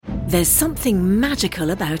There's something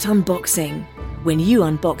magical about unboxing. When you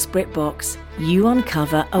unbox BritBox, you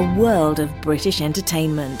uncover a world of British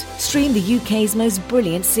entertainment. Stream the UK's most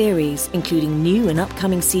brilliant series, including new and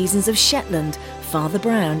upcoming seasons of Shetland, Father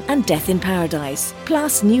Brown and Death in Paradise.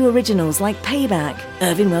 Plus new originals like Payback,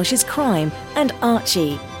 Irving Welsh's Crime and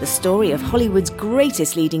Archie, the story of Hollywood's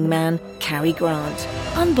greatest leading man, Cary Grant.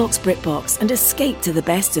 Unbox BritBox and escape to the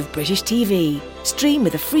best of British TV. Stream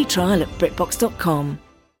with a free trial at BritBox.com.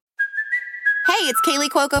 Hey, it's Kaylee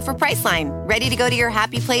Cuoco for Priceline. Ready to go to your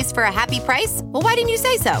happy place for a happy price? Well, why didn't you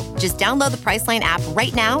say so? Just download the Priceline app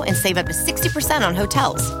right now and save up to 60% on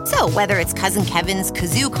hotels. So whether it's Cousin Kevin's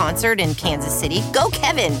Kazoo Concert in Kansas City, go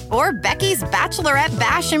Kevin, or Becky's Bachelorette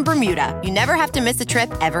Bash in Bermuda, you never have to miss a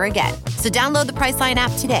trip ever again. So download the Priceline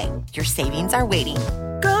app today. Your savings are waiting.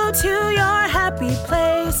 Go to your happy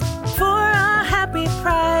place for a happy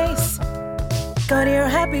price. Go to your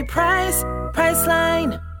happy price,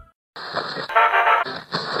 Priceline.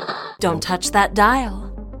 Don't touch that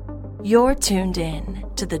dial. You're tuned in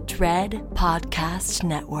to the Dread Podcast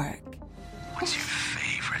Network. What's your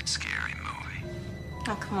favorite scary movie?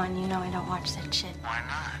 Oh, come on, you know I don't watch that shit. Why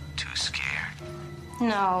not? Too scared?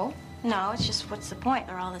 No, it's just what's the point?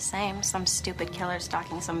 They're all the same. Some stupid killer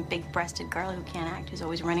stalking some big-breasted girl who can't act, who's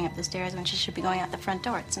always running up the stairs when she should be going out the front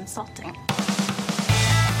door. It's insulting.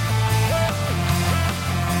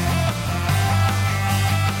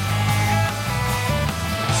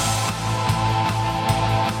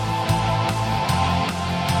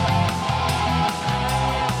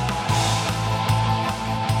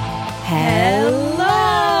 Hello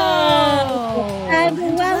and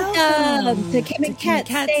welcome to Kim and Kat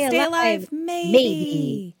Stay Alive,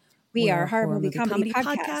 maybe. We are a horror movie comedy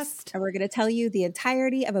podcast, and we're going to tell you the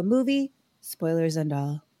entirety of a movie, spoilers and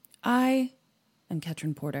all. I am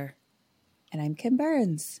Ketrin Porter. And I'm Kim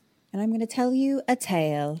Burns, and I'm going to tell you a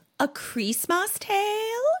tale. A Christmas tale?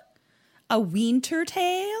 A winter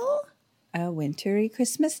tale? A wintry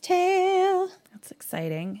Christmas tale. That's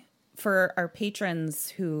exciting. For our patrons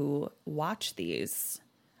who watch these,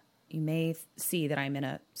 you may see that I'm in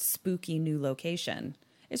a spooky new location.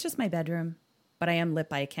 It's just my bedroom, but I am lit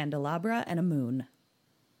by a candelabra and a moon.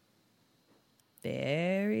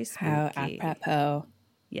 Very spooky. How apropos.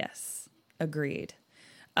 Yes, agreed.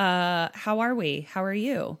 How are we? How are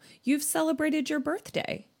you? You've celebrated your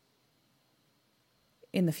birthday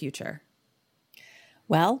in the future.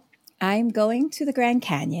 Well, I'm going to the Grand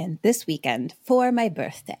Canyon this weekend for my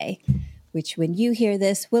birthday, which when you hear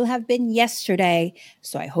this will have been yesterday.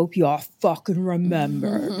 So I hope you all fucking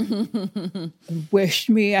remember. Wish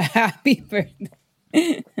me a happy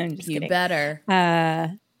birthday. I'm just kidding. You better.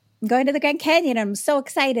 I'm going to the Grand Canyon. I'm so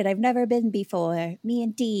excited. I've never been before. Me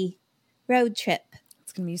and Dee, road trip.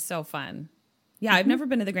 It's going to be so fun. Yeah, I've never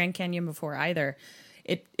been to the Grand Canyon before either.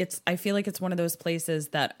 I feel like it's one of those places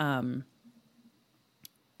that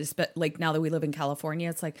like now that we live in California,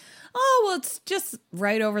 it's like, oh, well, it's just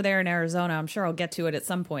right over there in Arizona. I'm sure I'll get to it at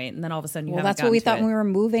some point. And then all of a sudden that's what we thought when we were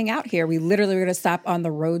moving out here. We literally were going to stop on the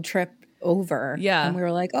road trip over. Yeah. And we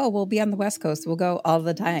were like, oh, we'll be on the West Coast. We'll go all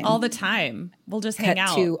the time. All the time. We'll just hang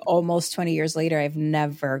out. To almost 20 years later, I've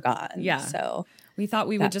never gone. Yeah. So we thought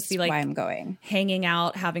we would just be like, why I'm going. Hanging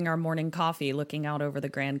out, having our morning coffee, looking out over the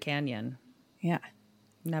Grand Canyon. Yeah.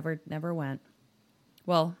 Never went.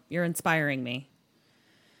 Well, you're inspiring me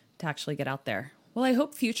to actually get out there. Well, I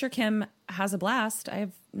hope future Kim has a blast. I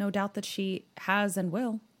have no doubt that she has and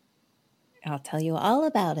will. I'll tell you all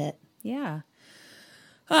about it. Yeah.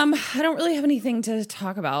 I don't really have anything to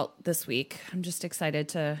talk about this week. I'm just excited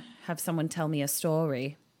to have someone tell me a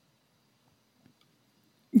story.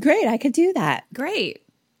 Great, I could do that. Great.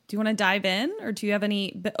 Do you want to dive in, or do you have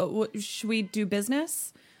any? Should we do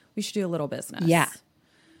business? We should do a little business. Yeah.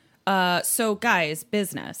 So, guys,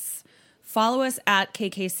 business. Follow us at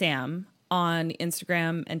KKSam on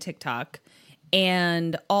Instagram and TikTok.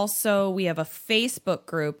 And also, we have a Facebook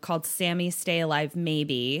group called Sammy Stay Alive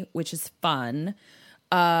Maybe, which is fun.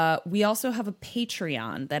 We also have a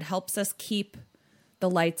Patreon that helps us keep the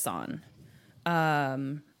lights on.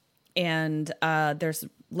 And there's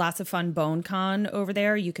lots of fun BoneCon over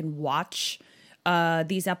there. You can watch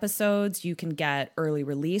these episodes. You can get early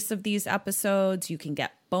release of these episodes. You can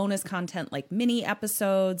get bonus content like mini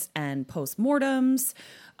episodes and postmortems.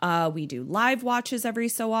 We do live watches every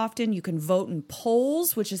so often. You can vote in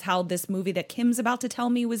polls, which is how this movie that Kim's about to tell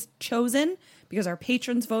me was chosen, because our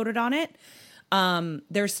patrons voted on it.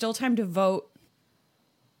 There's still time to vote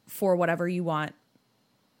for whatever you want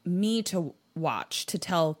me to watch to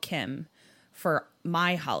tell Kim for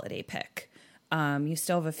my holiday pick. You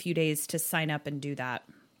still have a few days to sign up and do that.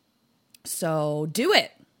 So do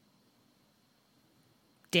it.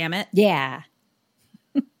 Damn it. Yeah.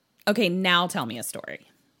 Okay, now tell me a story.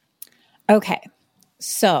 Okay.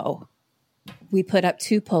 So we put up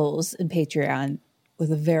 2 polls in Patreon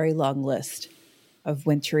with a very long list of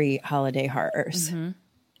wintry holiday horrors.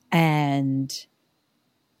 And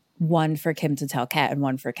one for Kim to tell Kat and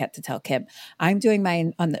one for Kat to tell Kim. I'm doing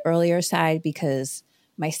mine on the earlier side because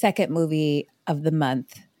my second movie of the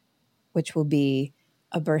month, which will be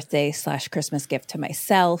a birthday / Christmas gift to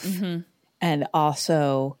myself, and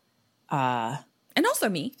also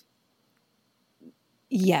me.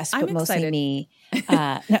 Yes, I'm but mostly excited. me.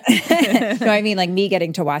 No, I mean like me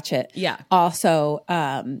getting to watch it. Yeah. Also,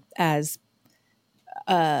 as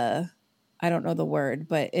I don't know the word,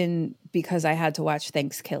 but because I had to watch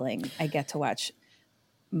Thanksgiving, I get to watch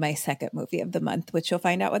my second movie of the month, which you'll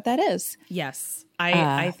find out what that is. Yes.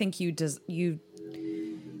 I think you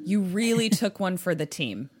really took one for the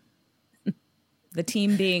team. The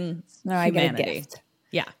team being No, I get a humanity. gift.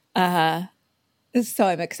 Yeah. So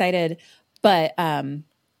I'm excited. But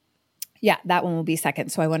yeah, that one will be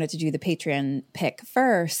second. So I wanted to do the Patreon pick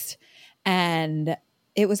first. And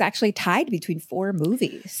it was actually tied between 4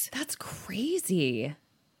 movies. That's crazy.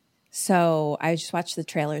 So I just watched the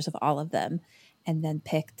trailers of all of them and then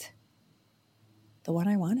picked the one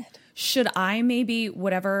I wanted. Should I maybe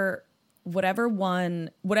whatever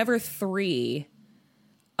 3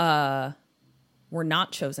 were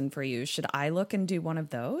not chosen for you, should I look and do one of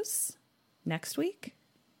those next week?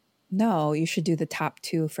 No, you should do the top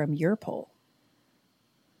 2 from your poll.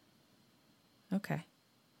 Okay.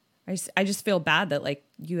 I just feel bad that like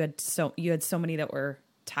you had so many that were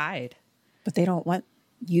tied. But they don't want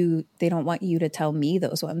you to tell me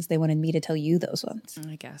those ones. They wanted me to tell you those ones.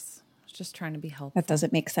 I guess. I was just trying to be helpful. That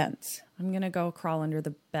doesn't make sense. I'm going to go crawl under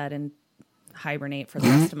the bed and hibernate for the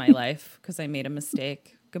rest of my life because I made a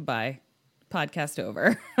mistake. Goodbye. Podcast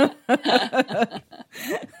over.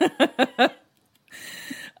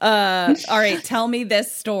 All right. Tell me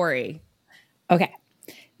this story. Okay.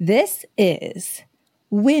 This is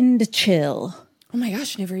Wind Chill, Oh my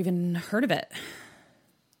gosh. Never even heard of it.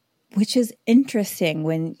 which is interesting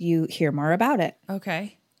when you hear more about it.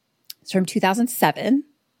 Okay. It's from 2007.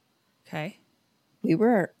 Okay. We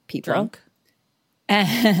were people. Drunk.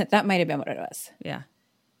 That might have been what it was. Yeah.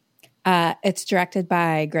 It's directed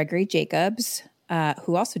by Gregory Jacobs,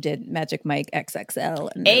 who also did Magic Mike XXL.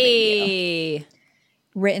 And Hey.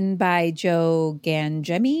 Written by Joe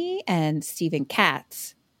Gangemi and Stephen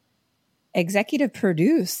Katz. Executive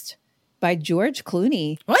produced by George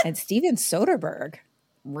Clooney and Steven Soderbergh.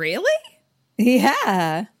 Really?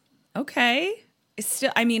 Yeah. Okay. It's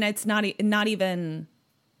still, I mean, it's not even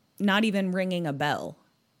ringing a bell.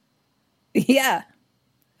 Yeah.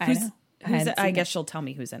 I guess she'll tell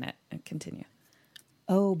me who's in it. Continue.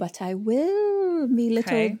 Oh, but I will, me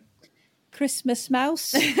little Okay. Christmas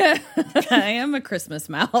mouse. I am a Christmas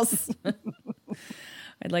mouse.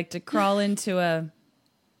 I'd like to crawl into a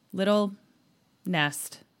little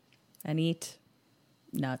nest and eat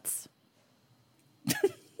nuts.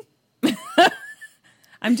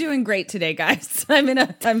 I'm doing great today, guys.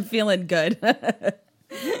 I'm feeling good. All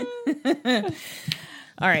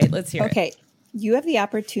right, let's hear it. Okay. You have the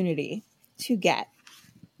opportunity to get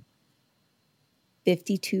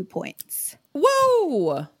 52 points.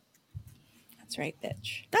 Whoa! That's right,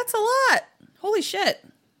 bitch. That's a lot. Holy shit.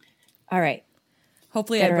 All right.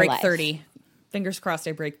 Hopefully Dead I or break alive? 30. Fingers crossed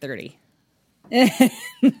I break 30.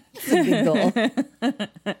 It's a big goal.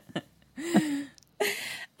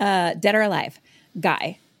 Dead or alive?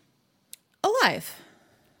 Guy. Alive.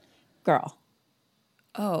 Girl.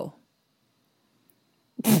 Oh.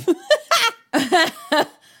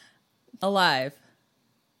 Alive.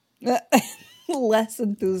 Less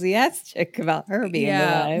enthusiastic about her being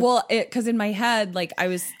alive. Well, because in my head, like I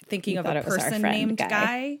was thinking of thought a it was our person friend named Guy.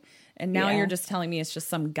 Guy, and now Yeah. you're just telling me it's just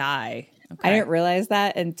some guy. Okay. I didn't realize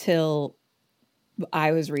that until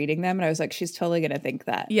I was reading them, and I was like, she's totally going to think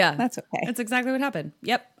that. Yeah, That's okay. That's exactly what happened.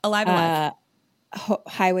 Yep, alive.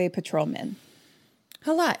 Highway patrolman.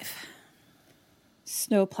 Alive.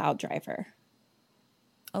 Snowplow driver.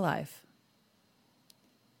 Alive.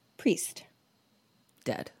 Priest.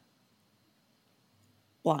 Dead.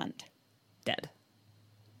 Blonde. Dead.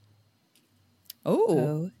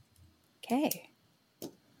 Oh, Okay.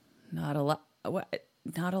 not a lot.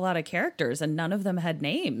 Not a lot of characters, and none of them had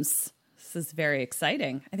names. This is very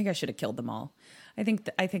exciting. I think I should have killed them all. I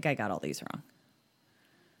think I got all these wrong.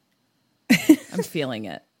 I'm feeling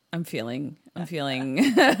it. I'm feeling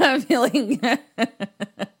really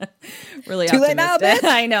Too late now, optimistic. bitch.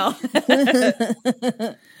 I know.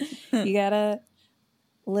 You got to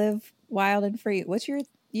live wild and free. What's your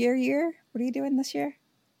year? What are you doing this year?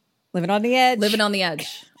 Living on the edge. Living on the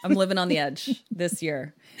edge. I'm living on the edge this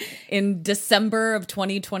year. In December of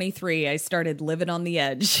 2023, I started living on the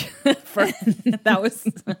edge. That was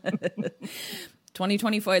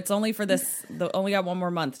 2024. It's only for this. Only got one more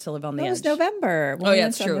month to live on the edge. It was November. Oh yeah,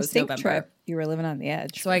 it's true. It was November. Trip, you were living on the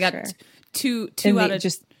edge. So I got two out of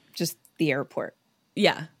just the airport.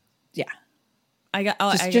 Yeah. I got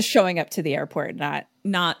just showing up to the airport,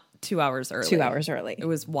 not 2 hours early. 2 hours early. It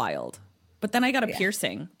was wild. But then I got a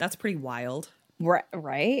piercing. That's pretty wild.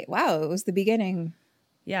 Right? Wow, it was the beginning.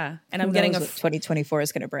 Yeah, and Who I'm getting knows what 2024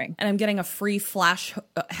 is going to bring. And I'm getting a free flash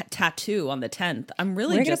tattoo on the 10th. I'm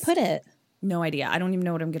really Where are you going to put it? No idea. I don't even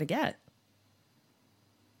know what I'm going to get.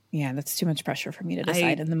 Yeah, that's too much pressure for me to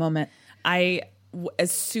decide in the moment.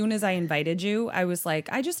 As soon as I invited you, I was like,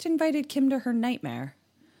 I just invited Kim to her nightmare.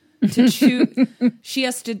 To choose, she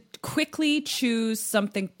has to quickly choose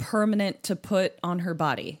something permanent to put on her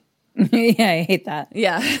body. Yeah, I hate that.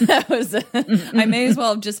 Yeah, that was. I may as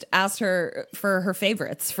well have just asked her for her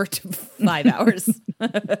favorites for 5 hours.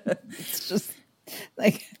 It's just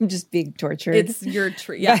like I'm just being tortured. It's your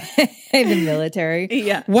yeah. In the military.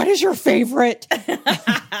 Yeah. What is your favorite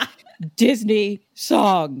Disney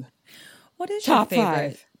song? What is Top your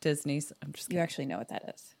favorite 5 Disney's? I'm just kidding. You actually know what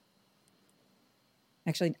that is.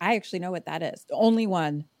 I actually know what that is. The only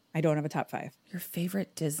one I don't have a top 5. Your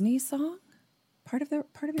favorite Disney song? Part of your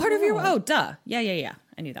world. Oh, duh. Yeah.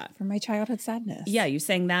 I knew that. From my childhood sadness. Yeah, you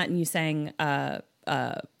sang that and you sang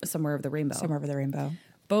Somewhere Over the Rainbow. Somewhere Over the Rainbow.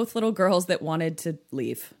 Both little girls that wanted to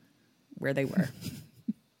leave where they were.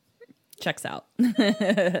 Checks out.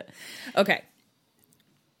 Okay.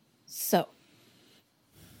 So,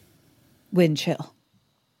 wind chill.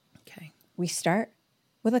 Okay. We start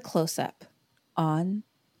with a close-up on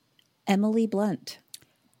Emily Blunt.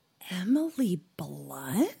 Emily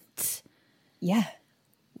Blunt? Yeah.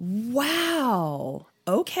 Wow.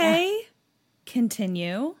 Okay. Yeah.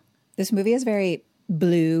 Continue. This movie is very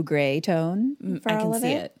blue-gray tone for all of it. I can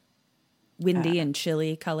see it. Windy and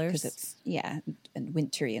chilly colors. Because it's, and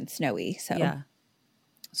wintry and snowy. So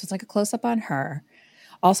it's like a close-up on her.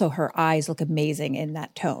 Also, her eyes look amazing in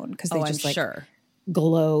that tone because they just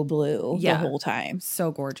glow blue the whole time.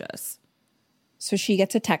 So gorgeous. So she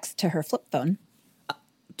gets a text to her flip phone.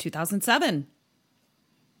 2007.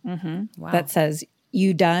 Mm-hmm. Wow. That says,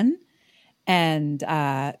 "You done?" And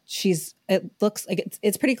it looks like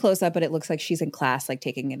it's pretty close up, but it looks like she's in class, like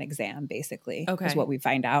taking an exam, basically. Okay. Is what we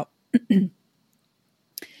find out. And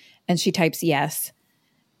she types yes.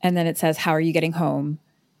 And then it says, "How are you getting home?"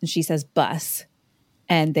 And she says, "Bus."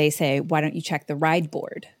 And they say, "Why don't you check the ride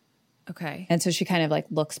board?" Okay. And so she kind of like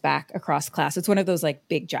looks back across class. It's one of those like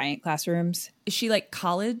big giant classrooms. Is she like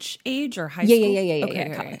college age or high school?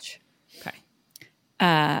 Yeah, college.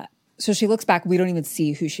 Okay. So she looks back. We don't even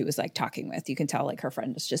see who she was like talking with. You can tell like her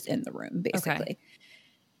friend is just in the room basically. Okay.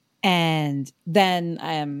 And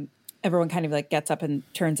then everyone kind of like gets up and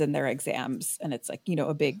turns in their exams, and it's like,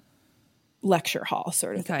 a big lecture hall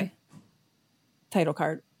sort of thing. Title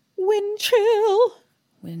card, Wind Chill.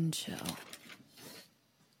 Wind Chill.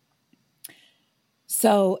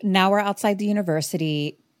 So now we're outside the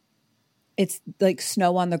university. It's like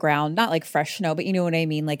snow on the ground, not like fresh snow, but you know what I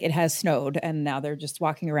mean? Like it has snowed and now they're just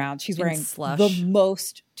walking around. She's wearing the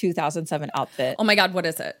most 2007 outfit. Oh my God, what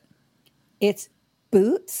is it? It's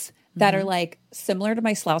boots that are like similar to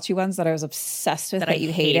my slouchy ones that I was obsessed with that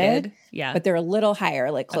you hated. Yeah. But they're a little higher,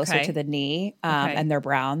 like closer to the knee, and they're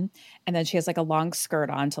brown. And then she has like a long skirt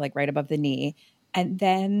on to like right above the knee. And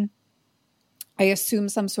then I assume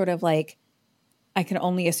some sort of like, I can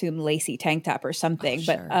only assume lacy tank top or something,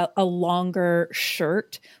 but a longer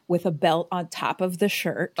shirt with a belt on top of the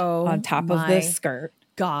shirt, on top of the skirt.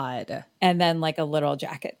 God. And then like a little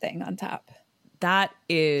jacket thing on top. That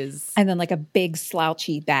is. And then like a big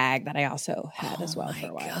slouchy bag that I also had as well for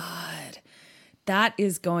a while. God. That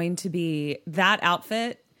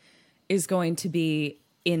outfit is going to be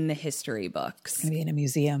in the history books. It's going to be in a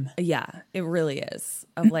museum. Yeah, it really is.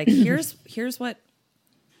 Of like, here's what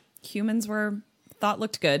humans thought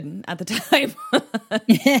looked good at the time.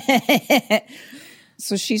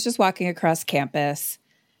 So she's just walking across campus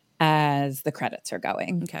as the credits are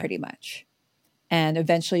going, pretty much. And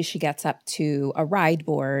eventually she gets up to a ride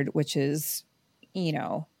board, which is,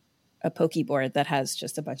 a poke board that has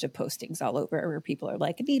just a bunch of postings all over where people are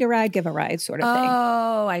like, need a ride, give a ride sort of thing.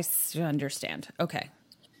 Oh, I understand. Okay.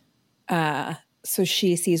 So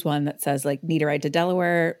she sees one that says like, need a ride to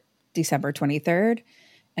Delaware, December 23rd.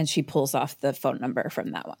 And she pulls off the phone number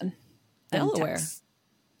from that one. Delaware.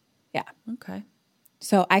 Yeah. Okay.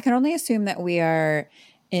 So I can only assume that we are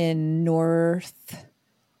in northwest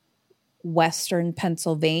Western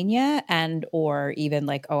Pennsylvania and or even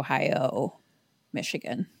like Ohio,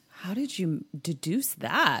 Michigan. How did you deduce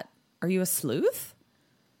that? Are you a sleuth?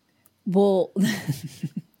 Well,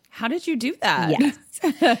 how did you do that?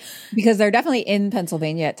 Yes. Because they're definitely in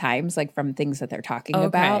Pennsylvania at times, like from things that they're talking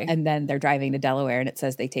about. And then they're driving to Delaware and it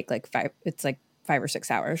says they take like 5 or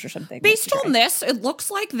 6 hours or something. Based on this, it looks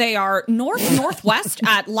like they are northwest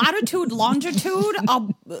at latitude, longitude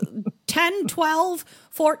of 10, 12,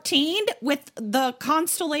 14 with the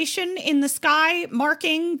constellation in the sky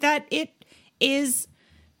marking that it is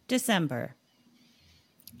December.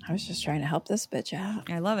 I was just trying to help this bitch out.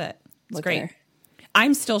 I love it. It's Look great. at her.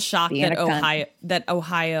 I'm still shocked that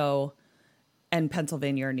Ohio and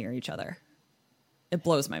Pennsylvania are near each other. It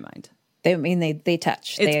blows my mind. They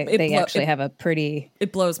touch. They actually have a pretty.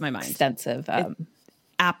 It blows my mind. Extensive.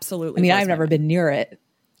 Absolutely. I mean, I've never been near it.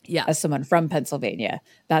 Yeah. As someone from Pennsylvania,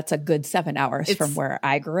 that's a good 7 hours from where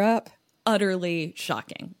I grew up. Utterly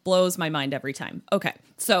shocking. Blows my mind every time. Okay,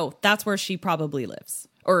 so that's where she probably lives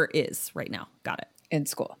or is right now. Got it. In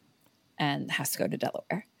school, and has to go to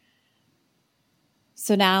Delaware.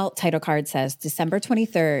 So now title card says December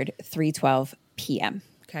 23rd, 3:12 p.m.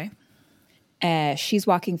 Okay. She's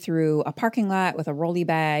walking through a parking lot with a rolly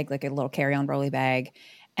bag, like a little carry-on rolly bag.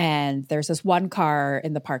 And there's this one car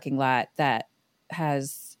in the parking lot that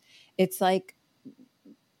it's like,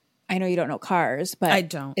 I know you don't know cars, but I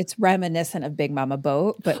don't. It's reminiscent of Big Mama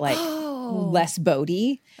Boat, but like less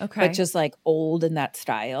boaty. Okay. But just like old in that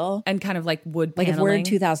style. And kind of like wood paneling. Like if we're in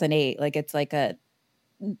 2008, like it's like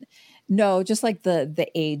just like the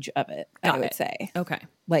age of it, I would say. Okay.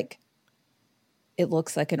 Like it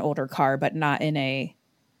looks like an older car, but not in a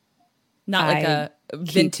like a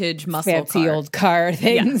vintage muscle fancy car. Old car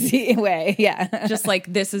things way. Yeah. Just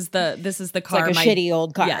like this is the car. It's like a shitty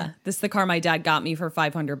old car. Yeah. This is the car my dad got me for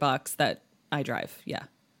 $500 that I drive. Yeah.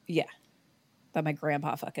 Yeah. That my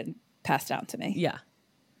grandpa fucking passed down to me. Yeah.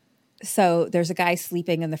 So there's a guy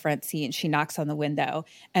sleeping in the front seat and she knocks on the window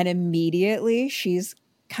and immediately she's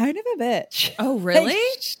kind of a bitch. Oh, really?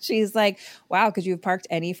 Like, she's like, wow, could you have parked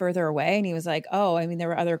any further away? And he was like, oh, I mean, there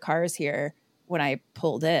were other cars here when I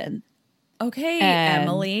pulled in. Okay,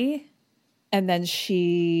 Emily. And then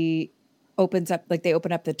she opens up, like they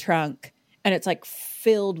open up the trunk and it's like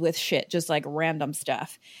filled with shit, just like random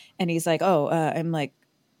stuff. And he's like, oh, I'm like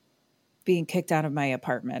being kicked out of my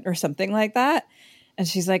apartment or something like that. And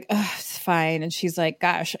she's like, oh, it's fine. And she's like,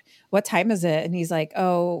 gosh, what time is it? And he's like,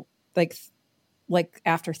 oh, like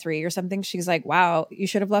after 3 or something. She's like, wow, you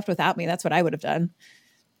should have left without me. That's what I would have done.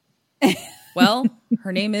 Well,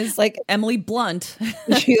 her name is like Emily Blunt.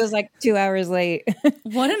 She was like 2 hours late.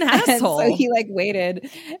 What an asshole. So he like waited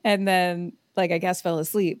and then like I guess fell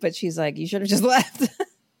asleep. But she's like, you should have just left.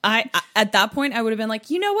 I at that point I would have been like,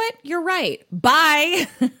 you know what? You're right. Bye.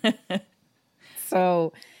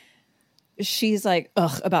 So she's like,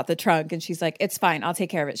 ugh, about the trunk. And she's like, it's fine. I'll take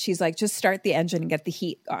care of it. She's like, just start the engine and get the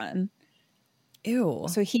heat on. Ew.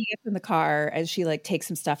 So he gets in the car and she like takes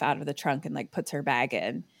some stuff out of the trunk and like puts her bag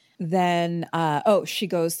in. Then, she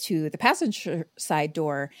goes to the passenger side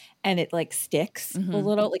door and it like sticks a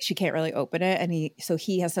little, like she can't really open it. And he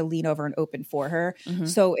has to lean over and open for her.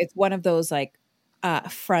 So it's one of those like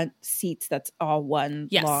front seats that's all one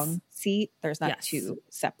long seat. There's not two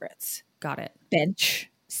separates. Got it.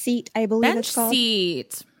 Bench seat, I believe it's called. Bench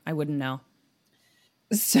seat. I wouldn't know.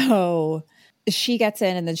 So she gets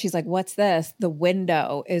in and then she's like, what's this? The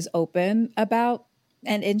window is open about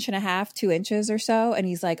an 1.5 inches, 2 inches or so. And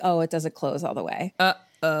he's like, oh, it doesn't close all the way.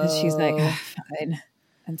 And she's like, fine.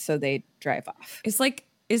 And so they drive off. Is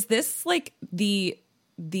this like the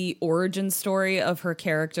origin story of her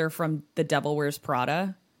character from The Devil Wears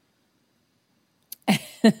Prada?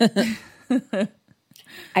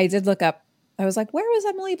 I did look up. I was like, where was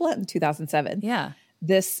Emily Blunt in 2007? Yeah.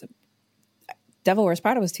 This Devil Wears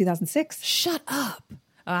Prada was 2006. Shut up.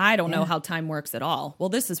 I don't know how time works at all. Well,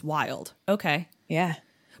 this is wild. Okay. Yeah.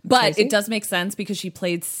 But Crazy. it does make sense because she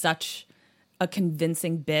played such a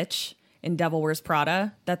convincing bitch in Devil Wears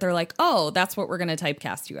Prada that they're like, oh, that's what we're going to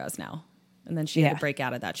typecast you as now. And then she had to break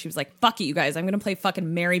out of that. She was like, fuck it, you guys. I'm going to play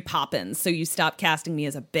fucking Mary Poppins so you stop casting me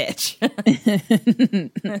as a bitch.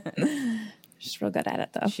 She's real good at it,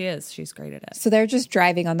 though. She is. She's great at it. So they're just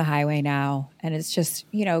driving on the highway now, and it's just,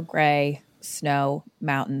 gray, snow,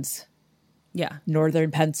 mountains. Yeah.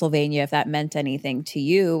 Northern Pennsylvania, if that meant anything to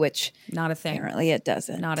you, which not a thing. Apparently it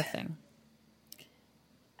doesn't. Not a thing.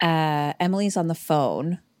 Emily's on the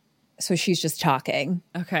phone. So she's just talking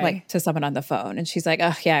like to someone on the phone. And she's like,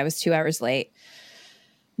 oh, yeah, I was 2 hours late.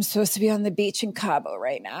 I'm supposed to be on the beach in Cabo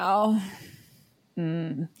right now.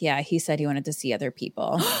 Yeah, he said he wanted to see other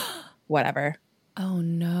people. Whatever. Oh,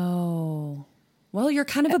 no. Well, you're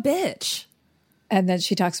kind of a bitch. And then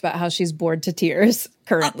she talks about how she's bored to tears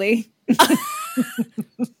currently.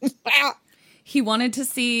 He wanted to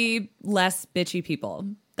see less bitchy people.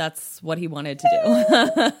 That's what he wanted to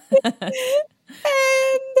do.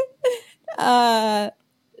 And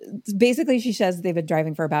basically she says they've been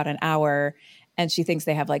driving for about an hour and she thinks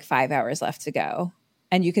they have like 5 hours left to go.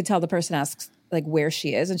 And you could tell the person asks like where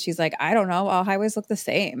she is. And she's like, I don't know. All highways look the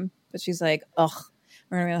same. But she's like, ugh,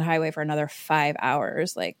 we're going to be on the highway for another 5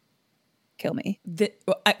 hours. Like, kill me.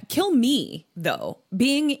 Kill me, though.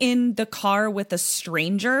 Being in the car with a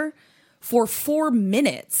stranger for 4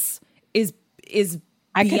 minutes is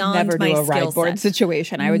I could beyond never do my a ride skill board set.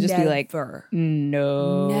 situation. I would just be like, Never.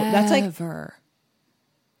 no. That's like, Never.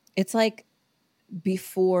 it's like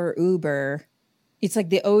before Uber. It's like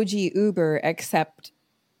the OG Uber, except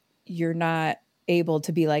you're not able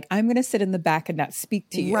to be like, I'm going to sit in the back and not speak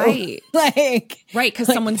to you. Right. Like, Right, because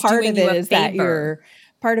like someone's part doing of you it a is that favor.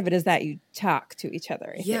 part of it is that you talk to each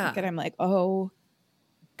other. I Yeah. think. And I'm like, oh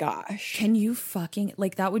gosh, Can you fucking,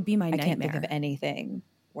 like, that would be my I nightmare. can't think of anything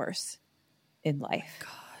worse in life.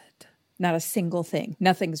 God. Not a single thing.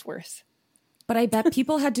 Nothing's worse. But I bet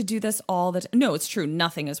people had to do this all the time. No, it's true.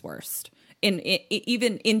 Nothing is worse.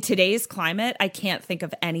 Even in today's climate, I can't think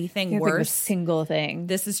of anything Can't think of a worse. single thing.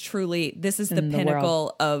 This is the in the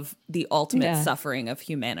pinnacle of the ultimate Yeah. suffering of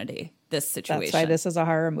humanity. This situation. That's why this is a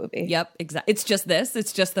horror movie. Yep, exactly. It's just this.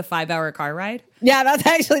 It's just the 5-hour car ride. Yeah, that's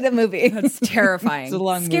actually the movie. That's terrifying. It's a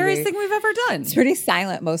long Scariest movie. thing we've ever done. It's pretty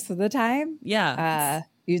silent most of the time. Yeah.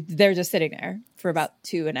 They're just sitting there for about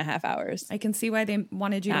 2.5 hours. I can see why they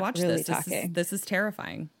wanted you to Not watch really this. talking. This is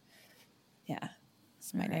terrifying. Yeah,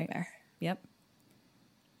 it's my All right. nightmare. Yep.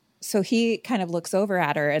 So he kind of looks over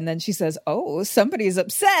at her and then she says, oh, somebody's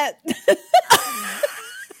upset.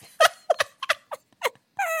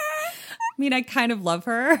 I mean, I kind of love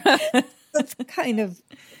her. That's kind of,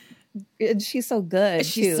 and she's so good.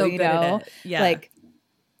 She's too, so you good at know? it. Yeah. Like,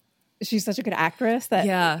 she's such a good actress that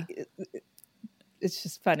Yeah. it's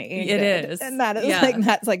just funny. It Good. is. And that is Yeah. like,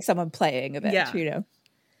 that's like someone playing a bit, Yeah. you know?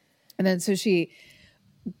 And then so she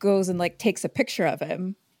goes and like takes a picture of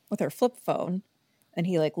him with her flip phone. And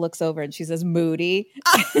he like looks over and she says, moody.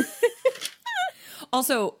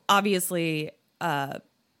 Also, obviously,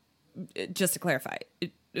 just to clarify,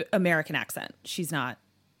 American accent. She's not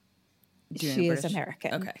doing She a is British.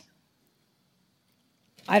 American. Okay.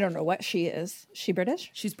 I don't know what she is. She British?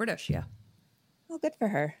 She's British, yeah. Oh, good for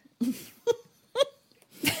her.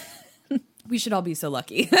 We should all be so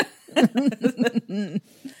lucky.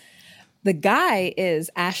 The guy is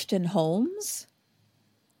Ashton Holmes.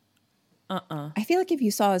 I feel like if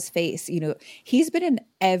you saw his face, you know, he's been in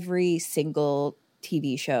every single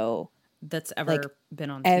TV show, That's ever like, been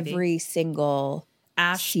on TV. every single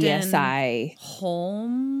Ashton CSI.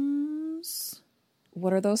 Holmes.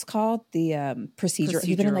 What are those called? The procedural.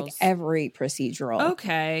 He's been in like Procedurals. every procedural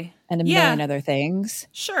Okay. and a Yeah. million other things.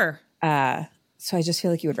 Sure. So I just feel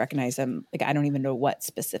like you would recognize him. Like, I don't even know what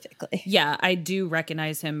specifically. Yeah, I do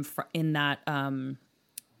recognize him in that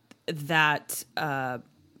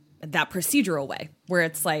that procedural way where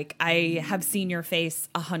it's like, I have seen your face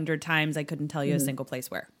 100 times. I couldn't tell you a single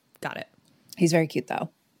place where. Got it. He's very cute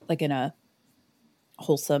though, like in a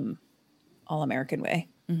wholesome, all-American way.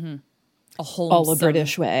 A whole All a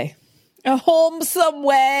British way. A wholesome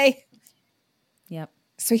way. Yep.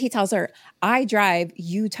 So he tells her, I drive,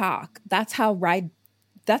 you talk. That's how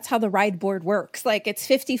the ride board works. Like, it's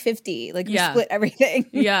 50-50. Like, we Yeah. split everything.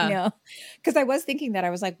 Yeah. You know? Because I was thinking that.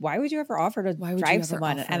 I was like, why would you ever offer to Why would you drive ever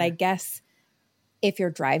someone? offer? And I guess if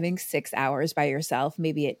you're driving 6 hours by yourself,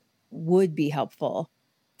 maybe it would be helpful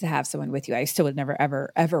to have someone with you. I still would never,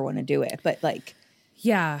 ever want to do it. But like,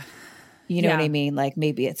 Yeah. you know Yeah. what I mean? Like,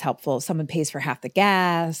 maybe it's helpful. Someone pays for half the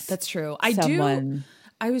gas. That's true. Someone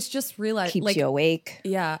I was just realizing, keeps like, you awake.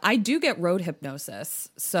 yeah, I do get road hypnosis.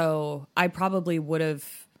 So I probably would have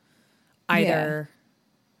either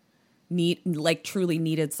truly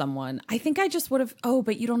needed someone. I think I just would have,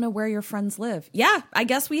 but you don't know where your friends live. Yeah, I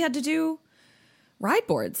guess we had to do ride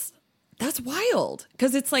boards. That's wild.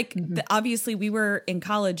 Because it's like, obviously we were in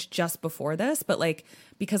college just before this, but like,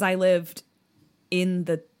 because I lived in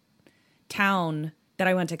the town that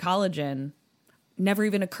I went to college in, never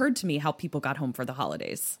even occurred to me how people got home for the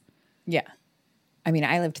holidays. Yeah. I mean,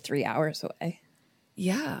 I lived 3 hours away.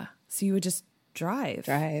 Yeah. So you would just drive.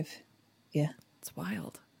 Yeah. It's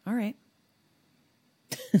wild. All right.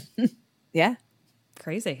 Yeah.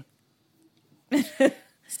 Crazy.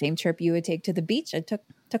 Same trip you would take to the beach, I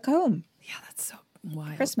took home. Yeah, that's so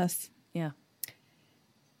wild. Christmas. Yeah.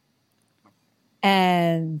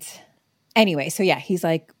 And anyway, so yeah, he's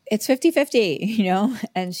like, it's 50-50, you know?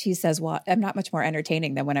 And she says, well, I'm not much more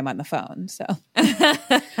entertaining than when I'm on the phone. So,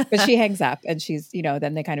 but she hangs up and she's, you know,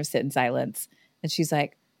 then they kind of sit in silence. And she's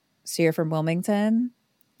like, so you're from Wilmington?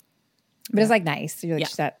 But it's like nice. You're like,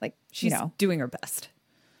 she's not like, she's you know, doing her best.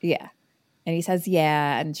 Yeah. And he says,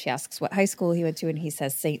 yeah. And she asks what high school he went to. And he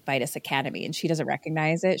says St. Vitus Academy. And she doesn't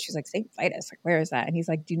recognize it. She's like, St. Vitus? Like, where is that? And he's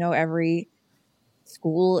like, do you know every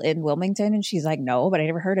school in Wilmington? And she's like, no, but I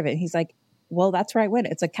never heard of it. And he's like, well, that's where I went.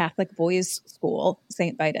 It's a Catholic boys' school,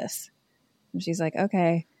 St. Vitus. And she's like,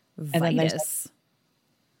 okay. And then there's Vitus.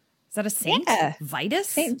 Is that a saint? Yeah. Vitus?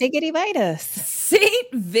 St. Vigity Vitus.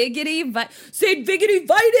 Saint Vigity Saint Vigity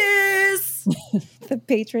Vitus! The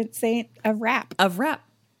patron saint of rap. Of rap.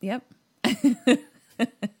 Yep.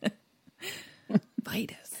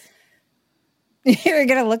 Vitus. You're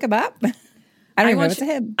going to look him up? I don't even know if it's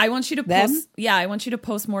him. I want you to Them? post. Yeah, I want you to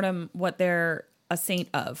postmortem what they're a saint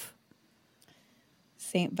of.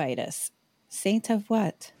 St. Vitus. Saint of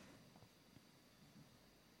what?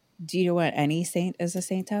 Do you know what any saint is a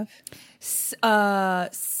saint of?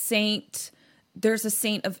 Saint. There's a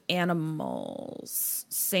saint of animals.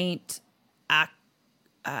 Saint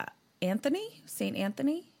Anthony? Saint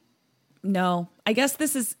Anthony? No. I guess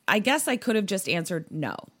I could have just answered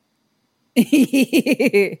no.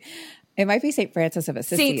 It might be St. Francis of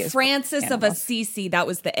Assisi. Saint Francis of Assisi. That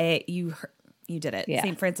was the A. You did it. Yeah.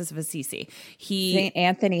 Saint Francis of Assisi. Saint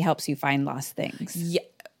Anthony helps you find lost things. Yeah.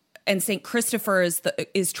 And Saint Christopher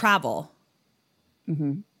is travel.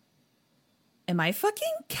 Mm-hmm. Am I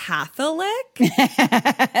fucking Catholic?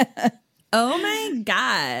 Oh my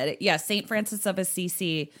God. Yeah, Saint Francis of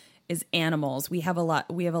Assisi is animals. We have a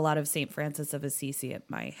lot of Saint Francis of Assisi at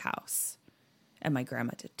my house. And my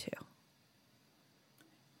grandma did too.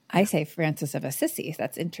 I say Francis of Assisi.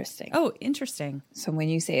 That's interesting. Oh, interesting. So when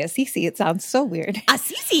you say Assisi, it sounds so weird.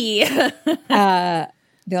 Assisi.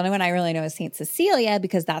 The only one I really know is St. Cecilia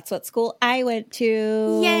because that's what school I went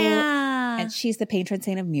to. Yeah. And she's the patron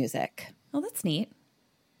saint of music. Oh, that's neat.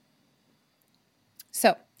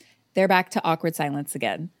 So they're back to awkward silence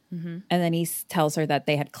again. Mm-hmm. And then he tells her that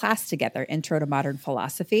they had class together, Intro to Modern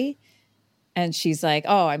Philosophy. And she's like,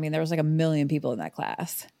 oh, I mean, there was like 1 million people in that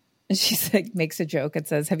class. And she's like, makes a joke and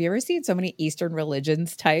says, have you ever seen so many Eastern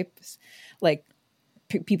religions types? Like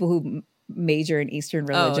people who major in Eastern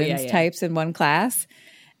religions types in one class?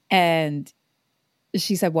 And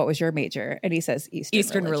she said, what was your major? And he says,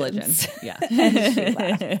 Eastern religions. Yeah. And she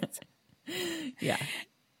laughed. Yeah.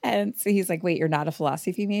 And so he's like, wait, you're not a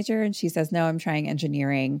philosophy major? And she says, no, I'm trying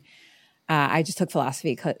engineering. I just took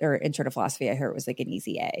philosophy or intro to philosophy. I heard it was like an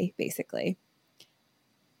easy A, basically.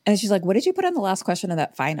 And she's like, what did you put on the last question of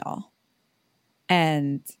that final?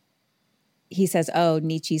 And he says, oh,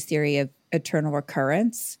 Nietzsche's theory of eternal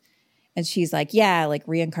recurrence. And she's like, yeah, like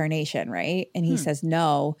reincarnation, right? And he says,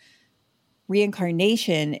 no,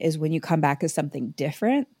 reincarnation is when you come back as something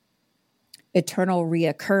different. Eternal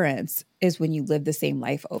reoccurrence is when you live the same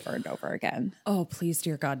life over and over again. Oh, please,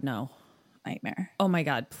 dear God, no. Nightmare. Oh my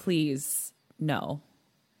God, please, no.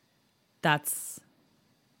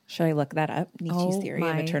 Should I look that up? Nietzsche's theory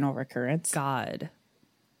of eternal recurrence. God.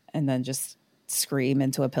 And then just scream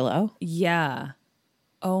into a pillow? Yeah.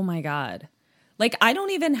 Oh my God. Like, I don't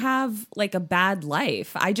even have like a bad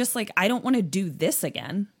life. I just like, I don't want to do this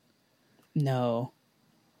again. No.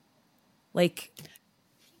 Like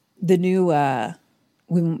the new, our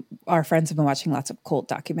friends have been watching lots of cult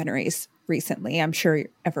documentaries recently. I'm sure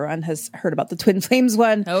everyone has heard about the Twin Flames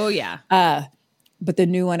one. Oh yeah. But the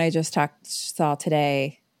new one I just saw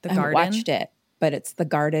today, I haven't watched it, but it's the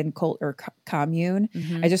Garden Cult or Commune.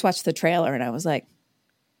 Mm-hmm. I just watched the trailer and I was like,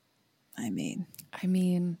 I mean,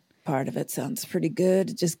 part of it sounds pretty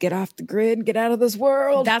good. Just get off the grid, get out of this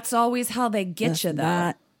world. That's always how they get you, though.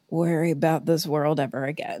 Not worry about this world ever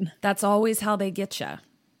again. That's always how they get you. I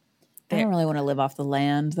don't really want to live off the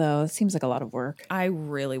land, though. It seems like a lot of work. I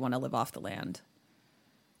really want to live off the land.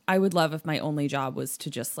 I would love if my only job was to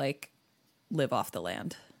just like live off the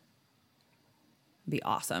land. It'd be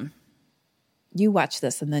awesome. You watch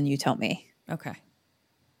this and then you tell me. Okay.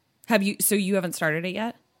 So you haven't started it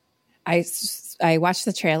yet? I watched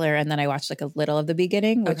the trailer and then I watched like a little of the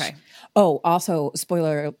beginning. Which, okay. Oh, also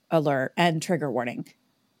spoiler alert and trigger warning.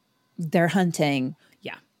 They're hunting.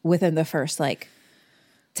 Yeah. Within the first like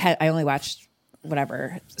 10, I only watched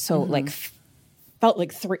whatever. So like felt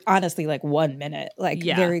like 1 minute, like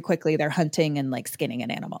very quickly they're hunting and like skinning an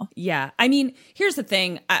animal. Yeah. I mean, here's the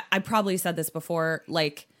thing. I probably said this before.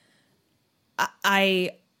 Like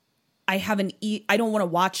I have I don't want to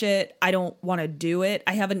watch it. I don't want to do it.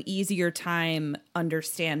 I have an easier time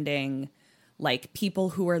understanding like people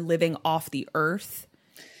who are living off the earth,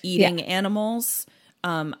 eating animals.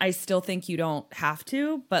 I still think you don't have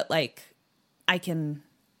to, but like I can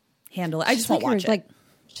handle it. I just won't watch it. Like,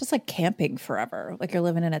 it's just like camping forever. Like you're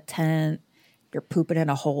living in a tent, you're pooping in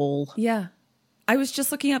a hole. Yeah. I was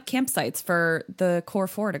just looking up campsites for the Core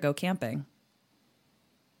 4 to go camping.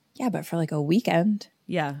 Yeah, but for like a weekend.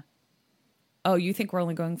 Yeah. Oh, you think we're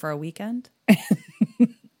only going for a weekend?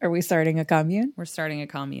 Are we starting a commune? We're starting a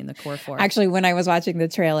commune, the Core 4. Actually, when I was watching the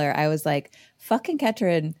trailer, I was like, fucking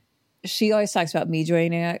Ketrin, she always talks about me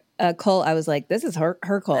joining a cult. I was like, this is her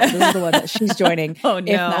cult. This is the one that she's joining, Oh,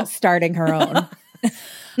 no. if not starting her own.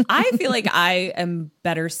 I feel like I am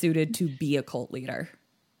better suited to be a cult leader.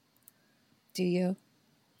 Do you?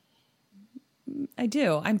 I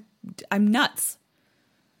do. I'm nuts.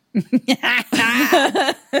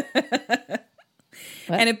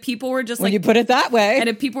 And if people were just When like, you put it that way. and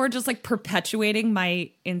if people were just like perpetuating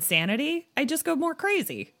my insanity, I just go more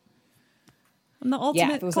crazy. I'm the ultimate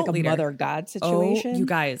Yeah, if it was cult like a leader. mother god situation. Oh, you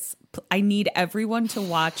guys, I need everyone to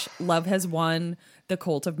watch Love Has Won, The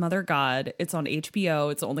Cult of Mother God. It's on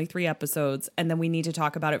HBO. It's only 3 episodes. And then we need to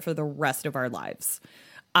talk about it for the rest of our lives.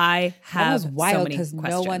 I have That was wild so many because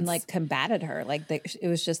questions. no one like combated her. Like it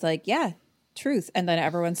was just like, yeah, truth. And then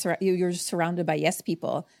everyone, you're just surrounded by yes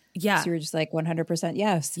people. Yeah. So you're just like 100%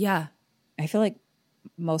 yes. Yeah. I feel like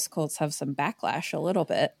most cults have some backlash a little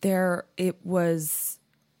bit.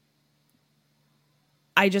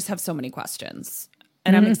 I just have so many questions.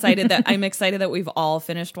 And I'm excited that we've all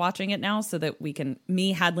finished watching it now so that we can,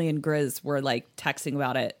 me, Hadley, and Grizz were like texting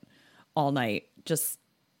about it all night, just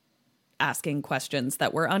asking questions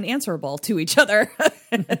that were unanswerable to each other.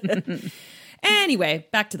 Anyway,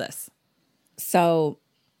 back to this. So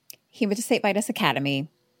he went to St. Vitus Academy.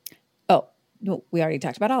 Oh, no, we already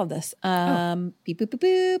talked about all of this. Beep, boop, boop,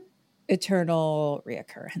 boop. Eternal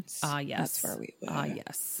reoccurrence. Ah, yes. That's where we were. Ah,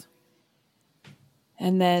 yes.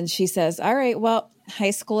 And then she says, all right, well,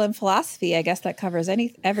 high school and philosophy, I guess that covers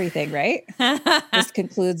everything, right? This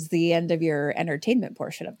concludes the end of your entertainment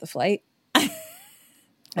portion of the flight.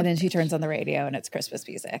 And then she turns on the radio and it's Christmas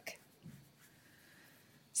music.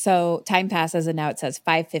 So time passes and now it says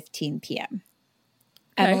 5:15 p.m.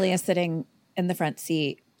 Okay. Emily is sitting in the front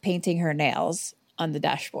seat painting her nails on the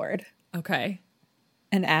dashboard Okay.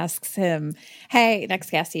 and asks him, hey,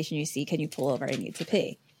 next gas station you see, can you pull over? I need to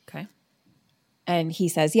pee. Okay. And he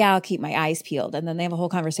says, yeah, I'll keep my eyes peeled. And then they have a whole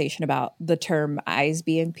conversation about the term eyes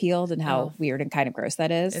being peeled and how weird and kind of gross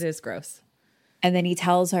that is. It is gross. And then he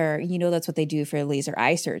tells her, that's what they do for laser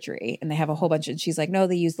eye surgery. And they have a whole bunch and she's like, no,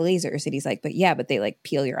 they use the lasers. And he's like, but yeah, but they like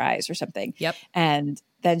peel your eyes or something. Yep. And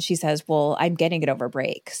then she says, well, I'm getting it over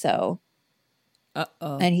break. So,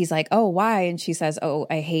 and he's like, oh, why? And she says, oh,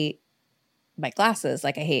 I hate my glasses.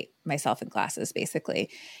 Like I hate myself in glasses, basically.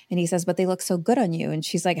 And he says, but they look so good on you. And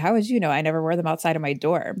she's like, how would you know? I never wear them outside of my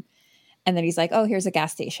dorm. And then he's like, oh, here's a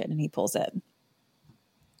gas station. And he pulls in.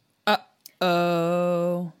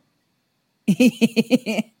 Oh.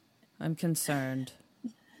 I'm concerned.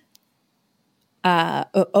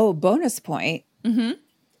 Bonus point. Mm-hmm.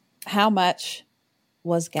 How much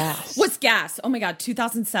was gas? What's gas? Oh my God,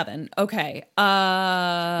 2007. Okay.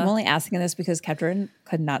 I'm only asking this because Ketrin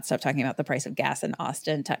could not stop talking about the price of gas in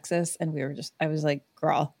Austin, Texas. And I was like,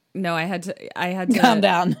 girl. No, I had to calm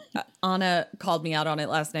down. Anna called me out on it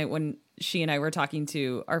last night when she and I were talking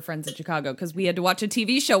to our friends in Chicago because we had to watch a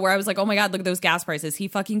TV show where I was like, oh my God, look at those gas prices. He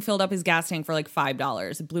fucking filled up his gas tank for like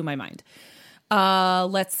 $5. It blew my mind.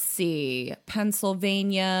 Let's see.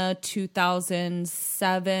 Pennsylvania,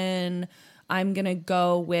 2007. I'm going to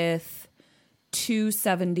go with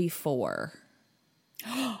 $2.74.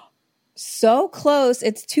 So close.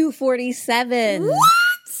 It's $2.47.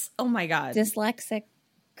 What? Oh my God. Dyslexic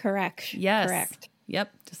correct. Yes. Correct.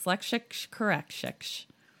 Yep. Dyslexic correct.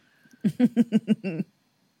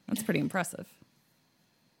 That's pretty impressive.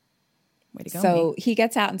 Way to go. So he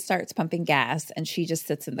gets out and starts pumping gas and she just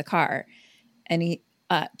sits in the car and he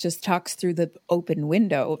just talks through the open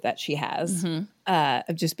window that she has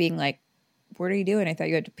of just being like, what are you doing? I thought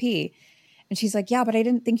you had to pee. And she's like, yeah, but I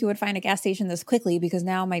didn't think you would find a gas station this quickly because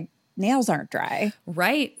now my nails aren't dry.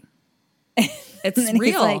 Right. It's real.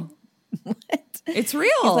 He's like, what? It's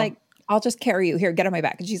real. He's like, I'll just carry you. Here, get on my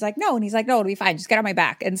back. And she's like, no. And he's like, no, it'll be fine. Just get on my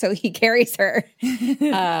back. And so he carries her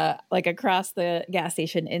like across the gas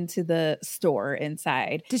station into the store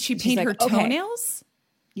inside. Did she paint her toenails?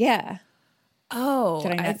 Yeah. Oh.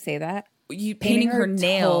 Did I not say that? You painting her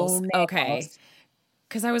nails. toenails. Okay.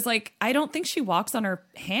 Because I was like, I don't think she walks on her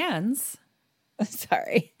hands.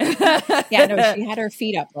 Sorry. Yeah, no, she had her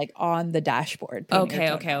feet up like on the dashboard. Okay.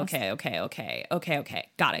 Got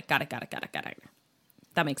it.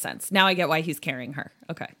 That makes sense. Now I get why he's carrying her.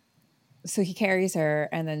 Okay. So he carries her,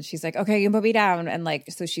 and then she's like, okay, you can put me down. And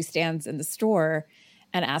like, so she stands in the store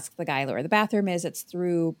and asks the guy where the bathroom is. It's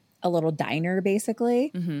through a little diner,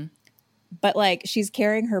 basically. Mm-hmm. But like, she's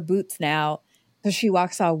carrying her boots now. So she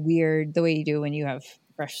walks all weird, the way you do when you have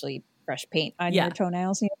fresh paint on your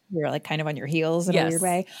toenails. You're like kind of on your heels in a weird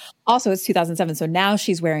way. Also, it's 2007. So now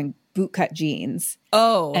she's wearing bootcut jeans.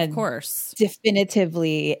 Oh, of course.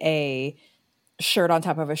 Definitively a shirt on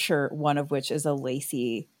top of a shirt, one of which is a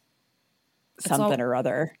lacy something or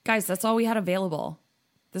other. Guys, that's all we had available.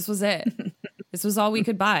 This was it. This was all we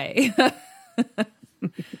could buy.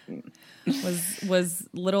 was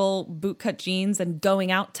little bootcut jeans and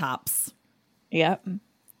going out tops. Yep.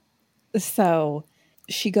 So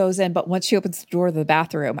she goes in, but once she opens the door of the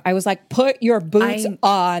bathroom, I was like, put your boots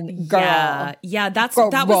on, girl. Yeah, that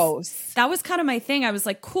was kind of my thing. I was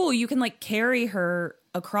like, cool, you can like carry her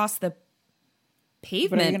across the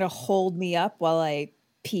pavement. But are you going to hold me up while I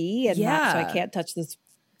pee and not, so I can't touch this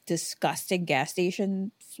disgusting gas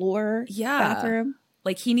station floor bathroom?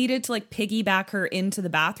 Like he needed to like piggyback her into the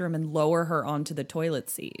bathroom and lower her onto the toilet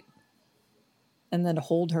seat. And then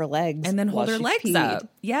hold her legs. And then hold her legs peed.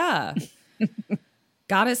 up. Yeah.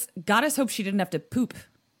 Goddess hoped she didn't have to poop.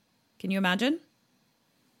 Can you imagine? It'd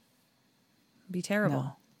be terrible.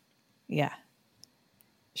 No. Yeah.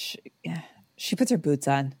 She puts her boots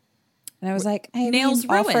on. And I was like, nails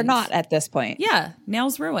ruined. All for naught at this point. Yeah,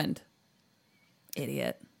 nails ruined.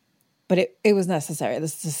 Idiot. But it was necessary.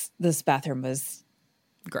 This bathroom was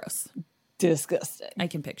gross. Disgusting. I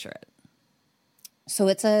can picture it. So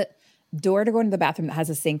it's a door to go into the bathroom that has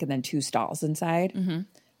a sink and then 2 stalls inside. Mm-hmm.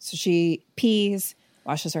 So she pees,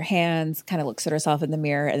 washes her hands, kind of looks at herself in the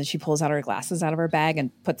mirror, and then she pulls out her glasses out of her bag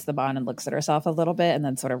and puts them on and looks at herself a little bit and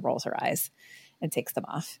then sort of rolls her eyes and takes them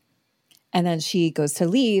off. And then she goes to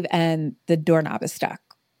leave and the doorknob is stuck,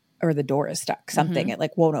 or the door is stuck, something. It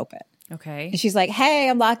like won't open. Okay. And she's like, hey,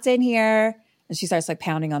 I'm locked in here. And she starts like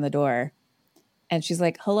pounding on the door. And she's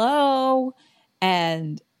like, hello,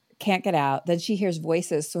 and can't get out. Then she hears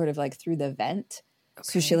voices sort of like through the vent. Okay.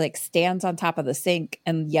 So she like stands on top of the sink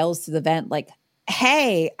and yells to the vent like,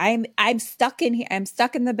 hey, I'm stuck in here. I'm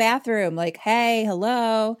stuck in the bathroom. Like, hey,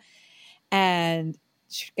 hello. And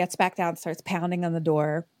she gets back down, starts pounding on the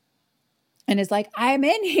door and is like, I'm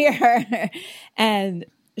in here. And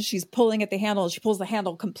she's pulling at the handle. She pulls the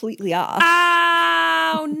handle completely off.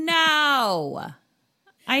 Oh, no.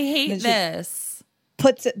 I hate this.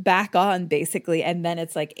 Puts it back on basically, and then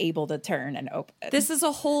it's like able to turn and open. This is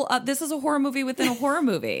a horror movie within a horror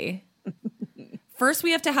movie. First, we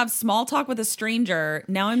have to have small talk with a stranger.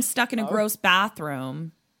 Now I'm stuck in a gross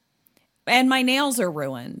bathroom, and my nails are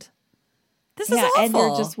ruined. This is awful. And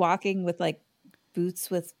you're just walking with like boots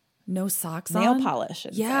with no socks nail on. polish.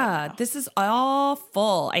 Yeah, this is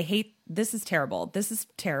awful. I hate. This is terrible. This is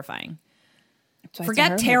terrifying.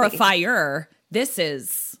 Forget Terrifier. This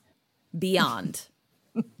is beyond.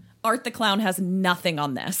 Art the Clown has nothing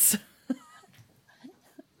on this.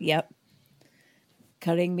 Yep.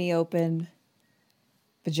 Cutting me open.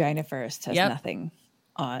 Vagina first has nothing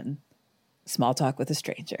on small talk with a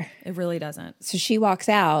stranger. It really doesn't. So she walks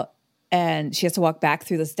out and she has to walk back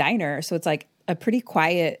through this diner. So it's like a pretty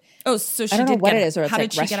quiet. Oh, so she I don't know did what get, it is, or it's how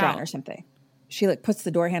like did she get restaurant out? or something. She like puts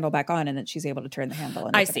the door handle back on and then she's able to turn the handle.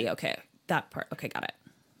 And I see. Okay. That part. Okay. Got it.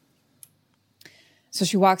 So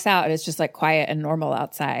she walks out and it's just like quiet and normal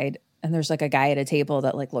outside. And there's like a guy at a table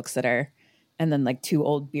that like looks at her, and then like 2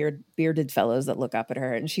 old bearded fellows that look up at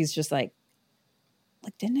her. And she's just like,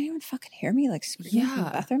 didn't anyone fucking hear me? Like screaming in the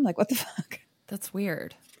bathroom? Like, what the fuck? That's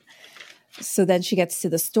weird. So then she gets to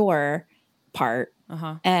the store part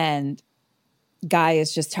and Guy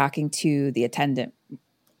is just talking to the attendant.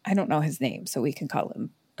 I don't know his name, so we can call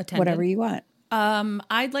him whatever you want.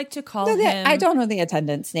 I'd like to call him. I don't know the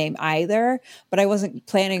attendant's name either, but I wasn't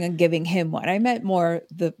planning on giving him one. I meant more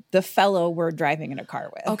the fellow we're driving in a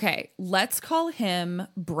car with. Okay, let's call him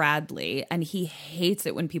Bradley, and he hates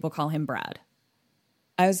it when people call him Brad.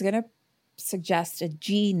 I was going to suggest a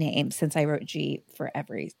G name since I wrote G for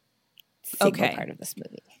every single part of this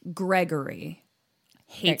movie. Gregory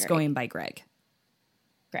hates going by Greg.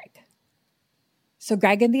 So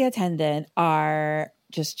Greg and the attendant are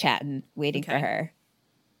just chatting, waiting for her.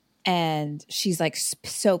 And she's like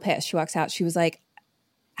so pissed. She walks out. She was like,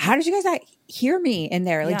 how did you guys not hear me in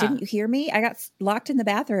there? Like, didn't you hear me? I got locked in the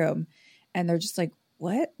bathroom. And they're just like,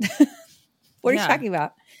 what? What are you talking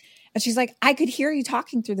about? And she's like, I could hear you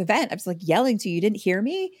talking through the vent. I was like yelling to you. You didn't hear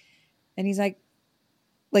me? And he's like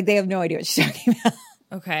they have no idea what she's talking about.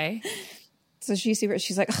 Okay. So she's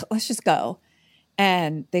like, let's just go.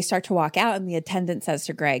 And they start to walk out. And the attendant says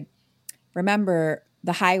to Greg, remember,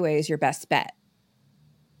 the highway is your best bet.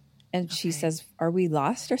 And she says, are we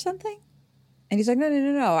lost or something? And he's like,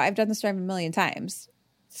 no. I've done this drive a million times.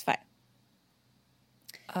 It's fine.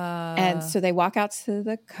 And so they walk out to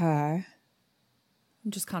the car.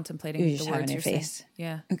 I'm just contemplating You're the just words having you're your face. saying.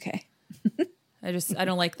 Yeah. Okay. I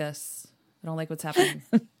don't like this. I don't like what's happening.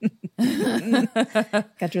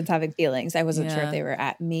 Gudrun's having feelings. I wasn't sure if they were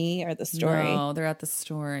at me or the story. No, they're at the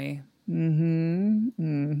story. Continue.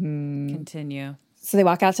 So they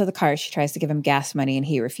walk out to the car. She tries to give him gas money and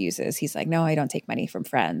he refuses. He's like, no, I don't take money from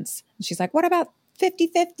friends. And she's like, what about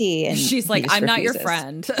 50-50? And she's like, I'm not your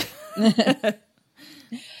friend.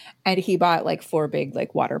 And he bought like 4 big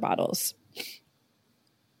like water bottles.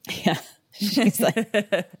 Yeah. She's like,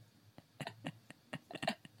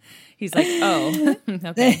 he's like, oh,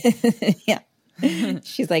 okay. Yeah.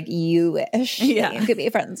 She's like, you wish you could be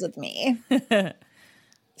friends with me.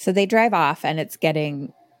 So they drive off and it's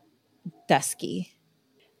getting dusky.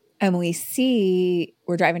 And we're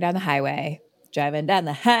driving down the highway.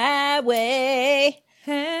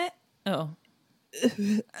 Oh.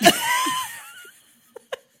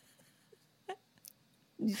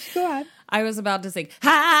 Go on. I was about to sing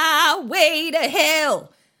Highway to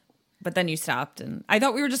Hell. But then you stopped, and I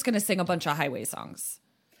thought we were just going to sing a bunch of highway songs.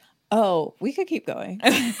 Oh, we could keep going.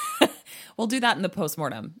 We'll do that in the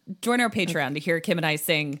postmortem. Join our Patreon to hear Kim and I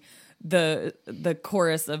sing the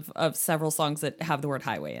chorus of several songs that have the word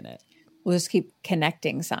highway in it. We'll just keep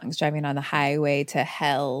connecting songs. Driving on the highway to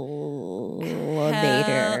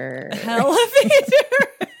Hell-elevator. Hell-elevator.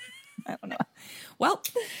 I don't know. Well,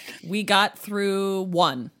 we got through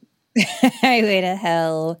one. Highway to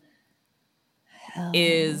Hell.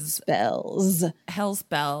 Is Bells. Hell's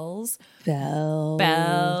Bells. Bella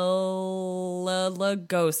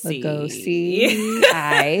Lugosi.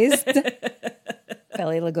 Eyes.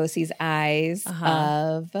 Bella Lugosi's eyes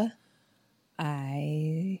of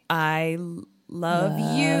I love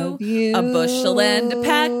you. A bushel and a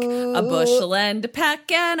peck, a bushel and a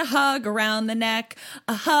peck, and a hug around the neck,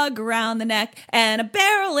 a hug around the neck, and a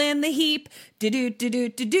barrel in the heap. Do do do do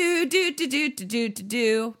do do do do do do do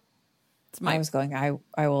do. I was going, I will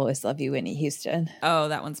always love you, Whitney Houston. Oh,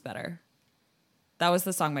 that one's better. That was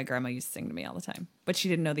the song my grandma used to sing to me all the time, but she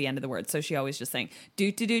didn't know the end of the word, so she always just sang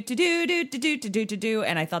do do do do do do do do do do,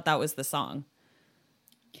 and I thought that was the song.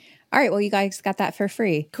 All right, well, you guys got that for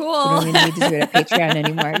free. Cool. We don't even need to do it at Patreon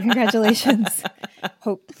anymore. Congratulations.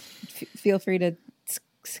 Feel free to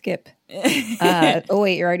skip. Oh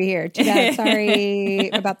wait, you're already here. Too bad. Sorry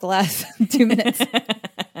about the last 2 minutes.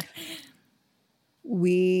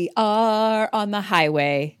 We are on the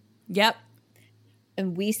highway. Yep.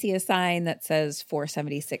 And we see a sign that says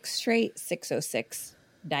 476 straight, 606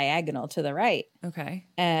 diagonal to the right. Okay.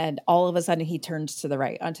 And all of a sudden he turns to the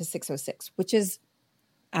right onto 606, which is,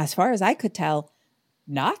 as far as I could tell,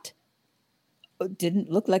 didn't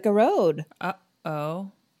look like a road.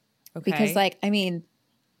 Oh. Okay. Because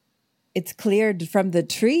it's cleared from the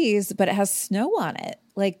trees, but it has snow on it.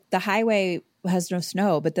 Like the highway has no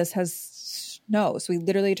snow, but this has snow. So he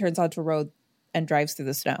literally turns onto a road and drives through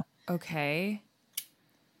the snow. Okay.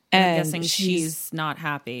 And I'm guessing she's not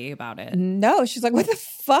happy about it. No, she's like, what the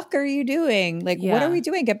fuck are you doing? Like, what are we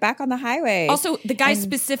doing? Get back on the highway. Also, the guy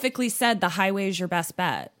specifically said the highway is your best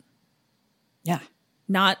bet. Yeah.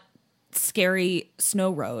 Not scary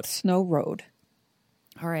snow road. Snow road.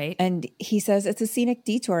 All right. And he says it's a scenic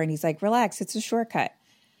detour. And he's like, relax, it's a shortcut.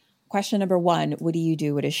 Question number 1, what do you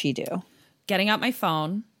do? What does she do? Getting out my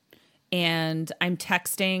phone. And I'm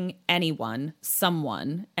texting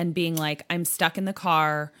someone, and being like, I'm stuck in the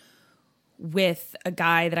car with a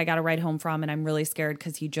guy that I got to ride home from, and I'm really scared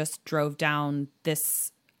because he just turned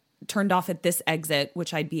off at this exit,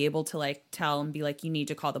 which I'd be able to like tell and be like, you need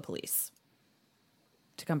to call the police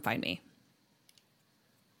to come find me.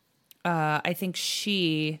 I think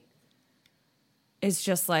she is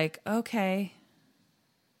just like, okay.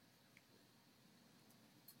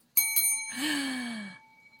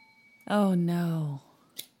 Oh, no.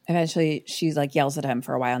 Eventually, she's like yells at him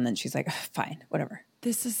for a while, and then she's like, fine, whatever.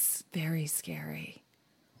 This is very scary.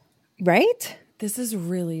 Right? This is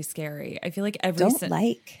really scary. I feel like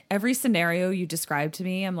every scenario you describe to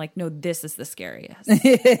me, I'm like, no, this is the scariest.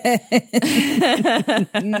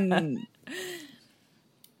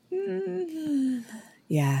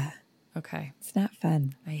 Yeah. Okay. It's not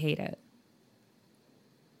fun. I hate it.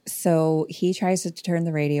 So he tries to turn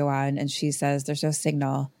the radio on, and she says, there's no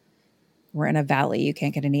signal. We're in a valley. You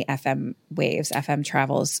can't get any FM waves. FM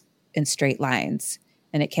travels in straight lines,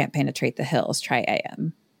 and it can't penetrate the hills. Try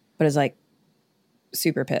AM. But it's like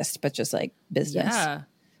super pissed, but just like business. Yeah.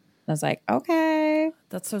 I was like, okay.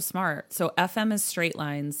 That's so smart. So FM is straight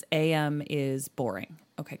lines. AM is boring.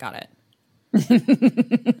 Okay, got it.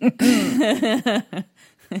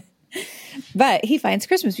 But he finds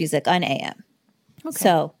Christmas music on AM. Okay.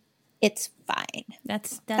 So it's fine.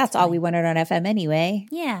 That's all we wanted on FM anyway.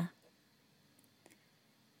 Yeah.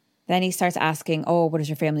 Then he starts asking, oh, what does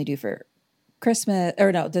your family do for Christmas?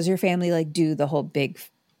 Or no, does your family like do the whole big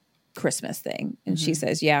Christmas thing? And she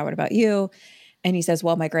says, yeah, what about you? And he says,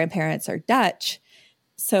 well, my grandparents are Dutch.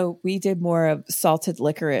 So we did more of salted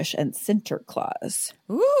licorice and Sinterklaas.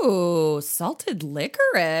 Ooh, salted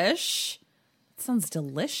licorice. That sounds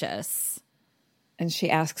delicious. And she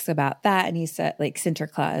asks about that. And he said, like,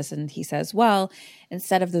 Sinterklaas. And he says, well,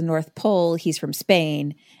 instead of the North Pole, he's from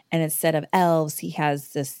Spain. And instead of elves, he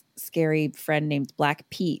has this scary friend named Black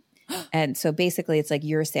Pete. And so basically it's like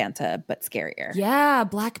your Santa, but scarier. Yeah,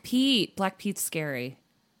 Black Pete. Black Pete's scary.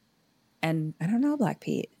 And I don't know Black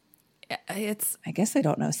Pete. I guess I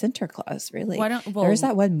don't know Sinterklaas, really. There's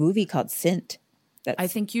that one movie called Sint. That's I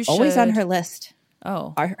think you should. Always on her list.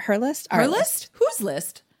 Oh. Her list? Her list? Whose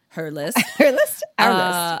list? Her list. Her list? Our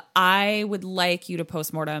list. I would like you to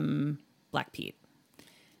postmortem Black Pete.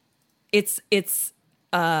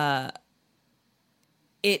 I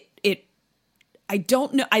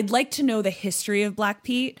don't know. I'd like to know the history of Black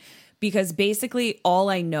Pete, because basically all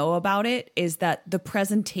I know about it is that the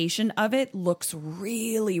presentation of it looks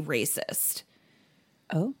really racist.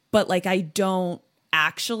 Oh. But like I don't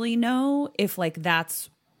actually know if like that's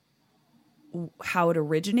how it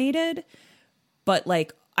originated. But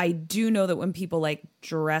like I do know that when people like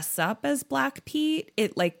dress up as Black Pete,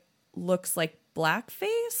 it like looks like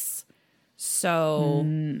blackface. So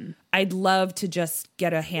I'd love to just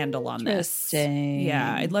get a handle on this.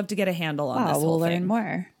 Yeah, I'd love to get a handle on this whole thing. We'll learn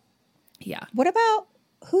more. Yeah. What about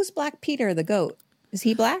who's Black Peter the goat? Is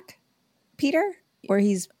he Black Peter, or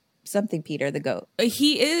he's something Peter the goat?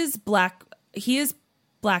 He is Black. He is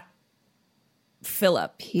Black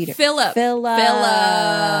Philip. Peter. Philip. Philip.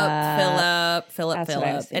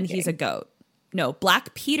 And he's a goat. No,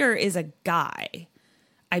 Black Peter is a guy,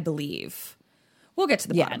 I believe. We'll get to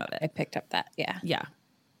the bottom of it. I picked up that. Yeah. Yeah.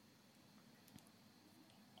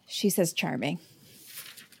 She says charming.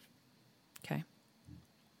 Okay.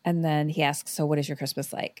 And then he asks, so what is your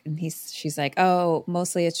Christmas like? And she's like, oh,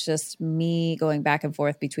 mostly it's just me going back and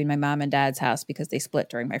forth between my mom and dad's house because they split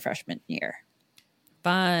during my freshman year.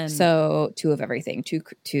 Fun. So 2 of everything, two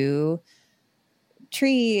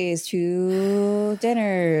trees, 2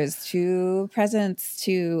 dinners, 2 presents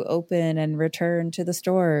to open and return to the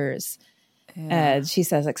stores. Yeah. And she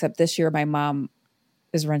says, except this year my mom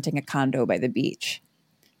is renting a condo by the beach.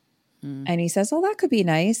 And he says, oh, that could be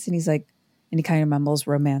nice. And he's like, and he kind of mumbles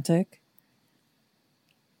romantic.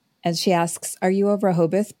 And she asks, are you a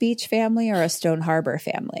Rehoboth Beach family or a Stone Harbor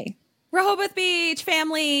family? Rehoboth Beach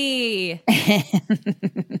family.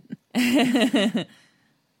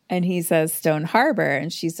 And he says Stone Harbor.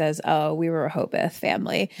 And she says, oh, we were a Rehoboth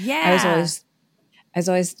family. Yeah. I was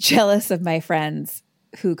always jealous of my friends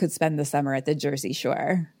who could spend the summer at the Jersey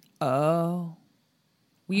Shore. Oh.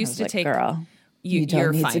 We used to take, girl,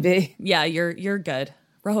 you're need fine. to be. Yeah, you're good.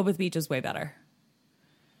 Rehoboth Beach is way better.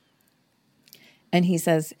 And he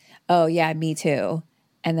says, oh yeah, me too.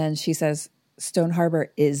 And then she says, Stone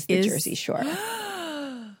Harbor is the Jersey Shore.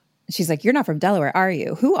 She's like, you're not from Delaware, are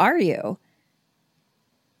you? Who are you?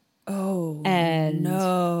 Oh, and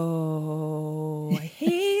no. I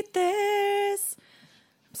hate this.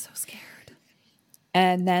 I'm so scared.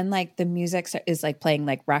 And then like the music is like playing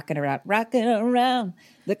like rocking around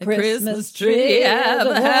the Christmas tree. Have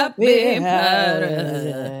a happy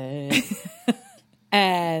holiday.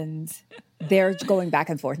 And they're going back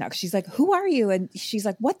and forth now. Cause she's like, who are you? And she's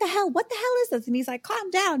like, what the hell is this? And he's like, calm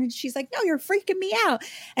down. And she's like, no, you're freaking me out.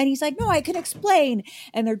 And he's like, no, I can explain.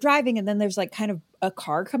 And they're driving. And then there's like kind of a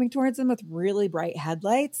car coming towards them with really bright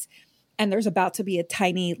headlights. And there's about to be a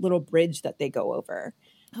tiny little bridge that they go over.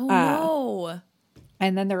 Oh no.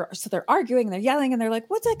 And then they're arguing and they're yelling and they're like,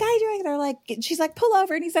 what's that guy doing? And they're like, she's like, pull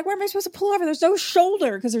over. And he's like, where am I supposed to pull over? There's no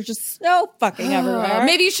shoulder because there's just snow fucking everywhere.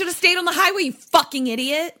 Maybe you should have stayed on the highway, you fucking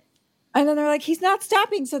idiot. And then they're like, he's not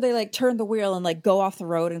stopping. So they like turn the wheel and like go off the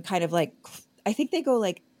road and kind of like, I think they go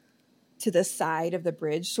like to the side of the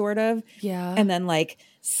bridge sort of. Yeah. And then like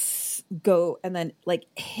go and then like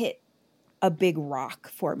hit a big rock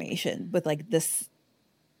formation with like this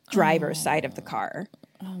driver's side of the car.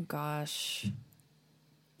 Oh gosh.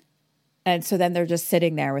 And so then they're just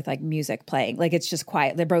sitting there with like music playing. Like it's just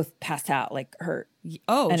quiet. They're both passed out, like hurt.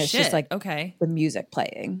 Oh, and it's just like okay, the music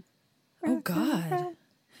playing. Oh God,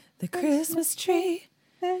 the Christmas tree.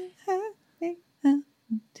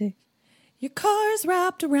 Your car's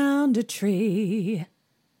wrapped around a tree.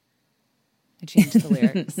 I changed the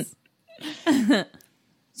lyrics.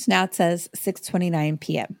 So now it says 6:29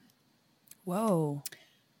 p.m. Whoa.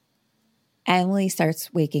 Emily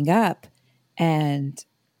starts waking up and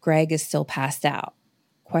Greg is still passed out.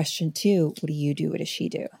 Question 2, what do you do? What does she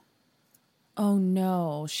do? Oh,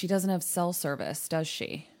 no. She doesn't have cell service, does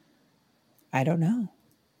she? I don't know.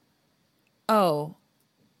 Oh,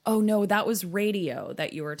 no, that was radio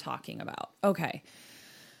that you were talking about. Okay.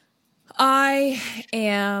 I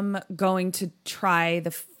am going to try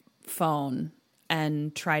the phone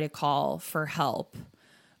and try to call for help.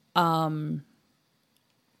 I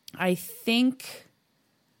think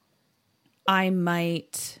I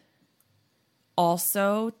might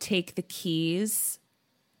also take the keys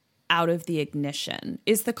out of the ignition.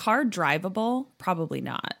 Is the car drivable? Probably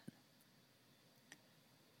not.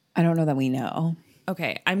 I don't know that we know.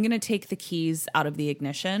 Okay, I'm going to take the keys out of the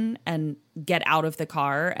ignition and get out of the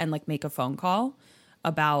car and like make a phone call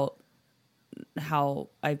about how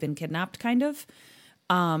I've been kidnapped kind of.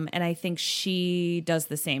 And I think she does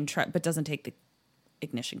the same but doesn't take the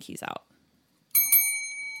ignition keys out.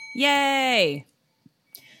 Yay!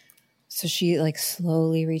 So she like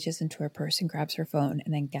slowly reaches into her purse and grabs her phone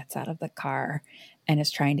and then gets out of the car and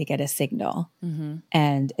is trying to get a signal. Mm-hmm.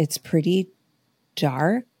 And it's pretty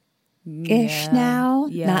dark. Ish now,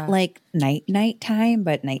 not like nighttime,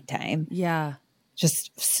 but nighttime. Yeah,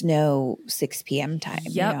 just snow 6 p.m. time.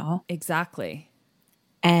 Yep, you know? Exactly.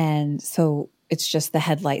 And so it's just the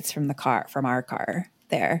headlights from our car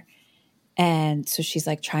there, and so she's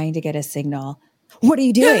like trying to get a signal. What are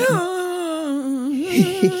you doing?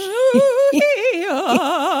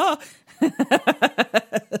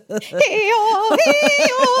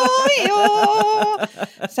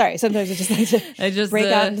 Sorry, sometimes I just like to break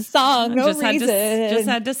out in song. No reason. Just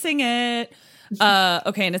had to sing it.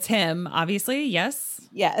 Okay, and it's him, obviously. Yes.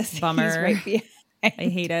 Bummer. He's right behind. I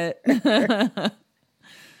hate it.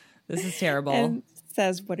 This is terrible. And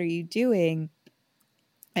says, "What are you doing?"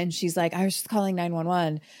 And she's like, "I was just calling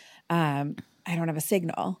 911. I don't have a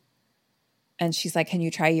signal." And she's like, "Can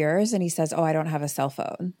you try yours?" And he says, "Oh, I don't have a cell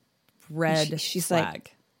phone." Red she's flag.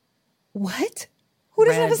 Like, what? Who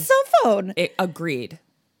doesn't have a cell phone? Agreed.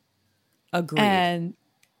 And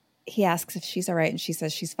he asks if she's all right, and she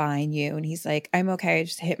says she's fine. You? And he's like, "I'm okay. I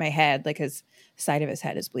just hit my head. Like his side of his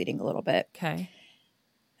head is bleeding a little bit." Okay.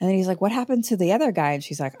 And then he's like, "What happened to the other guy?" And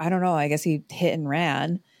she's like, "I don't know. I guess he hit and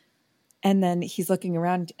ran." And then he's looking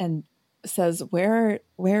around and says, Where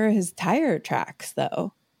are his tire tracks,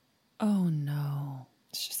 though?" Oh, no.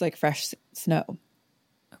 It's just like fresh snow.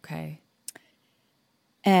 Okay.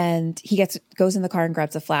 And he goes in the car and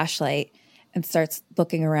grabs a flashlight and starts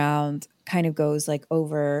looking around, kind of goes like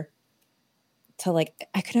over to like,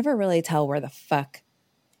 I could never really tell where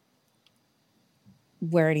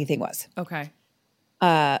anything was. Okay.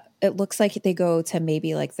 It looks like they go to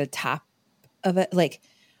maybe like the top of it. Like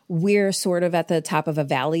we're sort of at the top of a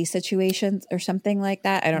valley situation or something like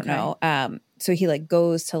that. I don't know. So he like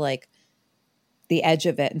goes to like the edge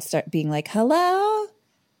of it and start being like, "Hello?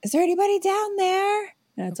 Is there anybody down there?"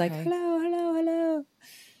 And it's like, hello.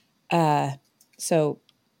 So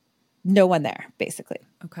no one there, basically.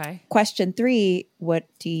 Okay. Question 3, what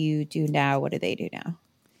do you do now? What do they do now?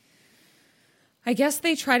 I guess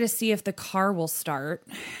they try to see if the car will start.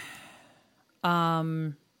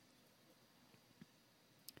 Hand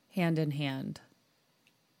in hand.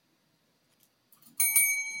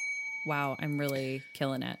 Wow, I'm really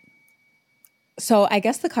killing it. So I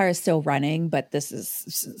guess the car is still running, but this is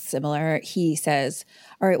similar. He says,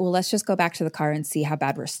 "All right, well, let's just go back to the car and see how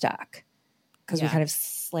bad we're stuck." Because we kind of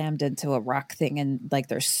slammed into a rock thing and like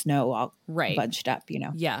there's snow all bunched up, you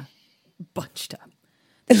know? Yeah. Bunched up.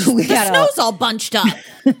 The snow's all bunched up.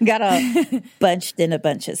 Got all bunched in a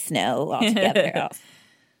bunch of snow all together. All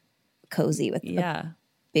cozy with a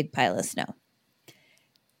big pile of snow.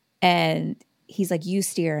 And he's like, "You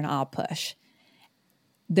steer and I'll push."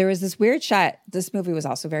 There was this weird shot. This movie was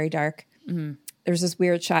also very dark. Mm-hmm. There was this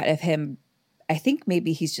weird shot of him. I think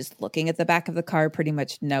maybe he's just looking at the back of the car, pretty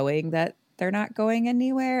much knowing that they're not going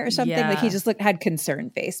anywhere or something. Yeah. Like he just had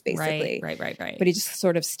concerned face, basically. Right. But he just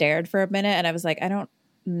sort of stared for a minute. And I was like, I don't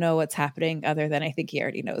know what's happening other than I think he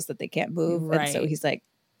already knows that they can't move. Right. And so he's like,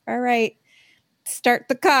 "All right, start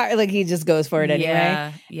the car." Like he just goes for it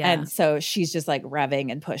anyway. Yeah. And so she's just like revving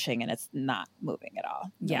and pushing and it's not moving at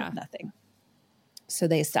all. Nothing. So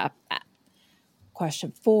they stop that.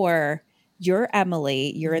 Question 4, you're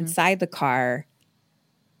Emily. You're inside the car.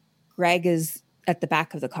 Greg is at the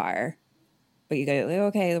back of the car. But you go,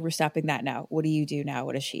 "Okay, we're stopping that now. What do you do now?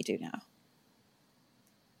 What does she do now?"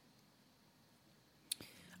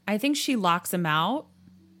 I think she locks him out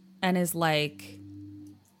and is like,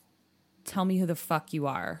 "Tell me who the fuck you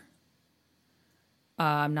are."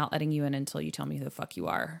 I'm not letting you in until you tell me who the fuck you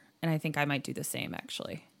are. And I think I might do the same,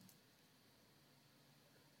 actually.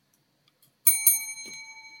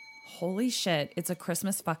 Holy shit. It's a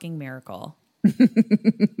Christmas fucking miracle.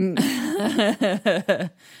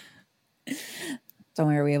 Don't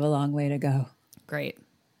worry, we have a long way to go. Great.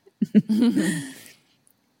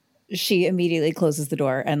 She immediately closes the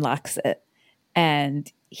door and locks it.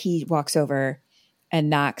 And he walks over and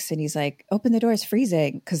knocks, and he's like, open the door, it's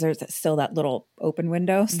freezing, because there's still that little open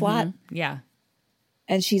window slot. Yeah.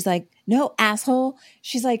 And she's like, no, asshole.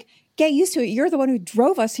 She's like, get used to it. You're the one who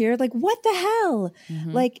drove us here. Like, what the hell?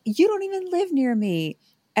 Like, you don't even live near me.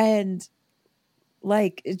 And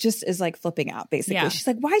like, it just is like flipping out, basically. Yeah. She's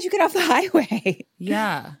like, why'd you get off the highway?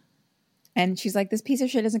 Yeah. And she's like, this piece of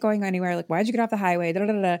shit isn't going anywhere. Like, why'd you get off the highway? Da,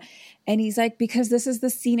 da, da, da. And he's like, because this is the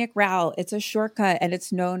scenic route. It's a shortcut, and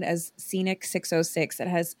it's known as Scenic 606.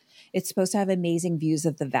 It's supposed to have amazing views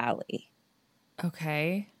of the valley.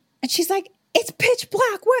 Okay. And she's like, it's pitch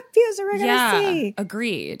black. What views are we going to see?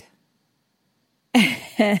 Agreed.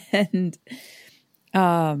 And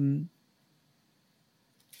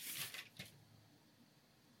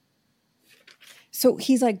so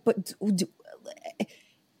he's like,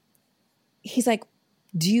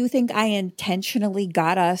 do you think I intentionally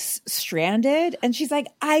got us stranded? And she's like,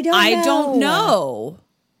 I don't know.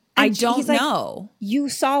 He's like, you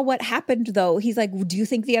saw what happened, though. He's like, do you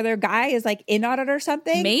think the other guy is like in on it or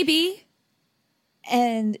something? Maybe.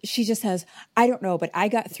 And she just says, I don't know, but I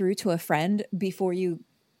got through to a friend before you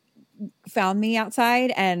found me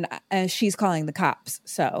outside, and she's calling the cops.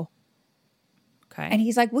 So, okay. And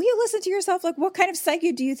he's like, will you listen to yourself? Like, what kind of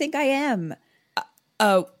psycho do you think I am?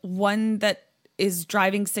 One that is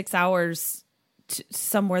driving 6 hours to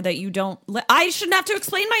somewhere that you don't I shouldn't have to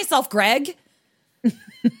explain myself, Greg.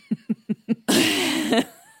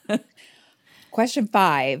 Question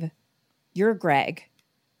 5. You're Greg.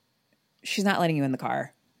 She's not letting you in the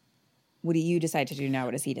car. What do you decide to do now?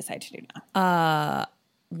 What does he decide to do now?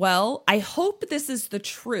 Well, I hope this is the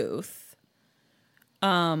truth.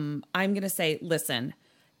 I'm going to say, listen,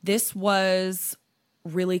 this was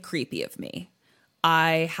really creepy of me.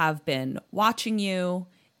 I have been watching you,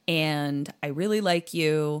 and I really like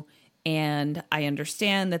you, and I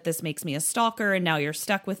understand that this makes me a stalker, and now you're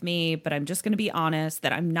stuck with me, but I'm just going to be honest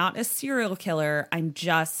that I'm not a serial killer. I'm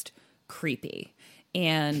just creepy.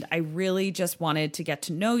 And I really just wanted to get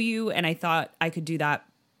to know you, and I thought I could do that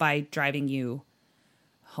by driving you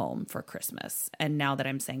home for Christmas. And now that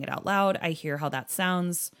I'm saying it out loud, I hear how that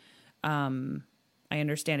sounds. I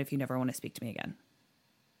understand if you never want to speak to me again.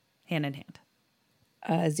 Hand in hand.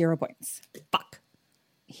 0 points. Fuck.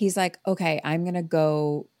 He's like, okay, I'm going to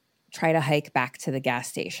go try to hike back to the gas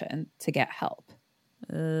station to get help.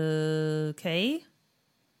 Okay.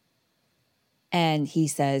 And he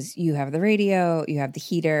says, you have the radio, you have the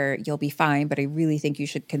heater, you'll be fine, but I really think you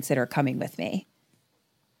should consider coming with me.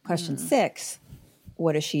 Question 6,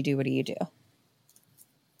 what does she do? What do you do?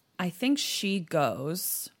 I think she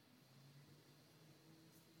goes.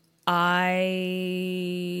 I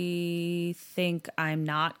think I'm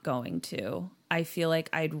not going to. I feel like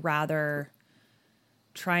I'd rather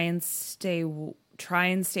try and stay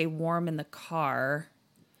warm in the car,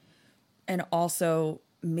 and also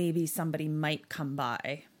maybe somebody might come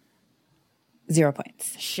by. 0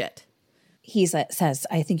 points. Shit. He says,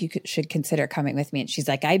 I think you should consider coming with me. And she's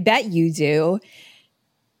like, I bet you do.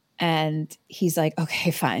 And he's like,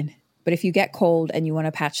 okay, fine. But if you get cold and you want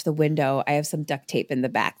to patch the window, I have some duct tape in the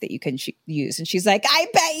back that you can use. And she's like, I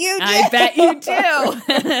bet you do. I bet you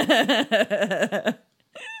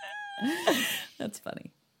do. That's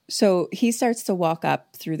funny. So he starts to walk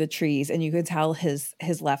up through the trees, and you can tell his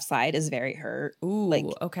left side is very hurt. Ooh, like,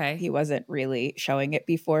 okay. He wasn't really showing it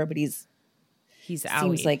before, but he's owie.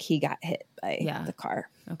 Seems like he got hit by the car.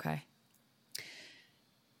 Okay.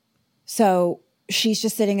 So she's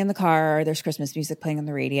just sitting in the car. There's Christmas music playing on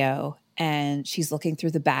the radio, and she's looking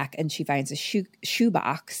through the back, and she finds a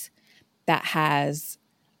shoebox that has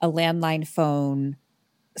a landline phone,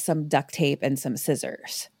 some duct tape, and some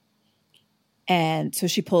scissors. And so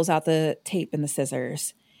she pulls out the tape and the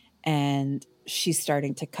scissors, and she's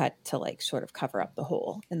starting to cut to like sort of cover up the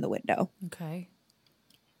hole in the window. Okay.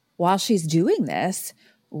 While she's doing this,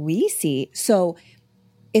 we see, so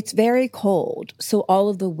it's very cold. So all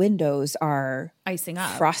of the windows are icing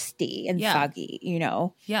up, frosty and foggy, you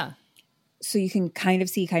know? Yeah. So you can kind of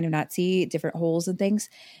see, kind of not see different holes and things.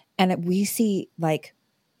 And we see like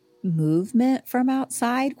movement from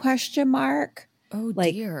outside, ? Oh,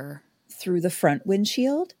 like, dear. Through the front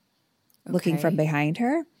windshield, looking from behind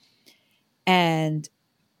her. And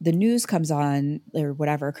the news comes on or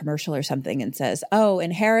whatever, commercial or something, and says, oh,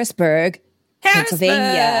 in Harrisburg,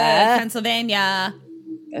 Pennsylvania.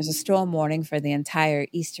 There's a storm warning for the entire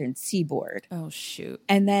eastern seaboard. Oh, shoot.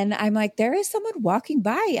 And then I'm like, there is someone walking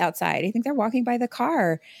by outside. I think they're walking by the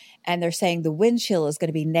car. And they're saying the wind chill is going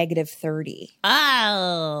to be -30.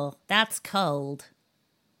 Oh, that's cold.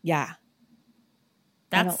 Yeah.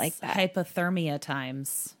 That's I don't like that. Hypothermia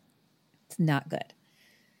times. It's not good.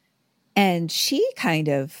 And she kind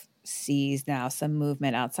of sees now some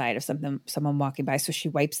movement outside of someone walking by. So she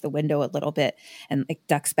wipes the window a little bit and like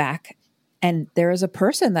ducks back. And there is a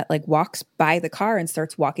person that like walks by the car and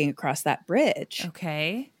starts walking across that bridge.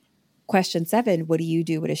 Okay. Question 7, what do you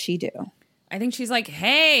do? What does she do? I think she's like,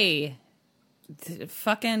 hey,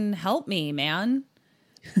 fucking help me, man.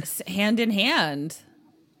 Hand in hand.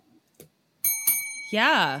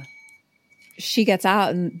 Yeah. She gets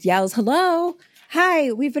out and yells, hello,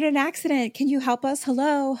 hi, we've been in an accident. Can you help us?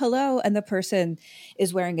 Hello, hello. And the person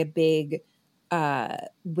is wearing a big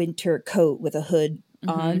winter coat with a hood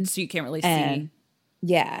on. So you can't really see.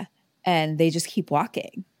 Yeah. And they just keep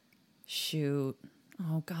walking. Shoot.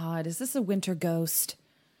 Oh, God. Is this a winter ghost?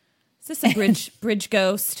 Is this a bridge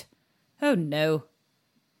ghost? Oh, no.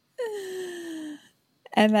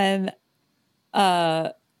 And then,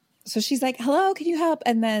 so she's like, hello, can you help?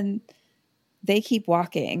 And then they keep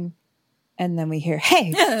walking. And then we hear,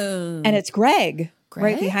 hey. Oh. And it's Greg Greg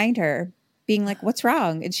right behind her being like, what's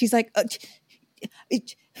wrong? And she's like,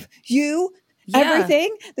 you? Yeah.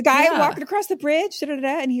 Everything? The guy Yeah. walking across the bridge?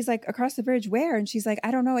 Da-da-da-da. And he's like, across the bridge where? And she's like,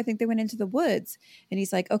 I don't know. I think they went into the woods. And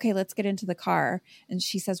he's like, okay, let's get into the car. And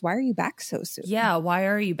she says, why are you back so soon? Yeah, why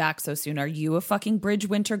are you back so soon? Are you a fucking bridge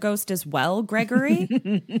winter ghost as well, Gregory?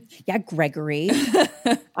 Yeah, Gregory.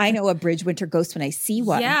 I know a bridge winter ghost when I see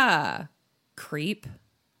one. Yeah. Creep.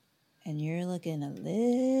 And you're looking a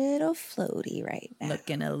little floaty right now.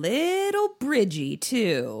 Looking a little bridgy,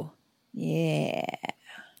 too. Yeah.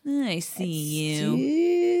 I see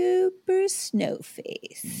you. Super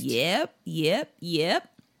snow-faced. Yep. All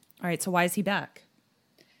right, so why is he back?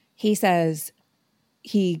 He says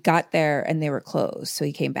he got there and they were closed, so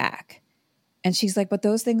he came back. And she's like, but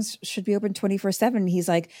those things should be open 24/7. He's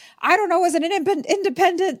like, I don't know, as an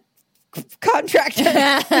independent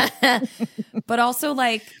contractor. But also,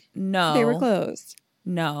 like, no. They were closed.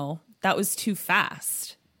 No, that was too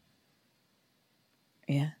fast.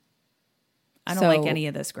 Yeah. I don't like any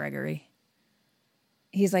of this, Gregory.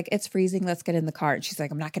 He's like, it's freezing. Let's get in the car. And she's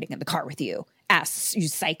like, I'm not getting in the car with you. Ass, you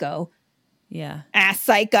psycho. Yeah. Ass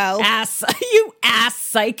psycho. You ass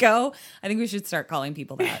psycho. I think we should start calling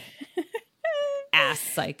people that. Ass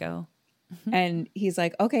psycho. And he's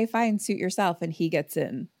like, okay, fine, suit yourself. And he gets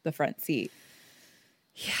in the front seat.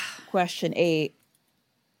 Yeah. Question 8.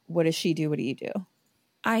 What does she do? What do you do?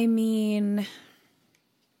 I mean,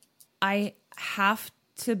 I have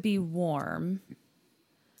to be warm.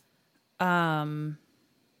 Oh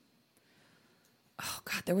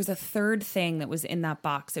God, there was a third thing that was in that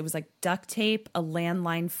box. It was like duct tape, a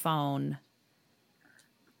landline phone,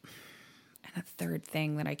 and a third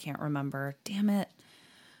thing that I can't remember. Damn it.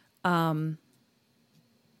 I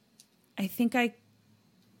think I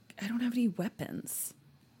don't have any weapons.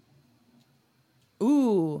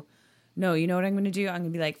 Ooh. No, you know what I'm going to do? I'm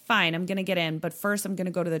going to be like, fine, I'm going to get in. But first I'm going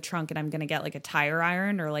to go to the trunk and I'm going to get like a tire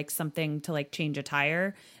iron or like something to like change a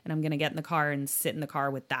tire. And I'm going to get in the car and sit in the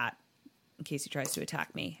car with that in case he tries to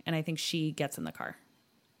attack me. And I think she gets in the car.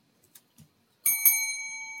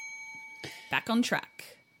 Back on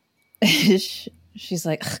track. She's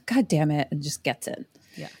like, God damn it. And just gets in.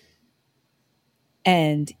 Yeah.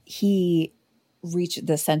 And he reached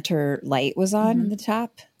the center light was on in the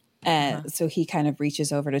top. And so he kind of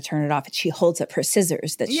reaches over to turn it off, and she holds up her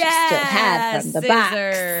scissors that she still had from the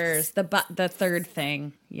box. The third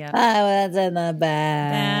thing. Yeah. Oh, that's in the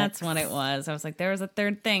back. That's what it was. I was like, there was a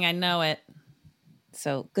third thing. I know it.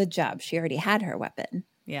 So good job. She already had her weapon.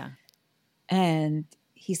 Yeah. And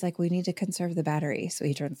he's like, we need to conserve the battery. So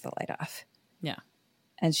he turns the light off. Yeah.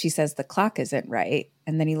 And she says the clock isn't right.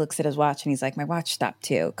 And then he looks at his watch and he's like, my watch stopped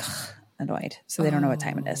too. Annoyed. So they don't know what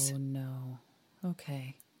time it is. Oh, no.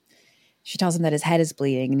 Okay. She tells him that his head is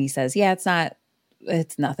bleeding. And he says, yeah,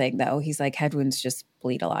 it's nothing though. He's like, head wounds just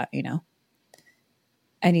bleed a lot, you know?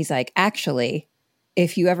 And he's like, actually,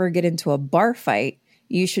 if you ever get into a bar fight,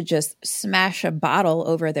 you should just smash a bottle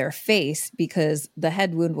over their face because the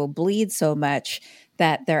head wound will bleed so much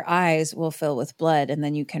that their eyes will fill with blood and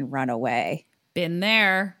then you can run away. Been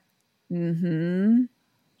there. Mm-hmm.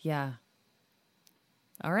 Yeah.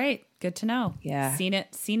 All right. Good to know. Yeah. Seen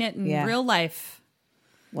it in real life.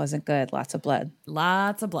 Wasn't good. Lots of blood.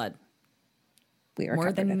 Lots of blood. We were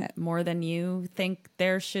covered in it. More than you think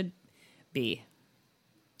there should be.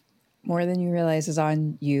 More Than You Realize is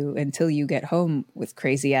on you until you get home with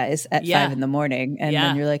crazy eyes at 5 a.m. And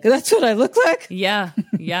then you're like, that's what I look like? Yeah.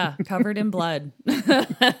 Yeah. Covered in blood.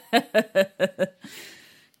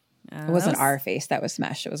 It wasn't our face that was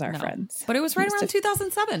smashed. It was our friends. But it was right around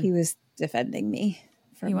 2007. He was defending me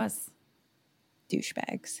from He was.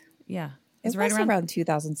 douchebags. Yeah. It was around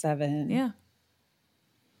 2007. Yeah.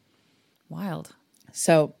 Wild.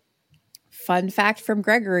 So, fun fact from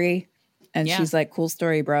Gregory. And she's like, cool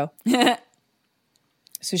story, bro.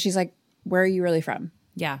 So she's like, where are you really from?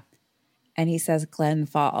 Yeah. And he says, Glen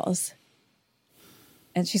Falls.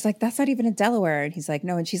 And she's like, that's not even in Delaware. And he's like,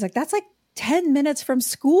 no. And she's like, that's like 10 minutes from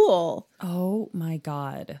school. Oh my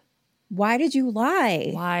God. Why did you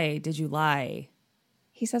lie? Why did you lie?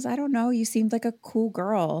 He says, I don't know. You seemed like a cool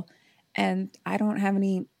girl. And I don't have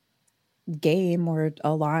any game or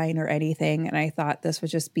a line or anything. And I thought this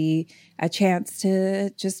would just be a chance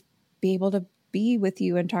to just be able to be with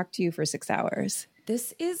you and talk to you for 6 hours.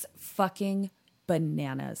 This is fucking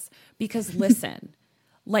bananas. Because listen,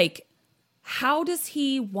 like, how does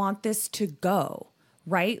he want this to go?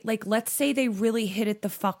 Right? Like, let's say they really hit it the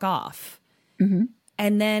fuck off. Mm-hmm.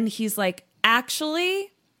 And then he's like,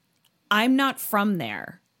 actually, I'm not from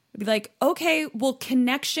there. Be like, okay, well,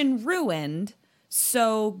 connection ruined.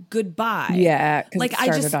 So goodbye. Yeah, because like, it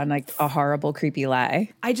started on like a horrible, creepy lie.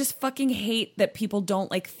 I just fucking hate that people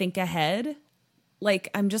don't like think ahead. Like,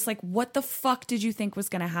 I'm just like, what the fuck did you think was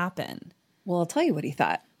going to happen? Well, I'll tell you what he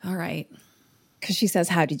thought. All right. Because she says,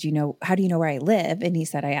 how do you know where I live? And he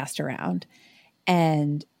said, I asked around.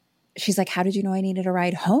 And she's like, how did you know I needed a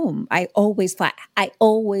ride home? I always fly.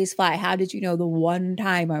 How did you know the one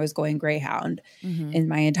time I was going Greyhound in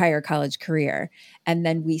my entire college career? And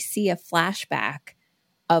then we see a flashback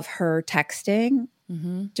of her texting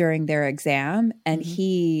during their exam, and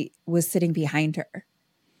he was sitting behind her.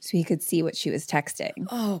 So he could see what she was texting.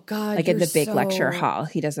 Oh God. Like in the big lecture hall.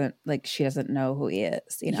 She doesn't know who he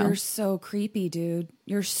is, you know? You're so creepy, dude.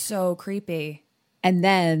 You're so creepy. And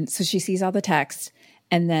then, so she sees all the text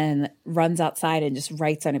and then runs outside and just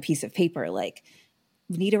writes on a piece of paper, like,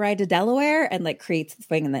 need a ride to Delaware? And like creates the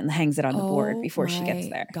thing and then hangs it on the board before she gets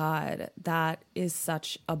there. God, that is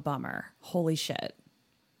such a bummer. Holy shit.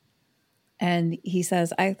 And he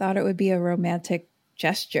says, I thought it would be a romantic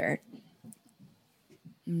gesture.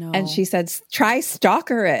 No. And she said, try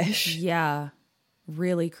stalkerish. Yeah.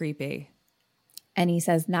 Really creepy. And he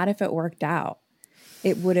says, not if it worked out.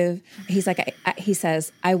 It would have, he's like, he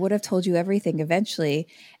says, I would have told you everything eventually.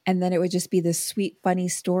 And then it would just be this sweet, funny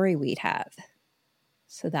story we'd have.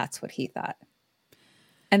 So that's what he thought.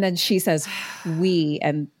 And then she says, we,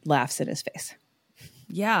 and laughs in his face.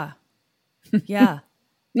 Yeah. Yeah.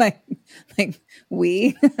 like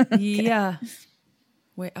we. Yeah.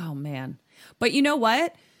 Wait, oh man. But you know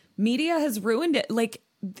what? Media has ruined it. Like,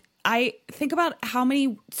 I think about how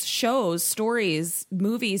many shows, stories,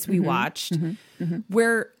 movies we watched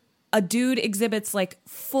where a dude exhibits like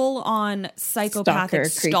full on psychopathic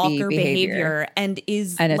stalker behavior and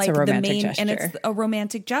is and like the main gesture. And it's a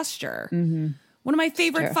romantic gesture. One of my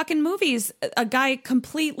favorite fucking movies, a guy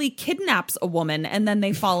completely kidnaps a woman and then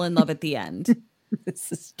they fall in love at the end.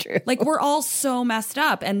 This is true. Like, we're all so messed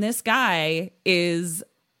up. And this guy is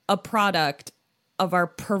a product of our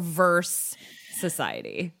perverse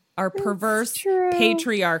society, our perverse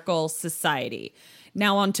patriarchal society.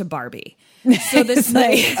 Now on to Barbie. So this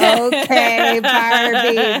like, okay,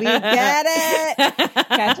 Barbie, we get it.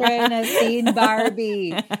 Catherine has seen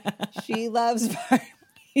Barbie. She loves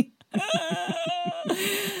Barbie.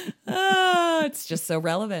 Oh, it's just so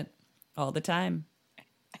relevant all the time.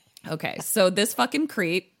 Okay, so this fucking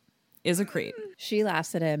creep is a creep. She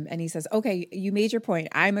laughs at him and he says, okay, you made your point.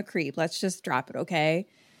 I'm a creep. Let's just drop it, okay?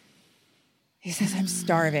 He says, I'm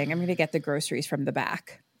starving. I'm going to get the groceries from the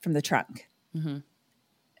back, from the trunk. And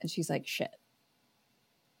she's like, shit.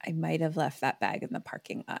 I might have left that bag in the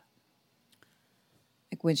parking lot.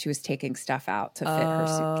 Like when she was taking stuff out to fit her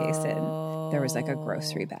suitcase in, there was like a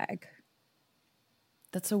grocery bag.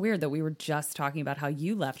 That's so weird that we were just talking about how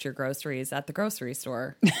you left your groceries at the grocery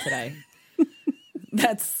store today.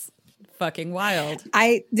 That's fucking wild.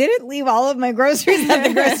 I didn't leave all of my groceries at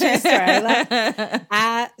the grocery store. I left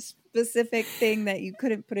a specific thing that you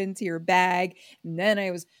couldn't put into your bag. And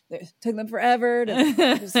then took them forever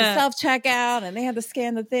to self-checkout, and they had to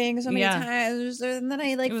scan the thing so many times. And then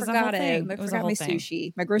I forgot it. I forgot my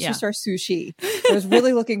sushi, my grocery store sushi. I was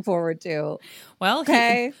really looking forward to. Well,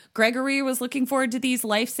 Gregory was looking forward to these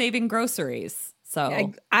life-saving groceries.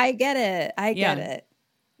 So I get it. I get it.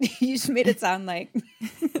 You just made it sound like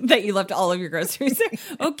that you left all of your groceries there.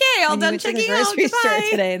 Okay, all done checking out. Grocery store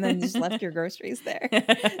today, and then just left your groceries there.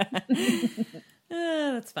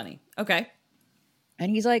 That's funny. Okay.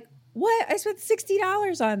 And he's like, what? I spent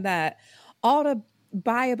 $60 on that. All to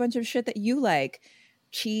buy a bunch of shit that you like.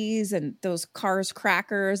 Cheese and those Cars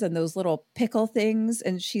crackers and those little pickle things.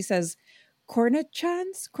 And she says,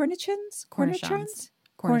 Cornichons.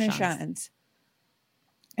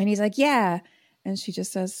 And he's like, yeah. And she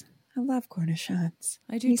just says, I love Cornichons.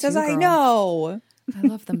 I do He too, says, I girl. know. I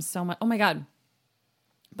love them so much. Oh my God.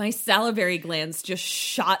 My salivary glands just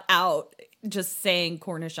shot out just saying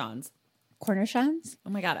Cornichons. Cornichons? Oh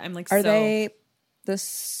my God. I'm like, Are so... they the...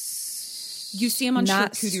 You see them on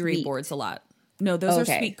not charcuterie sweet. boards a lot. No, those are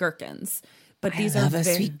Okay. sweet gherkins. But I these love are a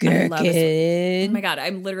very, sweet I love gherkin. oh my God.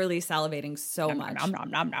 I'm literally salivating so much. Nom, nom,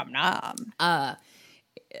 nom, nom, nom.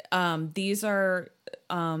 These are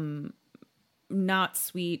not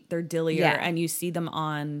sweet. They're dillier. Yeah. And you see them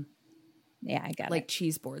on Yeah, I got like it.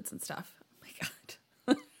 cheese boards and stuff. Oh my God.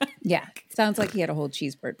 Yeah. Sounds like he had a whole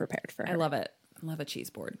cheese board prepared for her. I love it. I love a cheese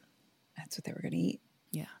board. That's what they were going to eat.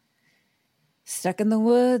 Yeah. Stuck in the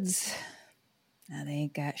woods. Now they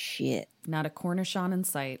ain't got shit. Not a Cornichon in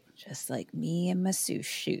sight. Just like me and my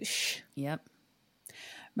sush. Yep.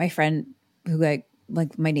 My friend who like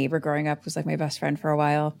my neighbor growing up was like my best friend for a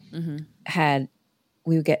while.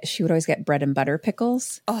 She would always get bread and butter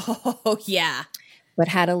pickles, Oh, yeah. but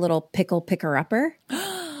had a little pickle picker upper.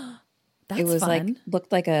 That's It was fun. like,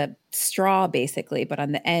 looked like a straw basically, but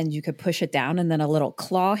on the end you could push it down and then a little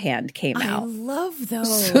claw hand came I out. love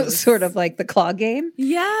those. So, sort of like the claw game.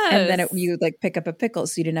 Yes. And then you would like pick up a pickle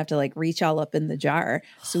so you didn't have to like reach all up in the jar.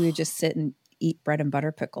 So we would just sit and eat bread and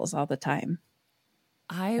butter pickles all the time.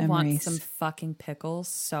 I want Memories. some fucking pickles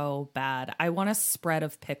so bad. I want a spread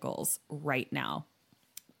of pickles right now.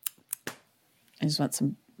 I just want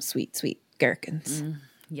some sweet, sweet gherkins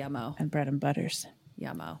Yummo. and bread and butters.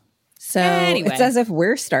 Yummo. So Anyway. it's as if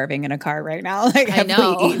we're starving in a car right now. Like, I have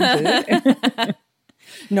know. we eaten food?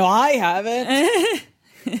 No, I haven't.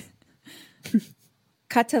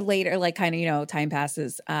 Cut to later, like kind of, time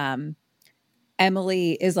passes.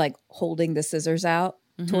 Emily is like holding the scissors out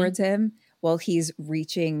towards him while he's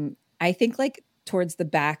reaching, I think like towards the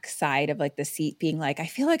back side of like the seat, being like, I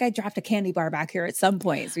feel like I dropped a candy bar back here at some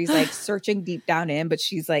point. So he's like searching deep down in, but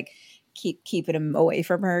she's like keeping him away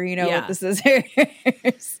from her, Yeah. with the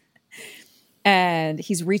scissors. And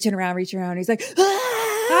he's reaching around. He's like,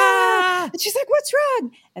 ah! And she's like, what's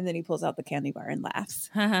wrong? And then he pulls out the candy bar and laughs.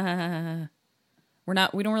 We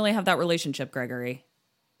don't really have that relationship, Gregory.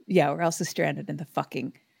 Yeah, we're also stranded in the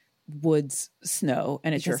fucking woods snow,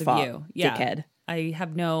 and it's Because your of fault, you. Yeah. dickhead. I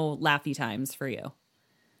have no laughy times for you.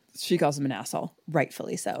 She calls him an asshole,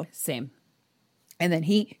 rightfully so. Same. And then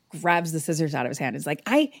he grabs the scissors out of his hand. He's like,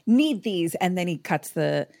 I need these. And then he cuts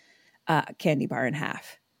the candy bar in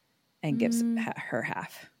half and gives her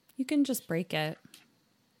half. You can just break it.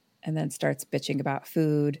 And then starts bitching about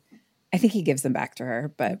food. I think he gives them back to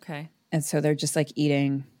her, but Okay. and so they're just like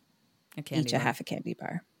eating A candy each bar. a half a candy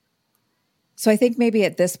bar. So I think maybe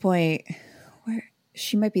at this point, where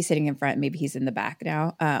she might be sitting in front, maybe he's in the back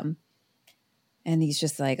now. And he's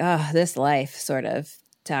just like, oh, this life sort of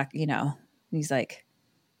talk, He's like,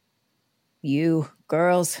 you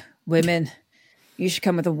girls, women, you should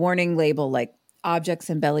come with a warning label like objects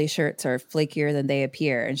in belly shirts are flakier than they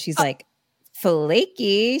appear. And she's like,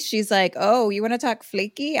 flaky? She's like, oh, you want to talk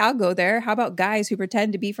flaky? I'll go there. How about guys who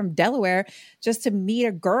pretend to be from Delaware just to meet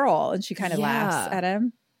a girl? And she kind of laughs at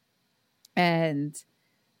him. And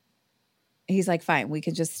he's like, fine, we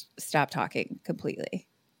can just stop talking completely.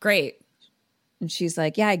 Great. And she's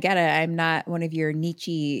like, yeah, I get it. I'm not one of your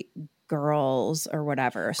Nietzsche girls or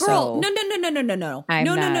whatever. Girl, so no. I'm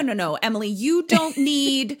No. Emily, you don't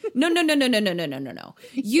need no.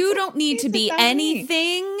 You don't need to be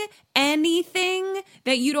anything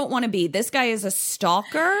that you don't want to be. This guy is a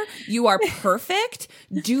stalker. You are perfect.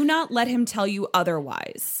 Do not let him tell you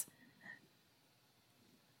otherwise.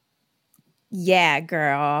 Yeah,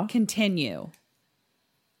 girl. Continue.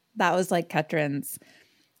 That was like Ketrin's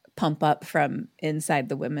pump up from inside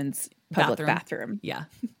the women's public bathroom. Yeah,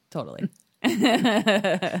 totally.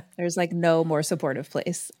 There's like no more supportive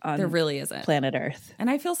place on There really isn't. planet Earth. And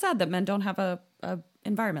I feel sad that men don't have a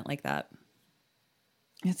environment like that.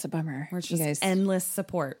 It's a bummer. Where it's You just guys, endless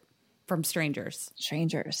support from strangers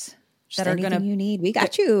strangers that are anything gonna you need. We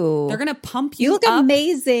got you. They're gonna pump you You look up.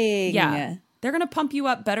 amazing. Yeah. They're going to pump you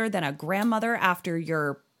up better than a grandmother after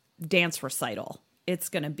your dance recital. It's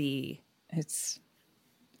going to be It's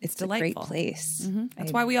delightful. a great place.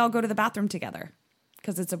 That's why we all go to the bathroom together,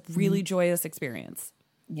 because it's a really joyous experience.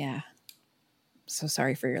 Yeah. So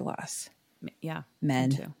sorry for your loss. Yeah. Men.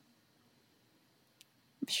 Me too. I'm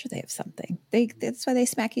sure they have something. That's why they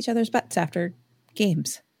smack each other's butts after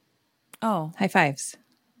games. Oh, High fives.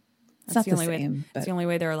 It's not that's the same. It's But the only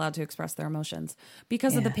way they're allowed to express their emotions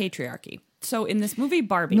because of the patriarchy. So in this movie,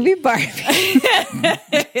 Barbie.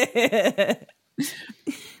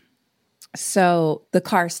 So the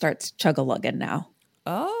car starts chug-a-lugging now.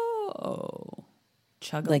 Oh,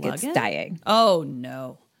 Like it's dying. Oh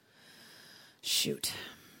no! Shoot.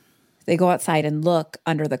 They go outside and look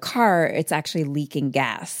under the car. It's actually leaking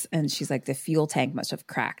gas, and she's like, the fuel tank must have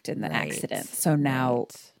cracked in the accident. So now,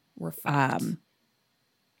 we're fucked.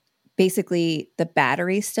 Basically, the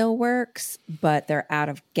battery still works, but they're out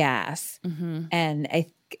of gas. And I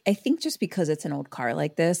think just because it's an old car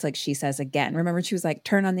like this, like she says again, remember she was like,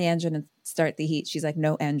 turn on the engine and start the heat. She's like,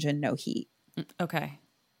 no engine, no heat. Okay.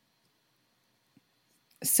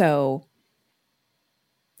 So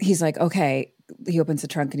he's like, okay. He opens the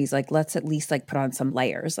trunk and he's like, let's at least like put on some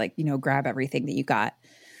layers, like, you know, grab everything that you got.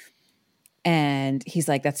 And he's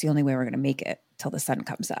like, that's the only way we're going to make it till the sun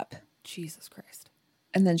comes up. Jesus Christ.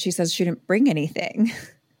 And then she says she didn't bring anything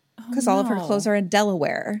because all of her clothes are in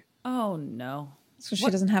Delaware. Oh, no. So she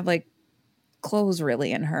doesn't have like clothes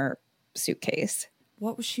really in her suitcase.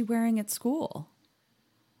 What was she wearing at school?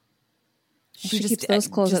 She keeps those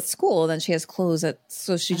clothes at school. Then she has clothes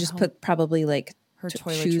so she just put probably like her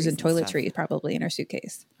shoes and toiletries stuff. probably in her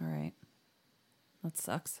suitcase. All right. That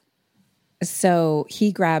sucks. So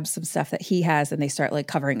he grabs some stuff that he has and they start like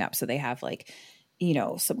covering up. So they have like, you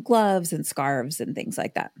know, some gloves and scarves and things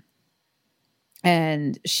like that.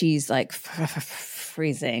 And she's like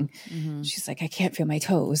freezing. She's like, I can't feel my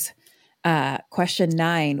toes. Question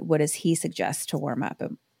 9, what does he suggest to warm up?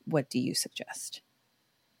 And what do you suggest?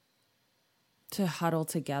 To huddle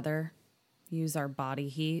together, use our body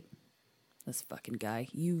heat. This fucking guy.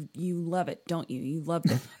 You love it, don't you? You love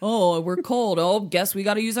it. Oh, we're cold. Oh, guess we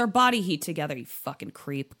got to use our body heat together, you fucking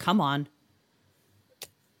creep. Come on.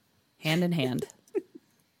 Hand in hand.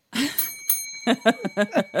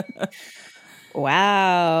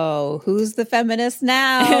 Wow. Who's the feminist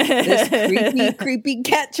now? This creepy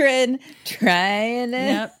Ketrin trying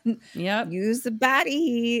to Yep. use the body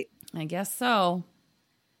heat. I guess so.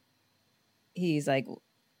 He's like,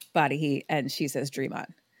 body heat. And she says, dream on.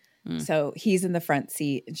 So he's in the front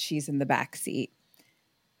seat and she's in the back seat.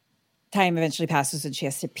 Time eventually passes and she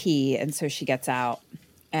has to pee. And so she gets out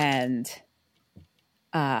and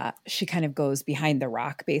she kind of goes behind the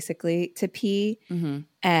rock basically to pee.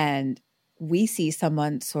 And we see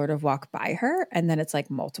someone sort of walk by her and then it's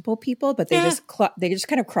like multiple people, but they just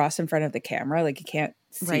kind of cross in front of the camera. Like you can't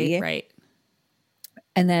see. Right.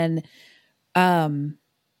 And then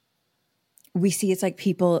we see it's like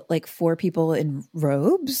people, like 4 people in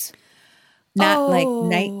robes, not like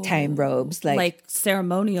nighttime robes, like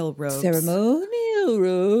ceremonial robes. Ceremonial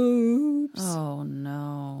robes. Oh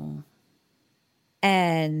no.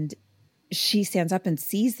 And she stands up and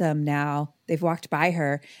sees them now. They've walked by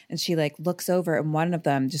her and she like looks over and one of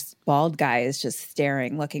them, just bald guy, is just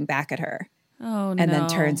staring, looking back at her. Oh no. And then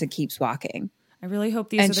turns and keeps walking. I really hope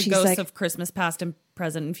these are the ghosts of Christmas past and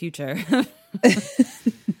present and future.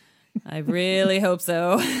 I really hope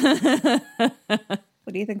so.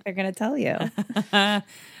 What do you think they're going to tell you?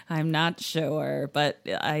 I'm not sure, but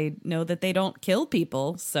I know that they don't kill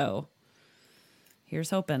people, so here's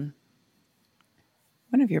hoping.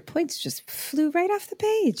 One of your points just flew right off the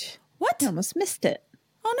page. What? You almost missed it.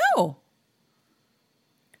 Oh, no.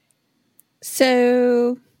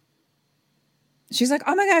 So she's like,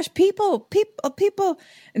 oh my gosh, people.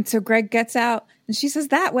 And so Greg gets out and she says,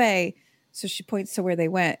 that way. So she points to where they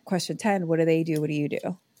went. Question 10, what do they do? What do you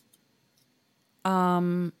do?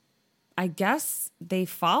 I guess they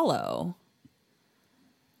follow.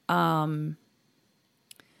 I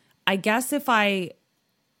guess if I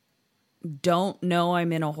don't know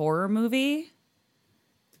I'm in a horror movie,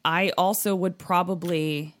 I also would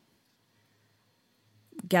probably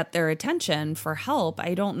get their attention for help.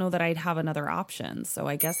 I don't know that I'd have another option. So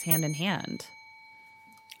I guess hand in hand.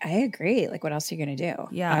 I agree. Like, what else are you going to do?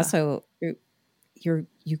 Yeah. Also,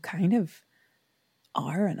 you kind of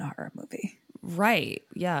are in a horror movie. Right.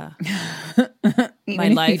 Yeah. Even My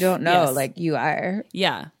if life, you don't know, yes. like you are.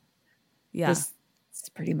 Yeah. Yeah. That's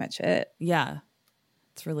pretty much it. Yeah.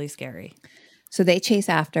 It's really scary. So they chase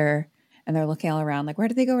after and they're looking all around like, where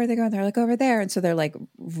did they go? Where are they going? They're like, over there. And so they're like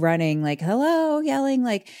running, like, hello, yelling,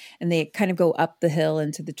 like, and they kind of go up the hill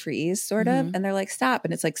into the trees sort of. And they're like, stop.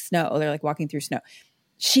 And it's like snow. They're like walking through snow.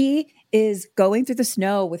 She is going through the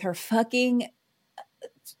snow with her fucking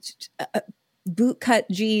bootcut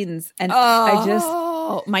jeans. And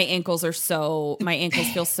my ankles feel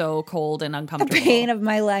so cold and uncomfortable. The pain of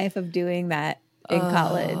my life of doing that in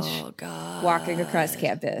college. God. Walking across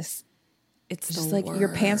campus. It's just the like your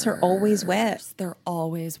pants are always wet. worst. They're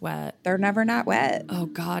always wet. They're never not wet. Oh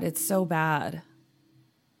God, it's so bad.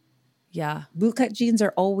 Yeah. Bootcut jeans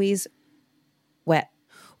are always wet.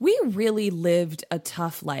 We really lived a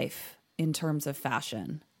tough life in terms of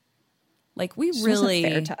fashion. Like we It really,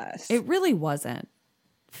 wasn't fair to us. It really wasn't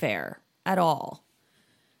fair at all.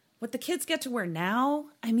 What the kids get to wear now,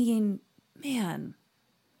 I mean, man,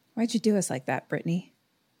 Why'd you do us like that, Brittany?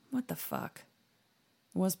 what the fuck?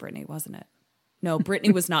 It was Brittany, wasn't it? No,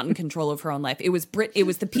 Brittany was not in control of her own life. It was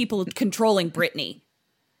the people controlling Brittany.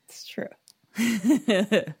 It's true.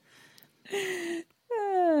 You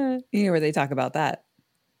know where they talk about that?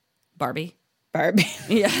 Barbie.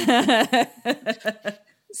 Yeah.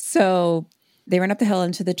 So they run up the hill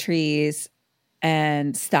into the trees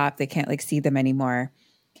and stop. They can't like see them anymore.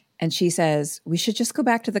 And she says, we should just go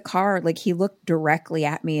back to the car. Like he looked directly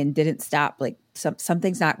at me and didn't stop. Like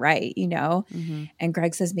something's not right, you know? Mm-hmm. And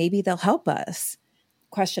Greg says, maybe they'll help us.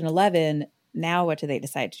 Question 11. Now what do they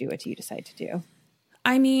decide to do? What do you decide to do?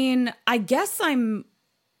 I mean, I guess I'm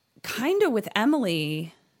kind of with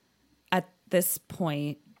Emily at this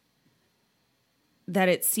point that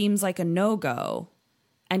it seems like a no-go.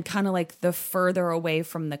 And kind of like the further away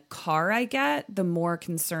from the car I get, the more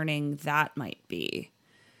concerning that might be.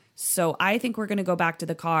 So I think we're going to go back to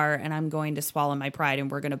the car and I'm going to swallow my pride and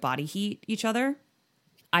we're going to body heat each other.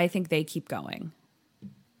 I think they keep going.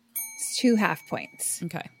 It's 2 half points.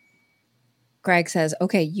 Okay. Greg says,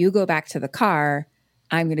 okay, you go back to the car.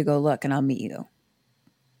 I'm going to go look and I'll meet you.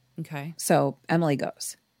 Okay. So Emily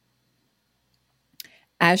goes.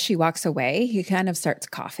 As she walks away, he kind of starts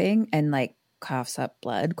coughing and like coughs up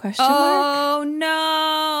blood, question mark. Oh,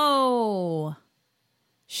 no.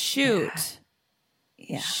 Shoot.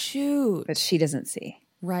 Yeah. Shoot. But she doesn't see.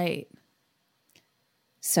 Right.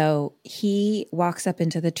 So he walks up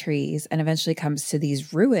into the trees and eventually comes to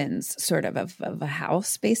these ruins sort of a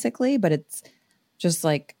house basically, but it's just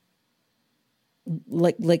like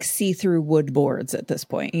see-through wood boards at this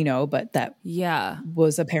point, you know, but that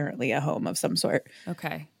was apparently a home of some sort.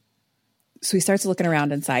 Okay. So he starts looking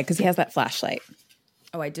around inside because he has that flashlight.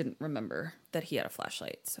 Oh, I didn't remember that he had a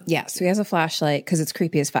flashlight. So Yeah, so he has a flashlight because it's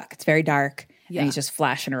creepy as fuck. It's very dark Yeah. and he's just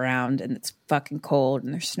flashing around and it's fucking cold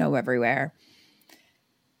and there's snow everywhere.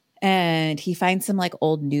 And he finds some like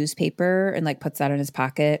old newspaper and like puts that in his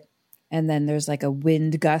pocket. And then there's like a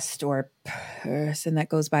wind gust or person that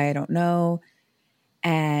goes by, I don't know.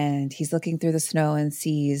 And he's looking through the snow and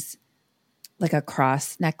sees like a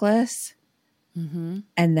cross necklace. Mm-hmm.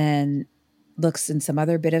 And then looks in some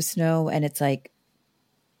other bit of snow and it's like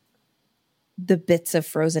the bits of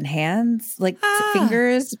frozen hands, like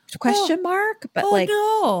fingers, question mark. But like,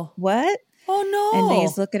 no. what? Oh, no. And then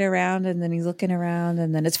he's looking around and then he's looking around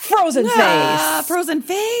and then it's frozen face. Frozen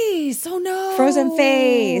face. Oh, no. Frozen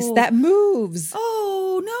face that moves.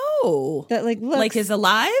 Oh, no. That like looks. Like is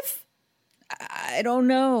alive? I don't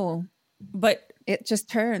know. But it just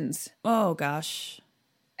turns. Oh, gosh.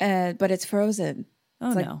 But it's frozen. Oh,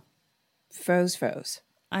 it's like no. Froze.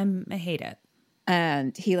 I hate it.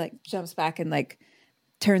 And he like jumps back and like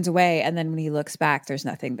turns away. And then when he looks back, there's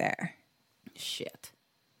nothing there. Shit.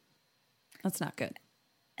 That's not good.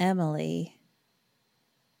 Emily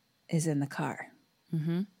is in the car.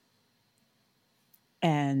 Mm-hmm.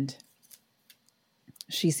 And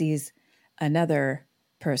she sees another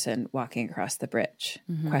person walking across the bridge.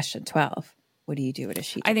 Mm-hmm. Question 12. What do you do? What does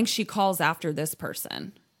she do? I think she calls after this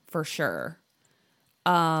person for sure.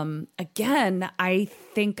 Again, I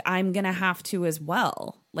think I'm going to have to as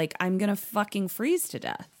well. Like I'm going to fucking freeze to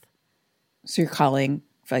death. So you're calling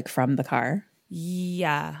like from the car?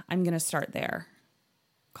 Yeah, I'm going to start there.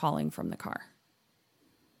 Calling from the car.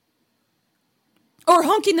 Or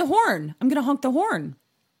honking the horn. I'm going to honk the horn.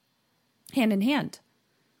 Hand in hand.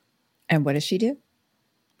 And what does she do?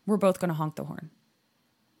 We're both going to honk the horn.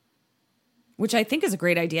 Which I think is a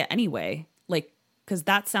great idea anyway. Like, because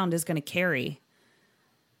that sound is going to carry.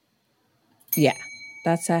 Yeah,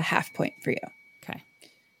 that's a half point for you. Okay.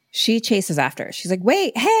 She chases after her. She's like,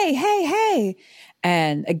 wait, hey.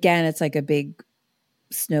 And again, it's like a big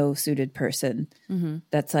snow-suited person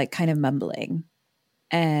that's like kind of mumbling.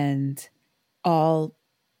 And all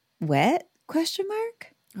wet, question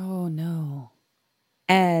mark? Oh, no.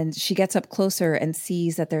 And she gets up closer and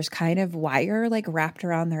sees that there's kind of wire like wrapped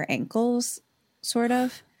around their ankles, sort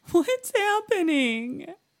of. What's happening?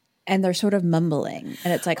 And they're sort of mumbling.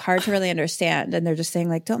 And it's like hard to really understand. And they're just saying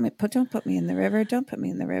like, don't put me in the river. Don't put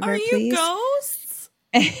me in the river, Are please. you ghosts?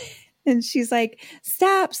 And she's like,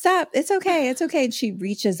 stop. It's okay. And she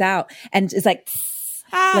reaches out and is like,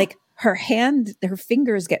 like her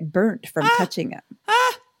fingers get burnt from touching him.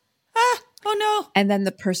 Oh no. And then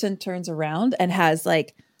the person turns around and has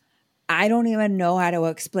like, I don't even know how to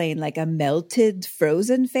explain, like a melted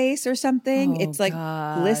frozen face or something. Oh, it's like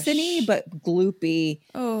glistening but gloopy.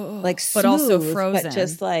 Oh, like but also smooth, frozen. But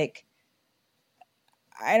just like,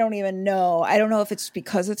 I don't even know. I don't know if it's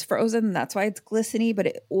because it's frozen and that's why it's glistening,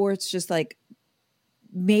 or it's just like,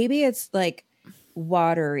 maybe it's like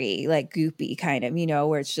watery, like goopy kind of,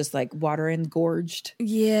 where it's just like water engorged.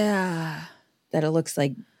 Yeah. That it looks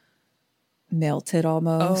like melted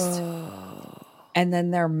almost. Oh. And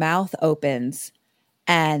then their mouth opens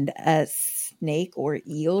and a snake or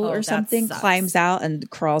eel or something climbs out and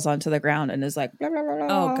crawls onto the ground and is like, blah, blah, blah,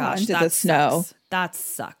 blah, oh gosh, into that the snow. Sucks. That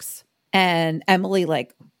sucks. And Emily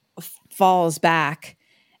like falls back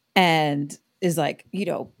and is like,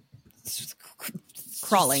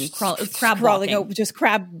 crab walking. Just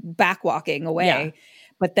crab back walking away. Yeah.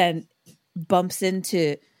 But then bumps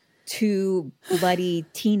into two bloody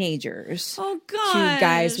teenagers. Oh gosh. Two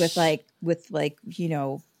guys with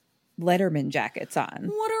Letterman jackets on.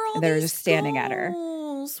 What are all and they're these just standing goals? At her.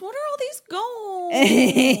 What are all these goals?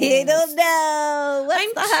 I don't know.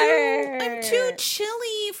 I'm too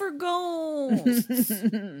chilly for ghosts.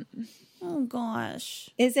 Oh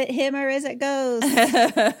gosh. Is it him or is it Ghost?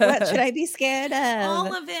 What should I be scared of?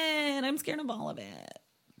 All of it. I'm scared of all of it.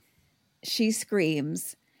 She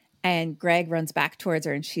screams and Greg runs back towards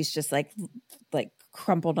her and she's just like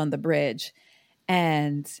crumpled on the bridge.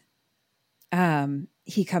 And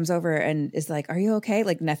he comes over and is like, are you okay?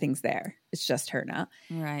 Like nothing's there. It's just her now.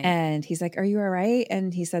 Right. And he's like, are you all right?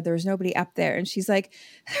 And he said, there was nobody up there. And she's like,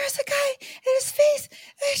 there's a guy in his face.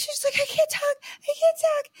 And she's like, I can't talk.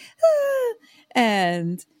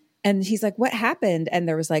 And he's like, what happened? And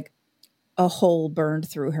there was like a hole burned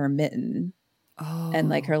through her mitten. Oh. And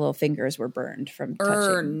like her little fingers were burned from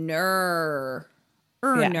touching. Erner.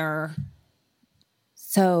 Yeah.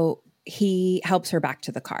 So he helps her back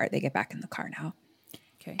to the car. They get back in the car now.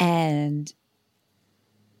 Okay. And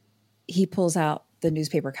he pulls out the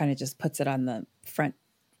newspaper, kind of just puts it on the front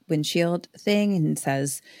windshield thing and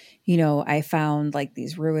says, I found like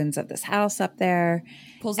these ruins of this house up there.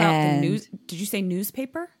 Pulls out the news. Did you say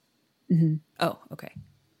newspaper? Mm-hmm. Oh, okay.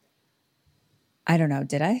 I don't know.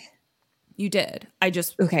 Did I? You did.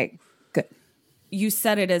 Okay, good. You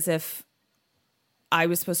said it as if I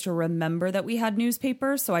was supposed to remember that we had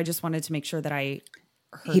newspaper. So I just wanted to make sure that I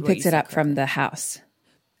heard. He picked it up from the house.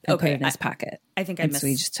 And put it in his pocket. I think I missed. So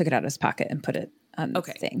he just took it out of his pocket and put it on the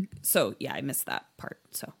thing. So yeah, I missed that part.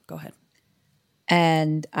 So go ahead.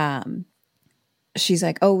 And she's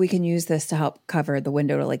like, oh, we can use this to help cover the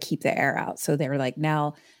window to like keep the air out. So they're like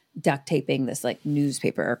now duct taping this like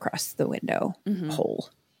newspaper across the window hole.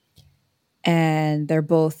 And they're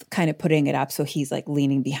both kind of putting it up. So he's like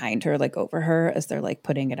leaning behind her, like over her as they're like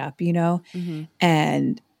putting it up,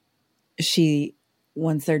 And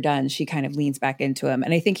once they're done, she kind of leans back into him.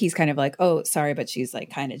 And I think he's kind of like, oh, sorry. But she's like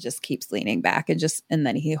kind of just keeps leaning back and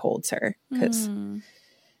then he holds her because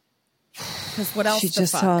what else? She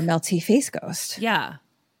just saw a melty face ghost. Yeah.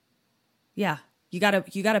 Yeah. You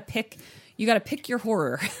gotta pick your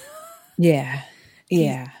horror. Yeah.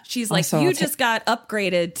 Yeah. She's like, also, you just got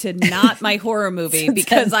upgraded to not my horror movie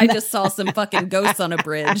because I just saw some fucking ghosts on a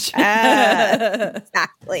bridge.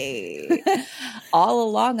 Exactly. All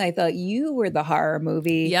along, I thought you were the horror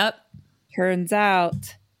movie. Yep. Turns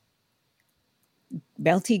out,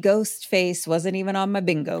 melty ghost face wasn't even on my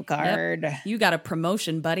bingo card. Yep. You got a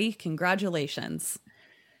promotion, buddy. Congratulations.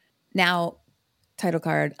 Now, title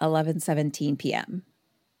card, 11:17 p.m.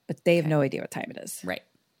 But they have no idea what time it is. Right.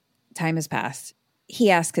 Time has passed. He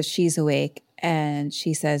asks if she's awake, and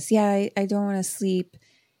she says, yeah, I don't want to sleep.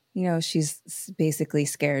 She's basically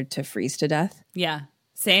scared to freeze to death. Yeah,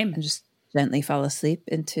 same. And just gently fall asleep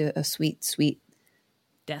into a sweet, sweet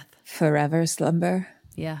death. Forever slumber.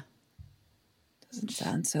 Yeah. Doesn't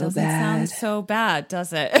sound so Doesn't bad. sound so bad,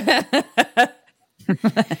 does it?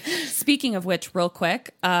 Speaking of which, real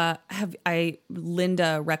quick, it's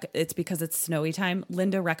because it's snowy time.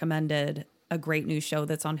 Linda recommended a great new show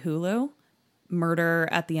that's on Hulu. Murder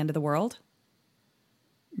at the End of the World.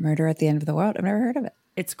 Murder at the End of the World? I've never heard of it.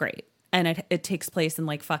 It's great. And it takes place in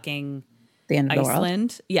like fucking the end of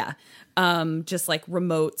Iceland. The world? Yeah. Just like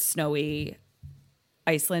remote, snowy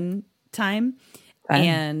Iceland time.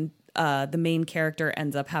 And the main character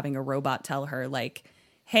ends up having a robot tell her like,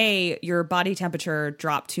 hey, your body temperature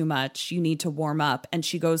dropped too much. You need to warm up. And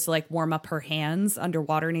she goes to like warm up her hands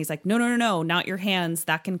underwater. And he's like, no, not your hands.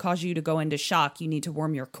 That can cause you to go into shock. You need to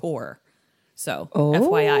warm your core. So,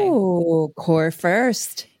 FYI. Oh, core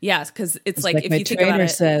first. Yes, because it's like if my you think about it,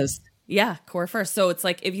 says. Yeah, core first. So it's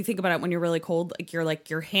like, if you think about it, when you're really cold, like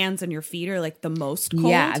your hands and your feet are like the most cold.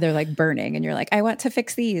 Yeah, they're like burning, and you're like, I want to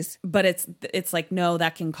fix these. But it's like, no,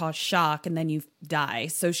 that can cause shock, and then you die.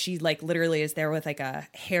 So she like literally is there with like a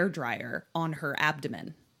hair dryer on her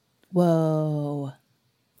abdomen. Whoa.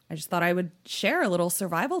 I just thought I would share a little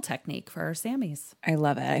survival technique for our Sammys. I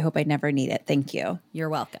love it. I hope I never need it. Thank you. You're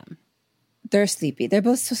welcome. They're sleepy. They're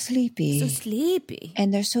both so sleepy. So sleepy.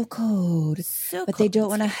 And they're so cold. But they don't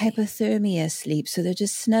want to hypothermia sleep. So they're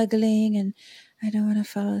just snuggling, and I don't want to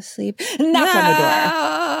fall asleep. Knock on the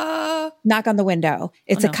door. Knock on the window.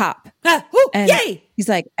 It's a cop. And yay! He's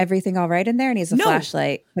like, everything all right in there? And he has a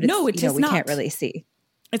flashlight. But it's, we not. can't really see.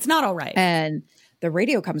 It's not all right. And the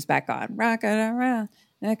radio comes back on. Rockin' around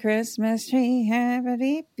the Christmas tree.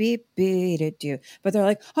 Beep, beep, beep, do. But they're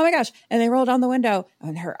like, oh my gosh. And they roll down the window,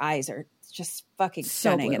 and her eyes are just fucking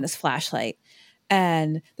stunning in this flashlight.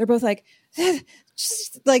 And they're both like, they're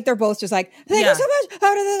both just like, thank you so much.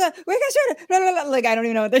 We got started. Like, I don't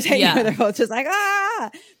even know what they're saying. Yeah. They're both just like,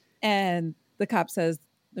 ah. And the cop says,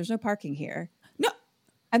 there's no parking here. No.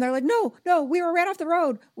 And they're like, no, we were right off the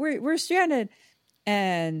road. We're stranded.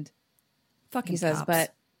 And fucking he says, cops.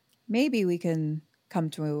 but maybe we can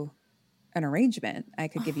come to an arrangement. I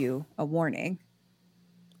could give you a warning.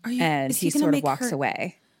 And he sort of walks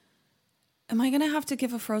away. Am I going to have to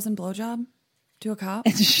give a frozen blowjob to a cop?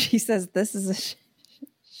 And she says, this is a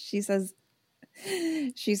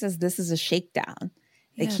shakedown.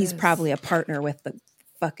 Like, he's probably a partner with the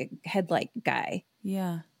fucking headlight guy.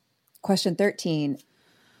 Yeah. Question 13.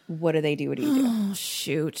 What do they do? What do you do? Oh,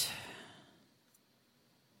 shoot.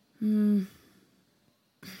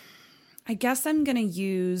 I guess I'm going to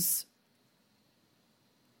use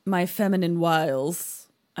my feminine wiles.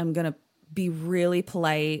 I'm going to be really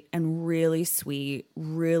polite and really sweet,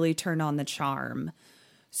 really turn on the charm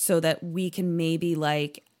so that we can maybe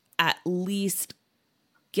like at least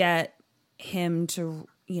get him to,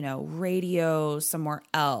 radio somewhere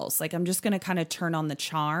else. Like, I'm just going to kind of turn on the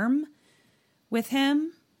charm with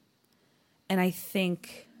him. And I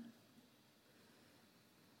think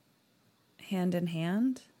hand in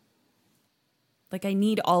hand, like, I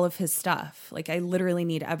need all of his stuff. Like, I literally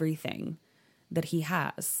need everything that he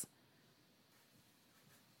has.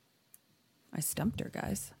 I stumped her,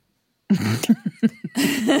 guys.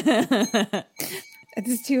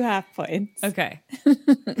 It's 2 half points. Okay.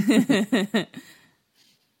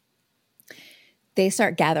 They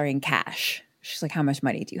start gathering cash. She's like, how much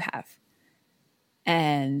money do you have?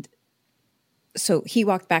 And so he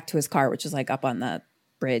walked back to his car, which is like up on the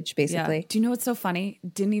bridge, basically. Yeah. Do you know what's so funny?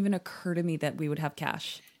 It didn't even occur to me that we would have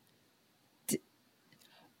cash.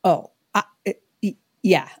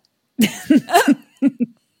 Yeah.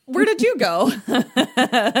 Where did you go?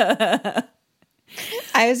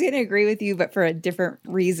 I was going to agree with you, but for a different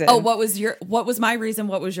reason. Oh, what was my reason?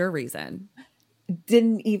 What was your reason?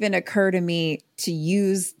 Didn't even occur to me to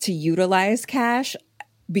utilize cash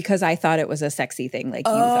because I thought it was a sexy thing like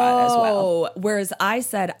you thought as well. Whereas I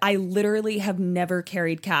said, I literally have never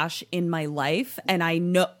carried cash in my life. And I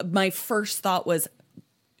know my first thought was,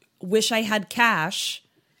 wish I had cash.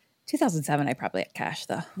 2007, I probably had cash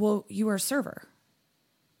though. Well, you were a server.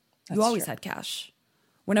 You always had cash.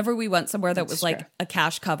 Whenever we went somewhere that was like a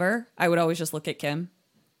cash cover, I would always just look at Kim.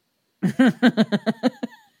 I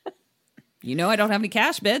don't have any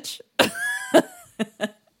cash, bitch. I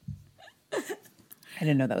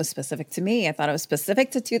didn't know that was specific to me. I thought it was specific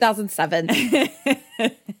to 2007.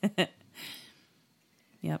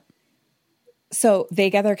 Yep. So they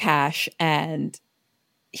gather cash and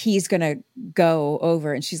he's going to go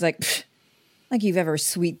over and she's like, like you've ever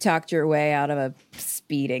sweet talked your way out of a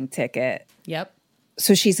speeding ticket. Yep.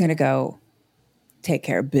 So she's going to go take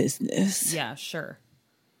care of business. Yeah, sure.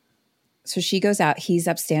 So she goes out. He's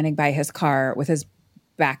up standing by his car with his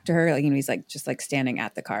back to her. Like, he's like, just like standing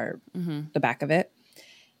at the car, the back of it.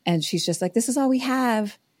 And she's just like, this is all we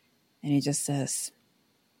have. And he just says,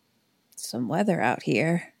 some weather out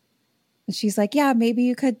here. And she's like, yeah, maybe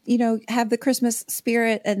you could, have the Christmas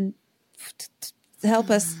spirit and help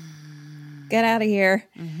us get out of here.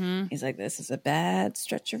 Mm-hmm. He's like, this is a bad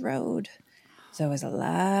stretch of road. There's always a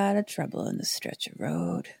lot of trouble in the stretch of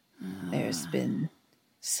road. There's been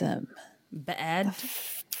some bad.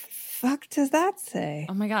 Fuck does that say?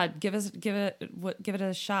 Oh my God. Give it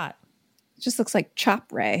a shot. It just looks like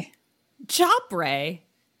chop ray. Chop ray?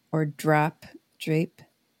 Or drop, drape.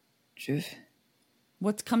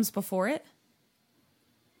 What comes before it?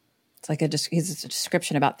 It's like it's a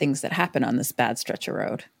description about things that happen on this bad stretch of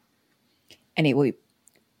road. Anyway,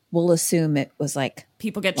 we'll assume it was like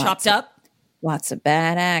people get chopped up. Lots of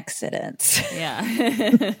bad accidents.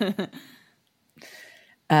 Yeah.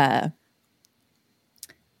 bad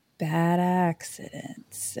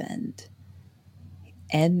accidents and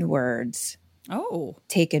N-words. Oh.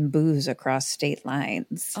 Taking booze across state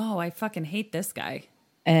lines. Oh, I fucking hate this guy.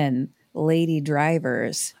 And lady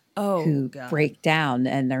drivers who break down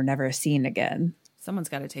and they're never seen again. Someone's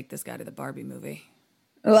got to take this guy to the Barbie movie.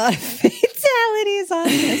 A lot of fatalities on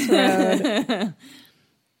this road.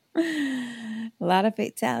 A lot of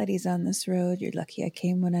fatalities on this road. You're lucky I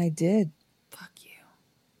came when I did. Fuck you.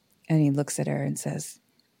 And he looks at her and says,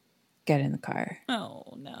 get in the car.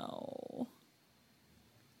 Oh, no.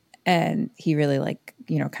 And he really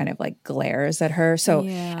kind of glares at her. So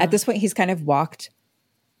at this point, he's kind of walked.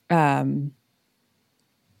 He's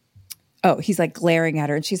glaring at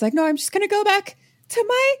her. And she's like, no, I'm just going to go back to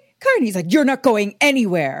my car. And he's like, you're not going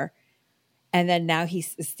anywhere. And then now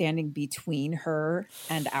he's standing between her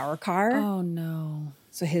and our car. Oh, no.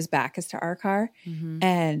 So his back is to our car. Mm-hmm.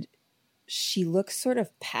 And she looks sort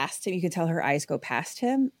of past him. You can tell her eyes go past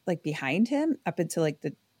him, behind him, up into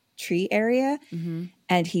the tree area. Mm-hmm.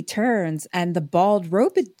 And he turns and the bald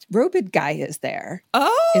robed guy is there.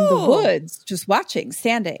 Oh! In the woods, just watching.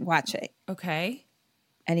 Okay.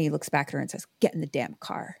 And he looks back at her and says, get in the damn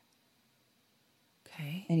car.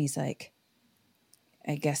 Okay. And he's like,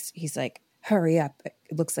 hurry up. It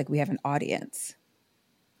looks like we have an audience.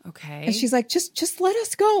 Okay. And she's like, just let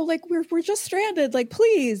us go. We're just stranded.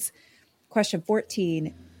 Please. Question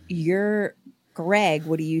 14. You're Greg.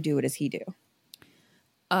 What do you do? What does he do?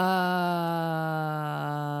 Run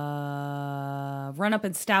up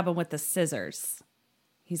and stab him with the scissors.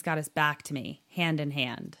 He's got his back to me, hand in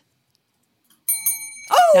hand.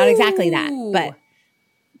 Oh! Not exactly that, but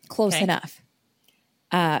close enough.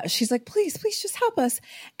 She's like, please just help us.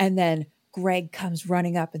 And then Greg comes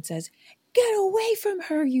running up and says, get away from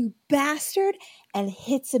her, you bastard, and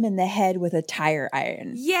hits him in the head with a tire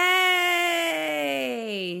iron. Yay!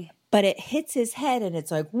 But it hits his head and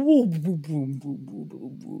it's like, whoop, boop, boom, boop, boop,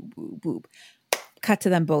 boop, boop, boop, boop. Cut to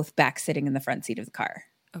them both back sitting in the front seat of the car.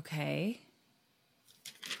 Okay.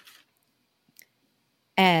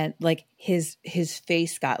 And his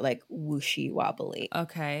face got whooshy wobbly.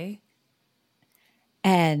 Okay.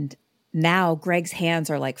 And now Greg's hands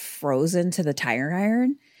are frozen to the tire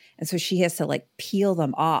iron. And so she has to peel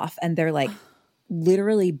them off and they're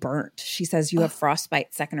literally burnt. She says you have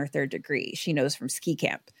frostbite 2nd or 3rd degree. She knows from ski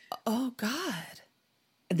camp. Oh God.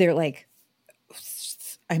 They're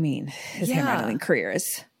his hand career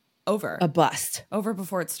is over. A bust. Over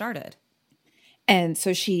before it started. And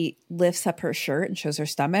so she lifts up her shirt and shows her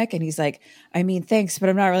stomach. And he's like, thanks, but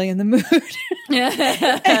I'm not really in the mood.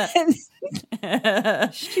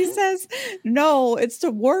 And she says, no, it's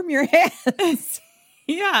to warm your hands.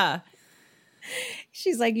 Yeah.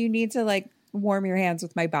 She's like, you need to warm your hands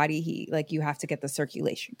with my body heat. You have to get the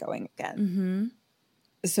circulation going again. Mm-hmm.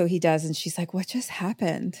 So he does. And she's like, what just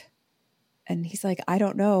happened? And he's like, I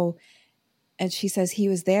don't know. And she says he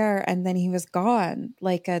was there and then he was gone.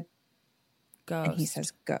 Like a ghost. And he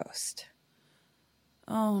says ghost.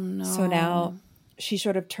 Oh no. So now she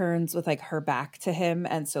sort of turns with her back to him.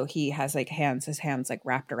 And so he has his hands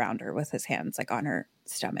wrapped around her with his hands on her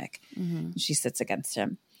stomach. Mm-hmm. She sits against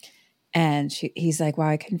him. And he's like, wow,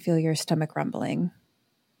 I can feel your stomach rumbling.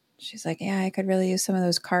 She's like, yeah, I could really use some of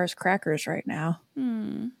those Cars crackers right now.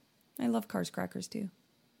 I love Cars crackers too.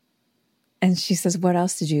 And she says, what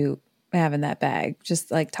else did you have in that bag?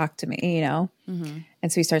 Just talk to me, Mm-hmm.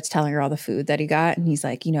 And so he starts telling her all the food that he got. And he's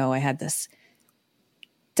like, I had this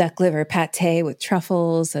duck liver pate with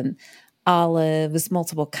truffles and olives,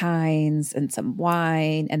 multiple kinds, and some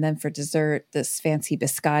wine. And then for dessert, this fancy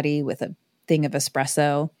biscotti with a thing of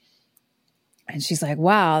espresso. And she's like,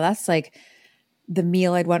 wow, that's the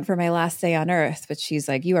meal I'd want for my last day on Earth. But she's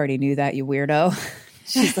like, you already knew that, you weirdo.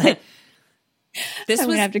 She's like, this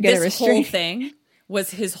whole thing was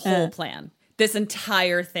his whole plan. This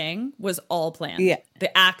entire thing was all planned. Yeah.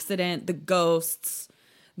 The accident, the ghosts,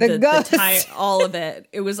 the ghosts. all of it.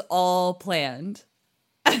 It was all planned.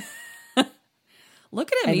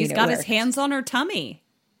 Look at him. He's got his hands on her tummy.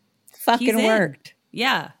 Fucking worked.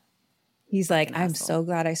 Yeah. He's like, I'm so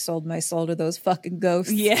glad I sold my soul to those fucking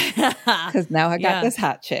ghosts. Yeah. Because now I got this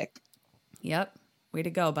hot chick. Yep. Way to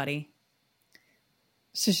go, buddy.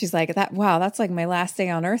 So she's like, that's my last day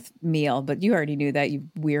on Earth meal, but you already knew that, you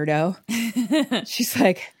weirdo. She's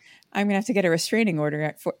like, I'm going to have to get a restraining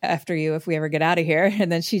order after you if we ever get out of here. And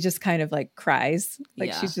then she just kind of cries.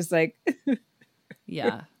 She's just like.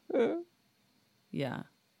 Yeah. Yeah.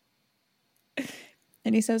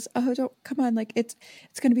 And he says, oh, come on. It's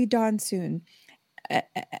going to be dawn soon.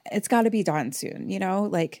 It's got to be dawn soon,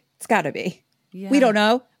 it's got to be. Yeah. We don't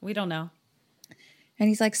know. We don't know. And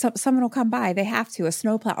he's like, someone will come by. They have to, a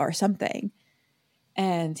snowplow or something.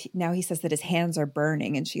 And now he says that his hands are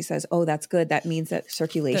burning. And she says, oh, that's good. That means that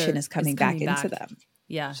circulation is coming back into them.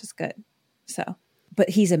 Yeah. Which is good. So, but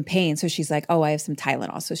he's in pain. So she's like, oh, I have some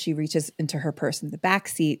Tylenol. So she reaches into her purse in the back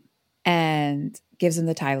seat and gives him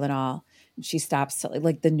the Tylenol. She stops,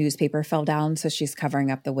 like the newspaper fell down. So she's covering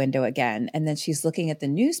up the window again. And then she's looking at the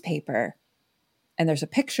newspaper and there's a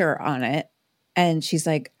picture on it. And she's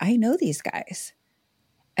like, I know these guys.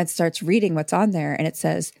 And starts reading what's on there. And it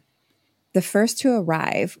says, the first to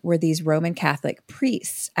arrive were these Roman Catholic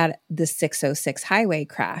priests at the 606 highway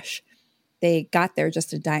crash. They got there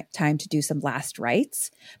just in time to do some last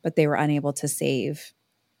rites, but they were unable to save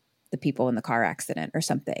the people in the car accident or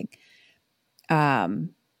something.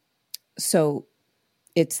 So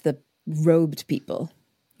it's the robed people.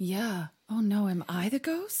 Yeah. Oh no, am I the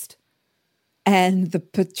ghost? And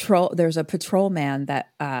there's a patrolman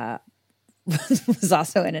that was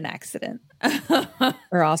also in an accident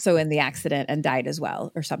or also in the accident and died as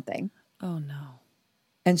well or something. Oh no.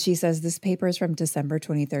 And she says this paper is from December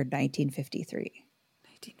 23rd, 1953.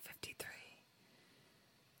 1953.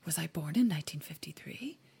 Was I born in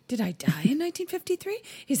 1953? Did I die in 1953?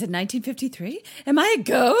 He said 1953. Am I a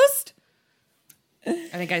ghost? I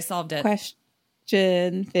think I solved it.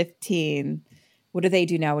 Question 15. What do they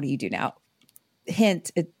do now? What do you do now?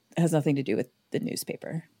 Hint, it has nothing to do with the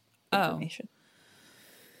newspaper information.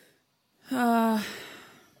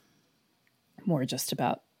 More just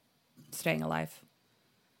about staying alive.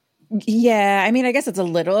 Yeah, I mean, I guess it's a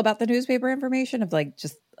little about the newspaper information of like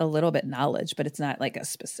just a little bit knowledge, but it's not like a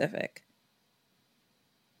specific.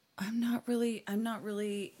 I'm not really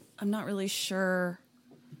sure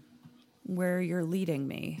where you're leading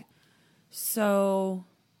me. So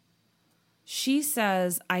she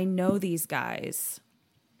says, I know these guys.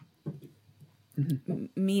 Mm-hmm.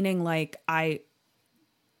 Meaning like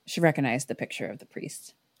she recognized the picture of the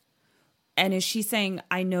priest. And is she saying,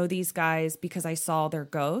 I know these guys because I saw their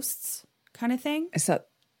ghosts kind of thing? So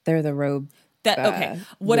they're the robe. Okay.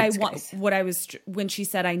 When she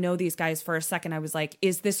said, I know these guys for a second, I was like,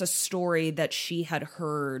 is this a story that she had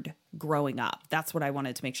heard growing up? That's what I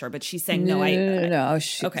wanted to make sure. But she's saying, no.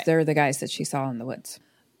 Okay. They're the guys that she saw in the woods.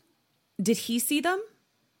 Did he see them?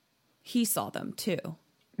 He saw them too.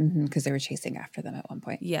 Because they were chasing after them at one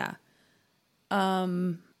point. Yeah.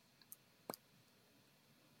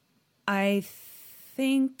 I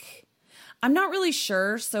think I'm not really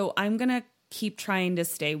sure, so I'm gonna keep trying to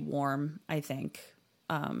stay warm, I think,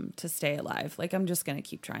 to stay alive. Like I'm just gonna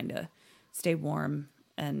keep trying to stay warm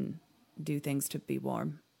and do things to be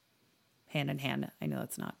warm. Hand in hand. I know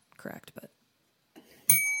that's not correct, but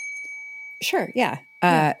sure, yeah.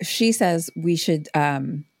 She says we should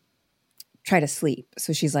try to sleep.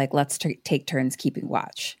 So she's like, let's take turns keeping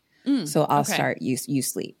watch. So I'll start, you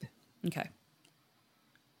sleep. Okay.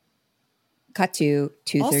 Cut to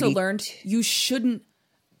 2:30. Also learned you shouldn't,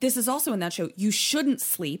 this is also in that show, you shouldn't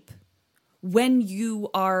sleep when you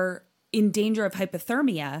are in danger of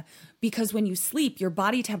hypothermia, because when you sleep, your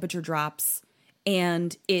body temperature drops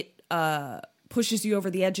and it pushes you over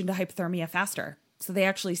the edge into hypothermia faster. So they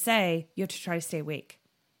actually say you have to try to stay awake.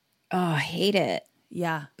 Oh, I hate it.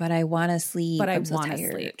 Yeah. But I want to sleep. But I I'm so want to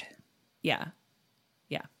tired. sleep. Yeah.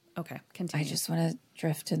 Yeah. Okay. Continue. I just want to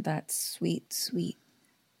drift in that sweet, sweet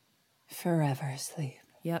forever sleep.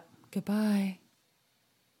 Yep. Goodbye.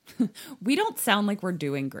 We don't sound like we're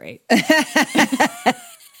doing great.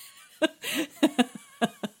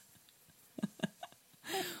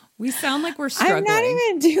 We sound like we're struggling. I'm not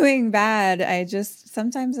even doing bad. I just,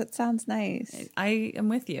 sometimes it sounds nice. I am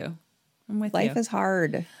with you. I'm with Life you. is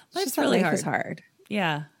hard. Life's really hard. Life is hard.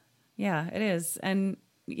 Yeah. Yeah, it is. And,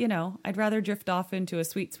 you know, I'd rather drift off into a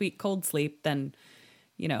sweet, sweet cold sleep than,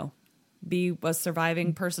 you know, be a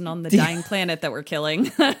surviving person on the dying planet that we're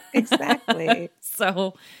killing. Exactly.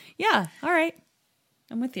 So, yeah. All right.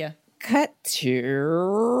 I'm with you. Cut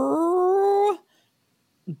to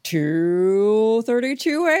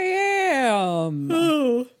 2:32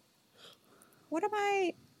 a.m. What am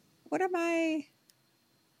I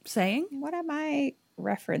saying? What am I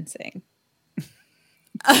referencing?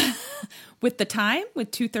 With the time?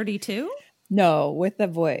 With 2:32? No, with the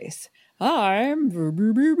voice. I'm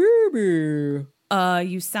you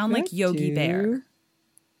sound like Yogi Bear.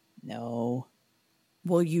 No.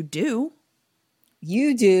 Well, you do.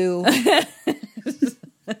 You do. If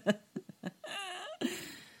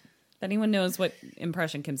anyone knows what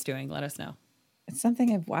impression Kim's doing, let us know. It's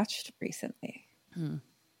something I've watched recently.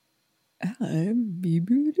 I'm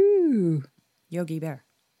Bee-Boo-Doo. Yogi Bear.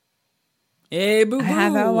 Hey, boo boo. I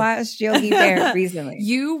haven't watched Yogi Bear recently.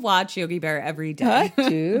 You watch Yogi Bear every day.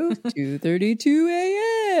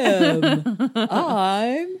 2:32 a.m.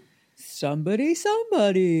 I'm somebody.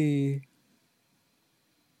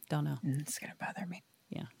 Don't know. It's going to bother me.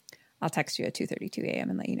 Yeah. I'll text you at 2:32 a.m.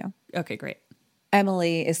 and let you know. Okay, great.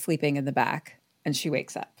 Emily is sleeping in the back and she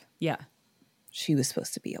wakes up. Yeah. She was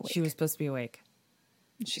supposed to be awake. She was supposed to be awake.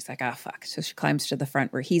 She's like, oh, fuck. So she climbs to the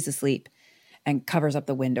front where he's asleep and covers up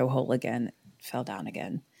the window hole again. Fell down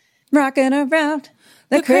again. Rocking around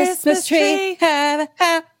the Christmas tree. Have a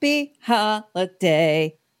happy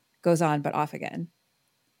holiday. Goes on, but off again.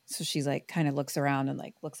 So she's like, kind of looks around and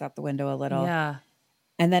like looks out the window a little. Yeah.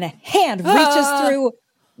 And then a hand reaches through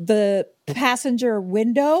the passenger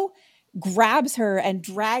window, grabs her and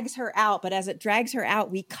drags her out. But as it drags her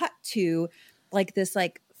out, we cut to like this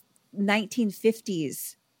like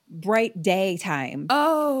 1950s bright daytime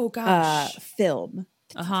film.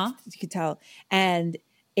 Uh-huh. You could tell. And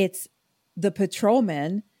it's the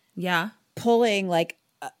patrolman pulling like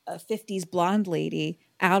a 50s blonde lady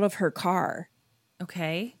out of her car.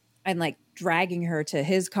 Okay. And like dragging her to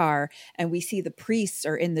his car. And we see the priests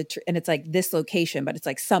are in the, and it's like this location, but it's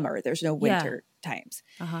like summer. There's no winter times.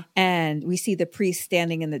 Uh-huh. And we see the priest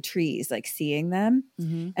standing in the trees, like seeing them.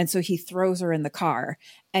 Mm-hmm. And so he throws her in the car.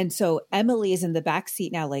 And so Emily is in the back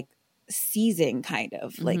seat now, like seizing kind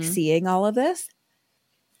of, like seeing all of this.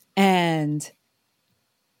 And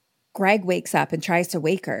Greg wakes up and tries to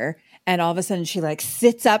wake her. And all of a sudden she like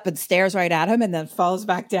sits up and stares right at him and then falls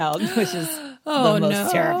back down, which is the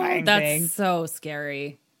most terrifying thing. That's so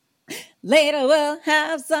scary. Later we'll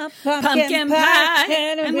have some pumpkin pie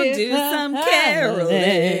and we'll do some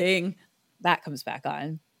caroling. That comes back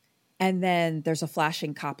on. And then there's a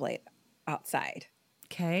flashing cop light outside.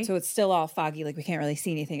 Okay. So it's still all foggy. Like we can't really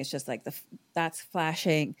see anything. It's just like that's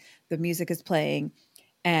flashing. The music is playing.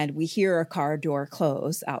 And we hear a car door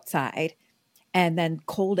close outside. And then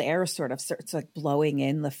cold air sort of starts like blowing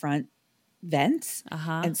in the front vents.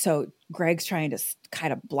 Uh-huh. And so Greg's trying to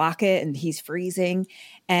kind of block it and he's freezing.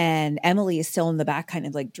 And Emily is still in the back kind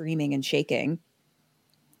of like dreaming and shaking.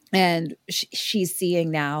 And she's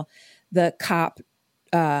seeing now the cop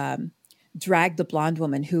drag the blonde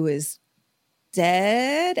woman who is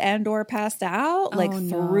dead and or passed out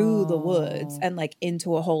through the woods and like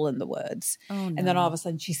into a hole in the woods. And then all of a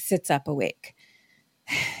sudden she sits up awake.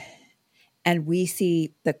 And we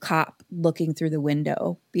see the cop looking through the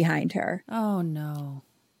window behind her. Oh, no.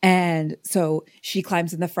 And so she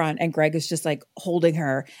climbs in the front and Greg is just like holding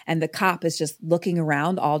her. And the cop is just looking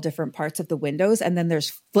around all different parts of the windows. And then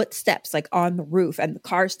there's footsteps like on the roof and the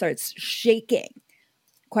car starts shaking.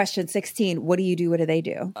 Question 16, what do you do? What do they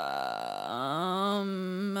do? Oh,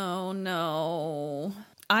 no.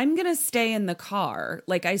 I'm going to stay in the car.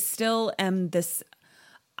 Like I still am this...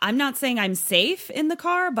 I'm not saying I'm safe in the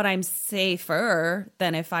car, but I'm safer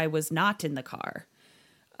than if I was not in the car.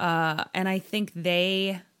 And I think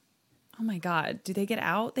oh my God, do they get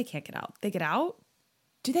out? They can't get out. They get out?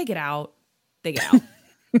 Do they get out? They get out.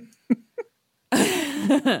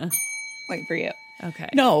 Wait for you. Okay.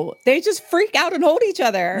 No, they just freak out and hold each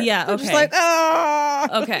other. Yeah, They're okay. just like,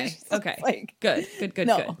 ah. Okay. Like, Good.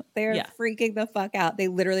 No, they're freaking the fuck out. They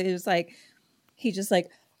literally just like, he just like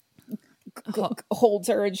holds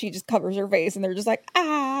her and she just covers her face and they're just like,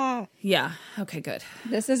 ah. Yeah. Okay, good.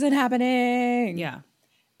 This isn't happening. Yeah.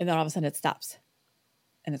 And then all of a sudden it stops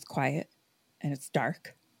and it's quiet and it's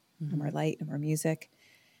dark. No more light, no more music.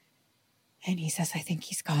 And he says, I think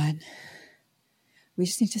he's gone. We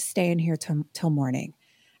just need to stay in here till morning.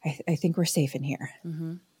 I think we're safe in here.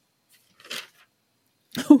 Mm-hmm.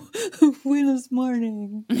 When is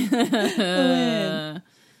morning? When?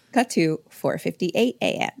 Cut to 4:58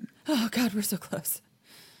 a.m. Oh, God, we're so close.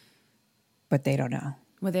 But they don't know.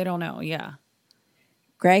 Well, they don't know. Yeah.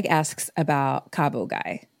 Greg asks about Cabo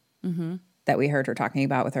Guy that we heard her talking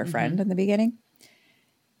about with her friend in the beginning.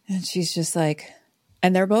 And she's just like,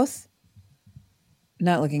 and they're both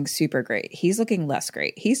not looking super great. He's looking less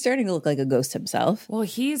great. He's starting to look like a ghost himself. Well,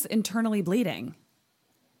 he's internally bleeding.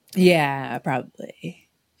 Yeah, probably.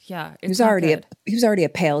 Yeah. He was already a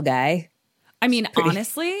pale guy. I mean,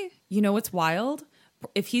 honestly, you know what's wild?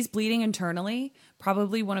 If he's bleeding internally,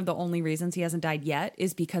 probably one of the only reasons he hasn't died yet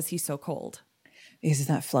is because he's so cold. Because it's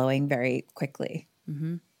not flowing very quickly.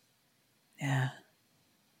 Mm-hmm. Yeah.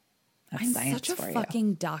 That's I'm science such a for you.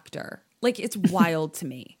 fucking doctor. Like, it's wild to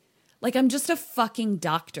me. Like, I'm just a fucking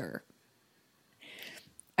doctor.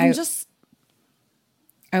 I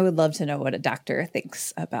would love to know what a doctor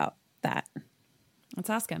thinks about that. Let's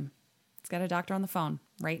ask him. Let's get a doctor on the phone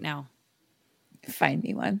right now. Find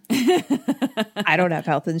me one. I don't have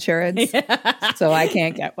health insurance, so I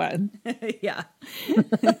can't get one. Yeah.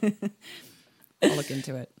 I'll look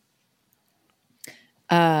into it.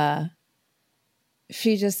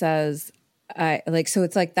 She just says, so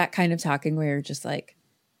it's like that kind of talking where you're just like,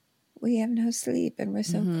 we have no sleep and we're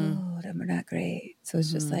so cold and we're not great. So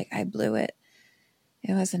it's just like, I blew it.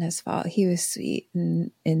 It wasn't his fault. He was sweet and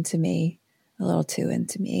into me, a little too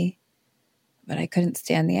into me. But I couldn't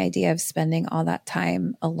stand the idea of spending all that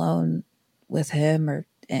time alone with him or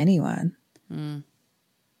anyone.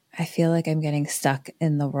 I feel like I'm getting stuck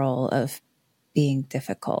in the role of being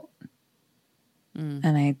difficult.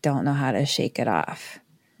 And I don't know how to shake it off.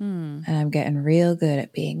 And I'm getting real good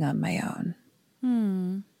at being on my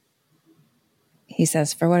own. He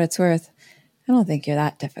says, for what it's worth, I don't think you're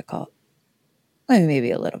that difficult. I mean,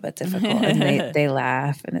 maybe a little bit difficult. And they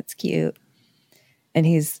laugh and it's cute. And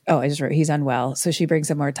he's unwell. So she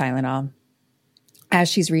brings him more Tylenol. As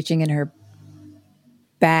she's reaching in her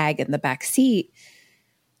bag in the back seat,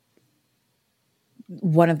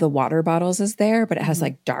 one of the water bottles is there, but it has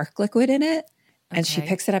like dark liquid in it. And she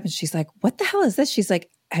picks it up and she's like, what the hell is this? She's like,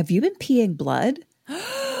 have you been peeing blood?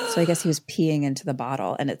 So I guess he was peeing into the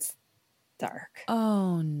bottle and it's dark.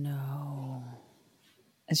 Oh, no.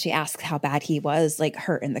 And she asks how bad he was, like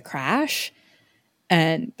hurt in the crash.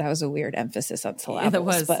 And that was a weird emphasis on syllables. That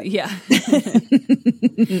was, but. yeah.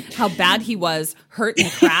 How bad he was hurt in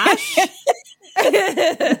the crash?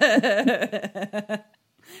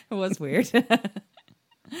 It was weird.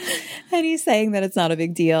 And he's saying that it's not a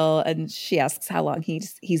big deal. And she asks how long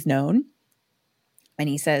he's known. And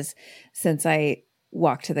he says, since I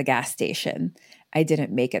walked to the gas station, I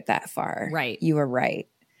didn't make it that far. Right. You were right.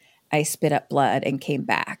 I spit up blood and came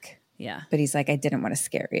back. Yeah. But he's like, I didn't want to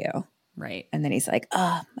scare you. Right. And then he's like,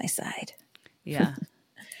 oh, my side. Yeah.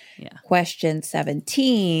 Yeah. Question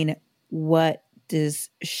 17. What is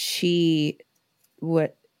she going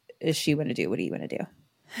to do? What do you want to do?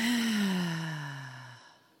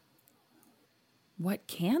 What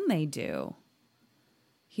can they do?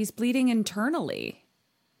 He's bleeding internally.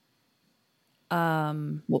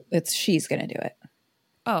 Well, she's going to do it.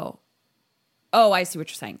 Oh, I see what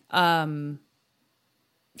you're saying.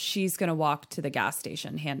 She's going to walk to the gas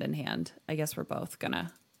station hand in hand. I guess we're both going to.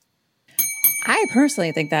 I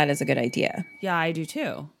personally think that is a good idea. Yeah, I do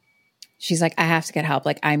too. She's like, I have to get help.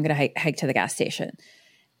 Like, I'm going to hike to the gas station.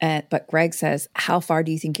 But Greg says, how far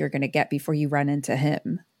do you think you're going to get before you run into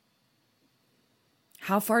him?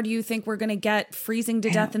 How far do you think we're going to get freezing to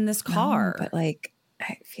death in this car? But like,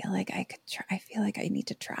 I feel like I could try. I feel like I need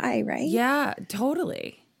to try, right? Yeah,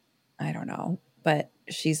 totally. I don't know. But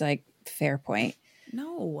she's like, fair point.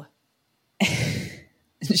 No.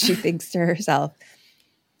 She thinks to herself,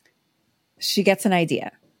 she gets an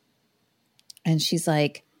idea. And she's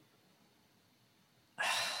like,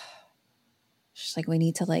 we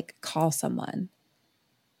need to like call someone.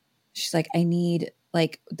 She's like, I need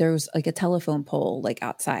like, there's like a telephone pole like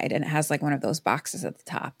outside and it has like one of those boxes at the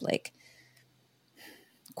top. Like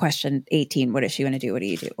question 18, what does she want to do? What do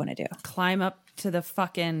you want to do? Climb up to the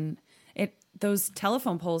fucking, those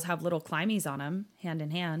telephone poles have little climbies on them, hand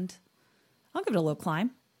in hand. I'll give it a little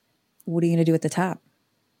climb. What are you going to do at the top?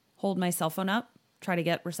 Hold my cell phone up, try to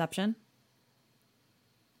get reception.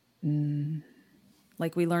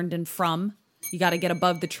 Like we learned in From, you got to get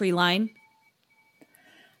above the tree line.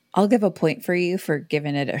 I'll give a point for you for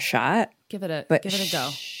giving it a shot. Give it a go.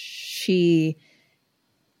 She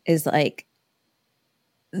is like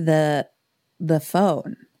the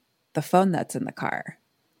phone that's in the car.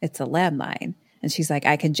 It's a landline. And she's like,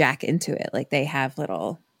 I can jack into it. Like they have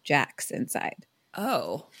little jacks inside.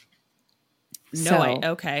 Oh. No,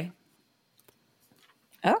 okay.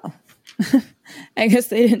 Oh. I guess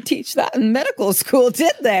they didn't teach that in medical school,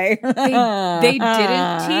 did they? They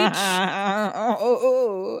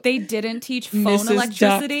didn't teach phone Mrs.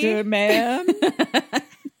 electricity. Doctor, ma'am.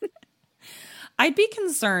 I'd be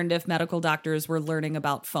concerned if medical doctors were learning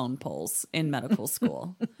about phone poles in medical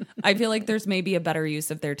school. I feel like there's maybe a better use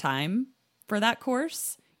of their time for that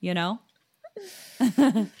course, you know?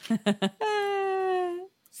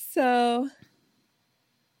 So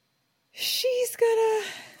she's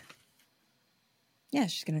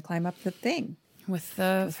gonna climb up the thing with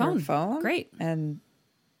the phone. Her phone. Great. And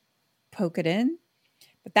poke it in.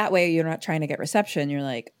 But that way you're not trying to get reception. You're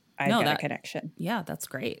like, I've got a connection. Yeah, that's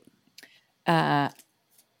great.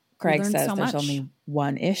 Craig says there's only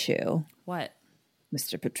one issue. What?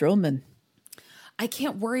 Mr. Patrolman. I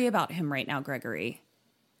can't worry about him right now, Gregory.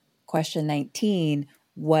 Question 19.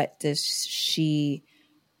 What does she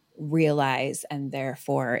realize and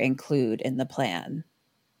therefore include in the plan?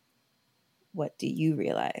 What do you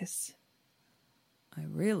realize? I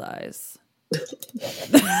realize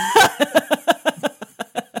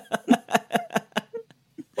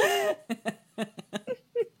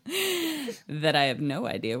that I have no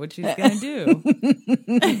idea what she's going to do.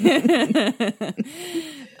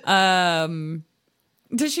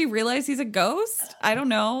 Does she realize he's a ghost? I don't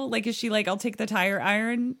know. Like, is she like, I'll take the tire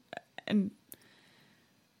iron and...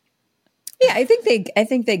 Yeah, I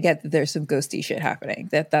think they get that there's some ghosty shit happening.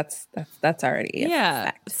 That's already a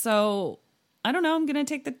fact. So I don't know. I'm gonna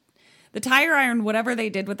take the tire iron. Whatever they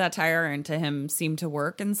did with that tire iron to him seemed to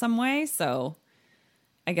work in some way. So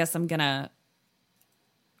I guess I'm gonna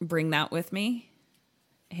bring that with me,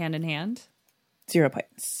 hand in hand. 0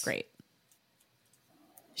 points. Great.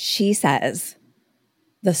 She says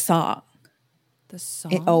the song.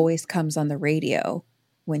 It always comes on the radio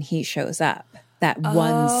when he shows up. That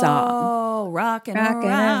one song. Oh, rockin'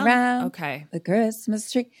 around. Okay. The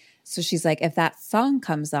Christmas tree. So she's like, if that song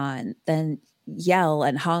comes on, then yell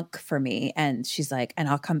and honk for me. And she's like, and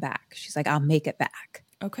I'll come back. She's like, I'll make it back.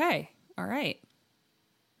 Okay. All right.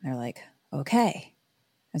 And they're like, okay.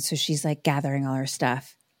 And so she's like gathering all her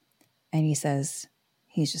stuff. And he's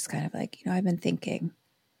just kind of like, I've been thinking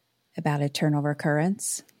about eternal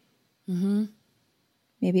recurrence. Mm-hmm.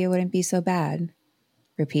 Maybe it wouldn't be so bad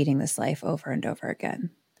repeating this life over and over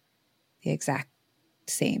again. Exactly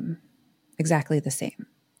the same.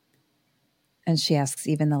 And she asks,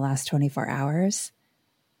 even the last 24 hours?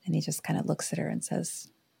 And he just kind of looks at her and says,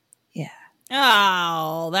 yeah.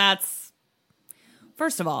 Oh, that's...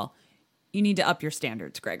 First of all, you need to up your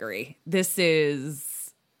standards, Gregory. This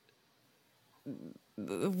is...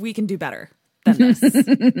 We can do better than this.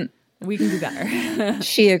 We can do better.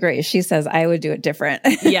 She agrees. She says, I would do it different.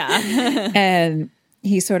 Yeah. And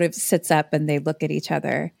he sort of sits up and they look at each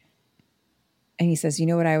other. And he says, you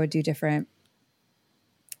know what I would do different?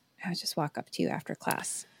 I would just walk up to you after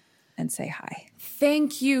class and say hi.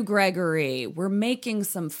 Thank you, Gregory. We're making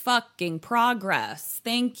some fucking progress.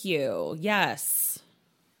 Thank you. Yes.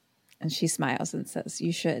 And she smiles and says,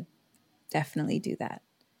 you should definitely do that.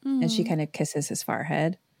 Mm. And she kind of kisses his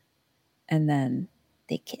forehead. And then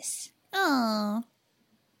they kiss. Aww.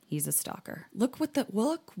 He's a stalker. Look what the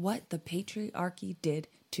patriarchy did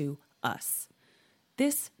to us.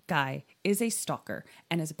 This guy is a stalker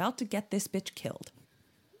and is about to get this bitch killed.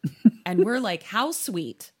 And we're like, how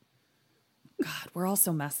sweet. God, we're all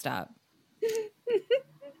so messed up.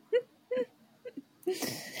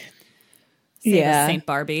 Saint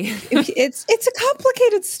Barbie. It's a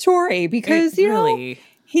complicated story because he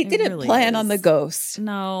didn't really plan on the ghost.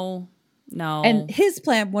 No. And his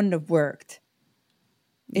plan wouldn't have worked.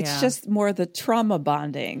 It's just more the trauma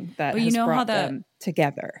bonding that has brought them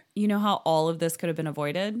together. You know how all of this could have been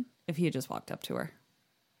avoided if he had just walked up to her?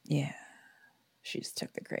 Yeah. She just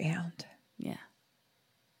took the Greyhound. Yeah.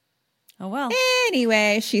 Oh, well.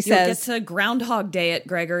 Anyway, she You'll says... get to Groundhog Day it,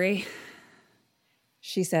 Gregory.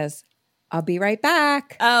 She says, I'll be right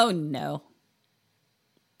back. Oh, no.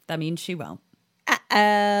 That means she won't.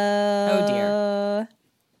 Uh-oh. Oh, dear.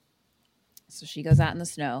 So she goes out in the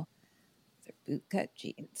snow. Bootcut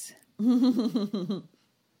jeans.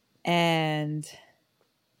 And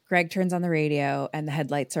Greg turns on the radio and the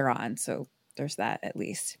headlights are on. So there's that at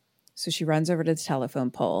least. So she runs over to the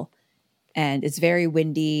telephone pole and it's very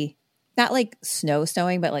windy. Not like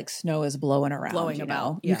snowing, but like snow is blowing around.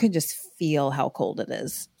 Yeah. You can just feel how cold it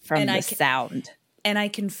is from the sound. And I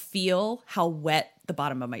can feel how wet the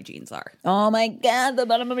bottom of my jeans are. Oh my God, the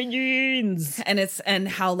bottom of my jeans. And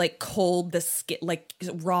how like cold the skin, like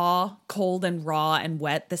cold and raw and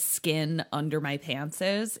wet the skin under my pants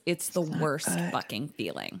is. It's the worst fucking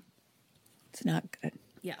feeling. It's not good.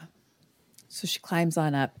 Yeah. So she climbs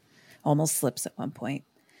on up, almost slips at one point.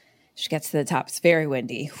 She gets to the top. It's very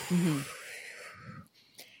windy. Mm-hmm.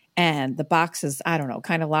 And the box is, I don't know,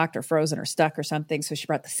 kind of locked or frozen or stuck or something. So she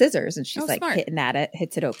brought the scissors and she's smart. Hitting at it,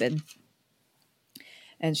 hits it open.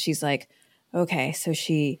 And she's like, okay. So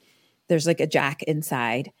there's like a jack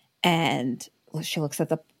inside and she looks at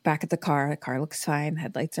the back of the car. The car looks fine.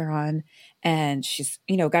 Headlights are on. And she's,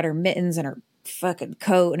 got her mittens and her fucking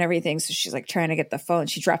coat and everything. So she's like trying to get the phone.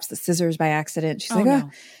 She drops the scissors by accident. She's no.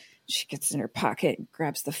 She gets in her pocket,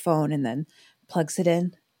 grabs the phone and then plugs it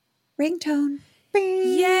in. Ringtone.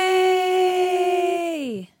 Bing. Yay!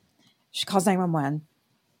 She calls 911.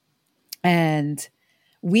 And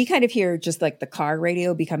we kind of hear just like the car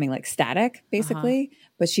radio becoming like static, basically. Uh-huh.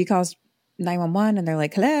 But she calls 911 and they're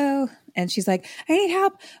like, hello. And she's like, I need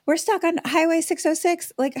help. We're stuck on Highway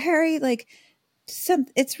 606. Like, hurry. Like,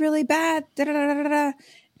 it's really bad. Da, da, da, da, da.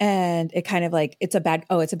 And it kind of like, it's a bad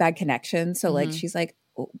connection. So like, she's like,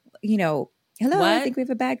 hello, What? I think we have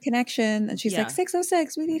a bad connection. And she's Yeah. like,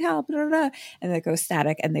 606, we need help. Blah, blah, blah. And then it goes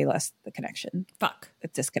static and they lost the connection. Fuck.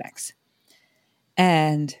 It disconnects.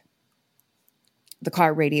 And the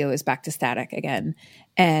car radio is back to static again.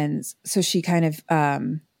 And so she kind of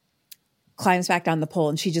climbs back down the pole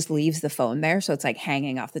and she just leaves the phone there. So it's like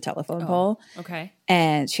hanging off the telephone pole. Okay.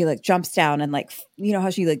 And she like jumps down and like, you know how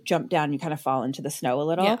she like jumped down, you kind of fall into the snow a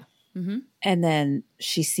little. Yeah. Mm-hmm. And then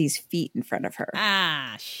she sees feet in front of her.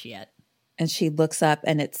 Ah, shit. And she looks up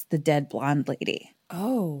and it's the dead blonde lady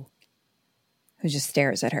Oh. who just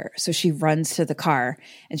stares at her. So she runs to the car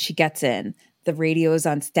and she gets in. The radio is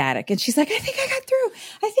on static. And she's like, I think I got through.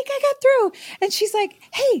 I think I got through. And she's like,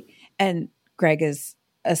 hey. And Greg is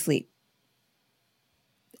asleep.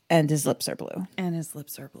 And his lips are blue. And his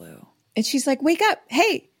lips are blue. And she's like, wake up.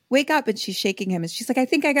 Hey, wake up. And she's shaking him. And she's like, I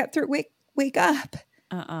think I got through. Wake up.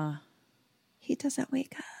 He doesn't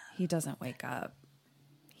wake up. He doesn't wake up.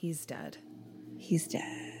 He's dead. He's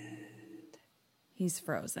dead. He's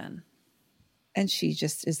frozen. And she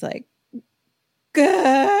just is like,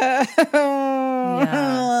 yeah.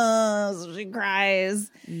 So she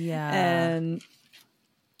cries. Yeah. And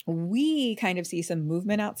we kind of see some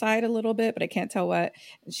movement outside a little bit, but I can't tell what.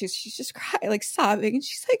 And she's just crying, like sobbing. And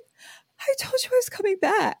she's like, I told you I was coming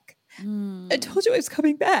back. I told you I was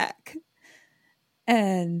coming back.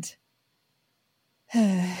 And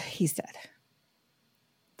he's dead.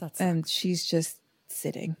 And she's just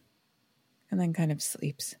sitting and then kind of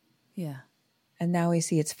sleeps. Yeah. And now we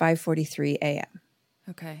see it's 5:43 a.m.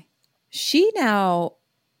 Okay. She now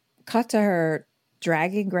cut to her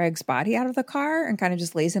dragging Greg's body out of the car and kind of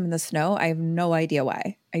just lays him in the snow. I have no idea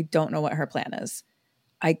why. I don't know what her plan is.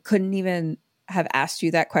 I couldn't even have asked you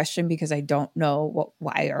that question because I don't know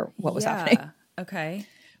why or what was happening. Okay.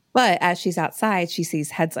 But as she's outside, she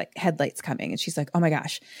sees headlights coming and she's like, oh my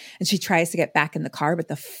gosh. And she tries to get back in the car, but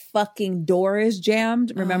the fucking door is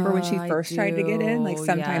jammed. Remember when she first tried to get in? Like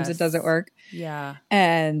sometimes it doesn't work. Yeah.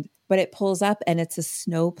 But it pulls up and it's a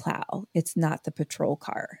snowplow. It's not the patrol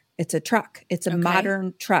car. It's a truck. It's a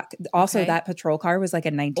modern truck. Also, that patrol car was like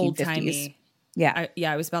a 1950s. Old-timey. Yeah.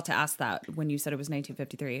 I was about to ask that when you said it was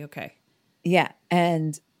 1953. Okay. Yeah.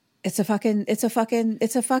 And it's a fucking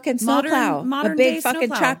snowplow. Modern a big day fucking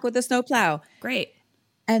snowplow. truck with a snowplow. Great.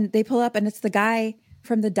 And they pull up and it's the guy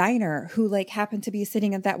from the diner who like happened to be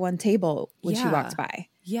sitting at that one table when she walked by.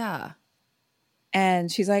 Yeah.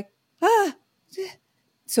 And she's like, ah.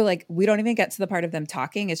 So like we don't even get to the part of them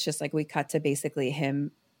talking. It's just like we cut to basically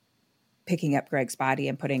him picking up Greg's body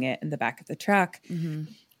and putting it in the back of the truck. Mm-hmm.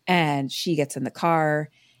 And she gets in the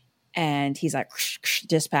car and he's like,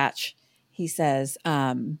 dispatch. He says,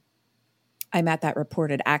 I'm at that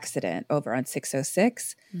reported accident over on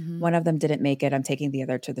 606. Mm-hmm. One of them didn't make it. I'm taking the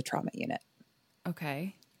other to the trauma unit.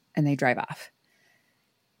 Okay. And they drive off.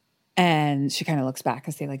 And she kind of looks back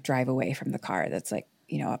as they like drive away from the car that's like,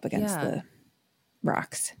 you know, up against the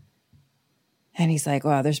rocks. And he's like,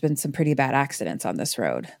 wow, there's been some pretty bad accidents on this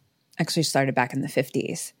road. Actually started back in the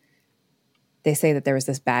 50s. They say that there was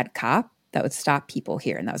this bad cop that would stop people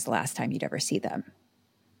here. And that was the last time you'd ever see them.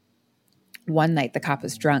 One night the cop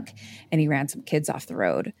was drunk and he ran some kids off the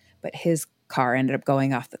road, but his car ended up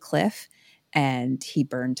going off the cliff and he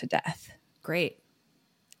burned to death. Great.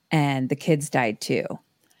 And the kids died too.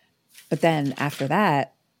 But then after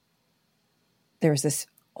that, there was this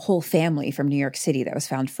whole family from New York City that was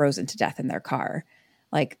found frozen to death in their car.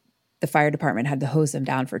 Like the fire department had to hose them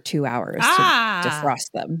down for 2 hours to defrost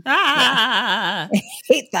them. Yeah. I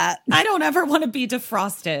hate that. I don't ever want to be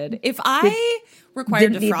defrosted. If I require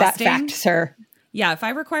defrosting, need that fact, sir. Yeah, if I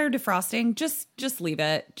require defrosting, just leave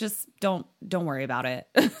it. Just don't worry about it.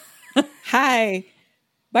 Hi,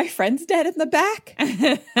 my friend's dead in the back.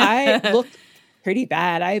 I look pretty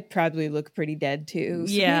bad. I probably look pretty dead too.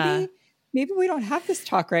 So yeah. Maybe we don't have this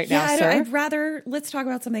talk right now, sir. I'd rather, let's talk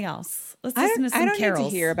about something else. Let's listen to some carols. I don't need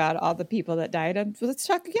to hear about all the people that died. Let's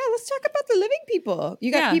talk about the living people.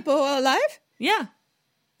 You got people alive? Yeah.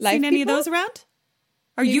 Live Seen any people? of those around?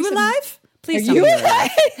 Are you alive? Please tell me you're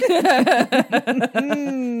alive.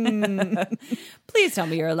 Please tell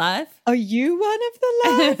me you're alive. Are you one of the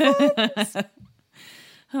live ones?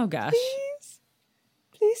 Oh, gosh.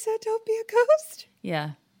 Please, sir, don't be a ghost.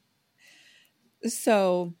 Yeah.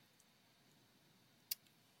 So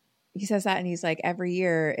he says that and he's like, every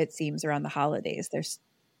year it seems around the holidays, there's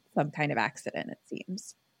some kind of accident, it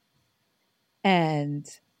seems. And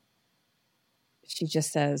she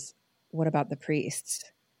just says, what about the priests?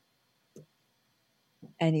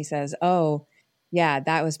 And he says, oh, yeah,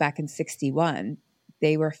 that was back in 1961.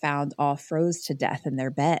 They were found all froze to death in their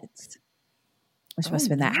beds. Which must have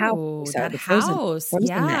been that house. That house. Frozen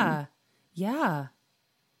Yeah. men. Yeah.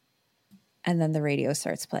 And then the radio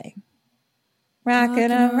starts playing.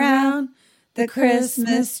 Rocking around the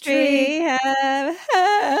Christmas tree, have a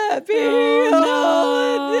happy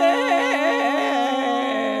holiday.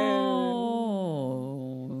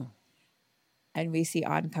 And we see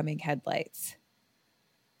oncoming headlights.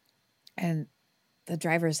 And the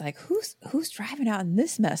driver's like, who's driving out in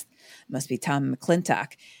this mess? Must be Tom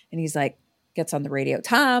McClintock. And he's like, gets on the radio,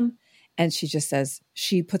 Tom. And she just says,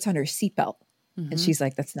 she puts on her seatbelt. And she's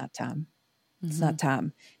like, that's not Tom. It's not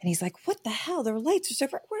Tom. And he's like, what the hell? Their lights are so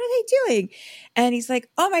bright. What are they doing? And he's like,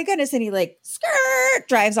 oh my goodness. And he like, skirt,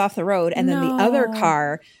 drives off the road. And then the other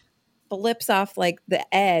car flips off like the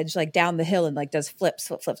edge, like down the hill and like does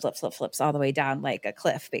flips all the way down like a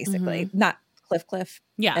cliff, basically. Not cliff.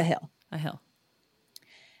 Yeah. A hill. A hill.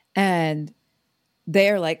 And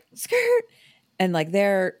they're like, skirt. And like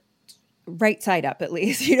they're right side up at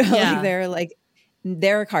least, you know, like they're like,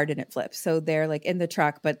 their car didn't flip. So they're like in the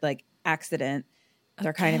truck, but like accident.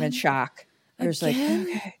 They're kind of in shock. They're just like,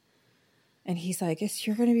 okay. And he's like,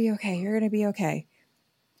 you're going to be okay. You're going to be okay.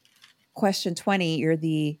 Question 20, you're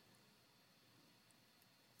the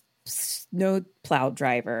snow plow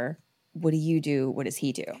driver. What do you do? What does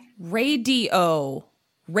he do? Radio.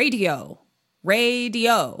 We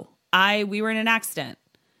were in an accident.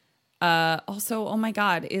 Also, oh my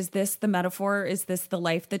God, is this the metaphor? Is this the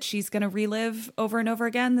life that she's going to relive over and over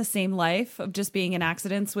again? The same life of just being in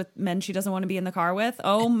accidents with men she doesn't want to be in the car with?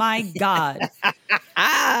 Oh my God.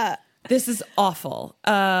 This is awful.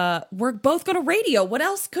 We're both going to radio. What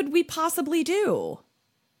else could we possibly do?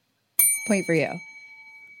 Point for you.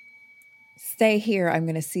 Stay here. I'm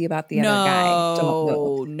going to see about the other guy.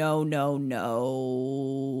 No.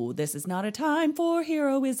 This is not a time for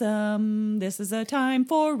heroism. This is a time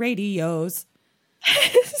for radios.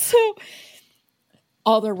 So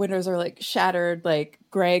all their windows are like shattered. Like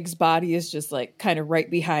Greg's body is just like kind of right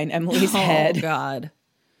behind Emily's head. Oh God.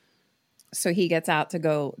 So he gets out to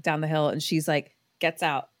go down the hill and she's like, gets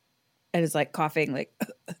out and is like coughing like,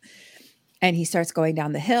 and he starts going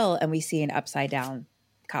down the hill and we see an upside down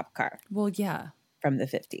cop car. Well, yeah. From the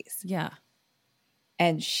 50s. Yeah.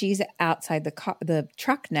 And she's outside the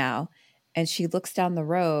truck now and she looks down the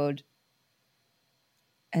road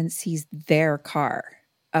and sees their car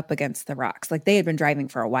up against the rocks. Like they had been driving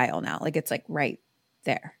for a while now. Like it's like right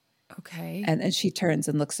there. Okay. And then she turns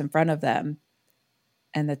and looks in front of them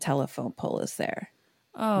and the telephone pole is there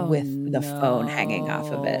with the phone hanging off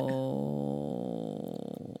of it.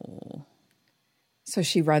 So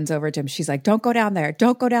she runs over to him. She's like, don't go down there.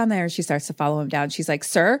 Don't go down there. She starts to follow him down. She's like,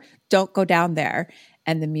 sir, don't go down there.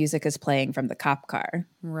 And the music is playing from the cop car.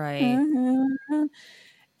 Right.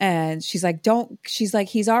 And she's like,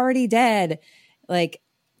 he's already dead. Like,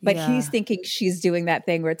 but he's thinking she's doing that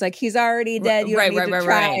thing where it's like, he's already dead. You don't need to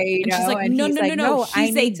try. You know? And she's like, and no, I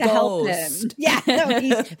he's need a to help him. ghost. Yeah, no,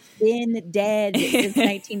 he's been dead since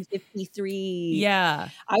 1953. Yeah.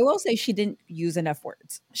 I will say she didn't use enough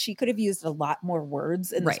words. She could have used a lot more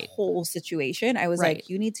words in this whole situation. I was like,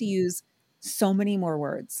 you need to use so many more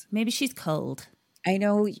words. Maybe she's cold. I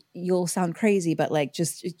know you'll sound crazy, but like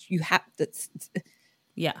just you have to.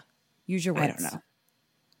 Yeah. Use your words. I don't know.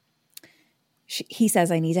 He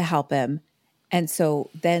says, I need to help him. And so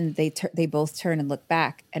then they both turn and look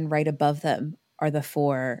back and right above them are the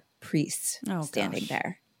four priests standing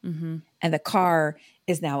there. Mm-hmm. And the car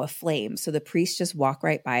is now aflame. So the priests just walk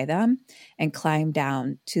right by them and climb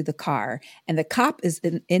down to the car. And the cop is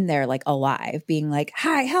in there like alive, being like,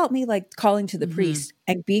 hi, help me, like calling to the priest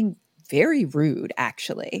and being very rude,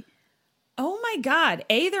 actually. Oh my God.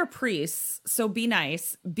 A, they're priests, so be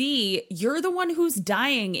nice. B, you're the one who's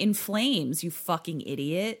dying in flames, you fucking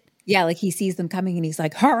idiot. Yeah, like he sees them coming and he's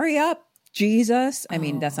like, hurry up, Jesus. I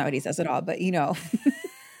mean, that's not what he says at all, but you know.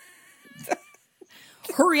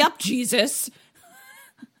 Hurry up, Jesus.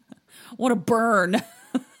 Want to burn.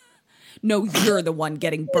 No, you're the one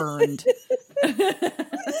getting burned.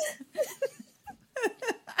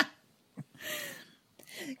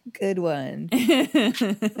 Good one.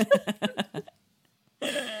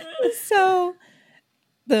 So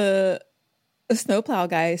the snowplow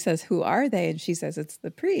guy says, who are they? And she says, it's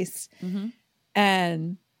the priests. Mm-hmm.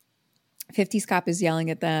 And 50s cop is yelling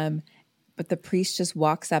at them, but the priest just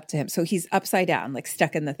walks up to him. So he's upside down, like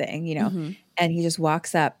stuck in the thing, you know, and he just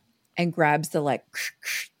walks up and grabs the like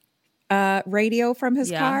radio from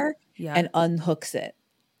his car and unhooks it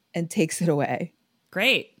and takes it away.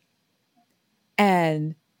 Great.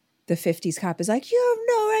 And the 50s cop is like, you have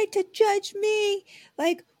no right to judge me.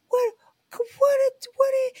 Like, what,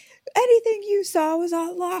 anything you saw was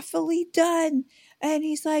unlawfully done. And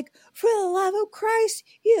he's like, for the love of Christ,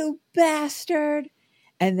 you bastard.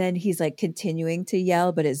 And then he's like continuing to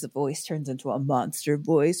yell, but his voice turns into a monster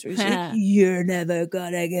voice where he's like, you're never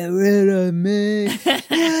gonna get rid of me. You're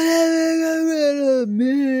never gonna get rid of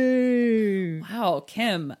me. Wow,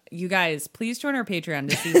 Kim, you guys, please join our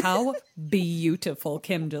Patreon to see how beautiful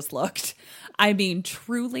Kim just looked. I mean,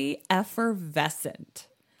 truly effervescent.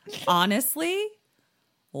 Honestly,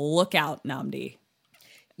 look out, Namdi.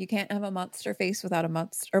 You can't have a monster face without a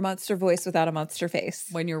monster, or monster voice without a monster face.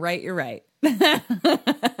 When you're right, you're right.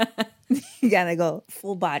 You gotta go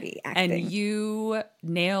full body acting. And you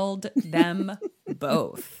nailed them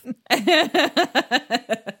both.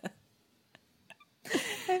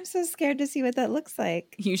 I'm so scared to see what that looks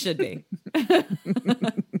like. You should be.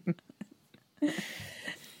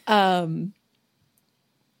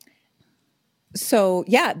 So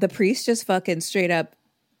yeah, the priest just fucking straight up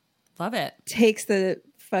Love it. takes the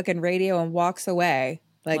fucking radio and walks away.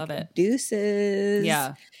 Like, Love it. deuces.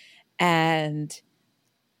 Yeah. And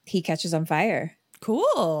he catches on fire.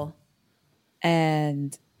 Cool.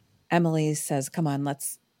 And Emily says, come on,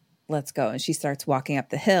 let's go. And she starts walking up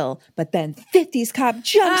the hill, but then 50s cop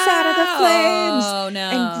jumps out of the flames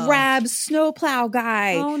and grabs snowplow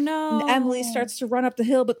guy. Oh no. And Emily starts to run up the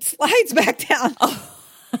hill, but slides back down.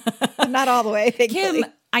 Not all the way, thankfully.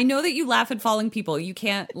 Kim, I know that you laugh at falling people. You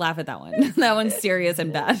can't laugh at that one. That one's serious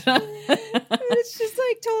and bad. It's just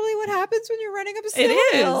like totally what happens when you're running up a snow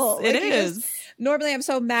hill. It is. Normally I'm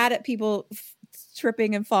so mad at people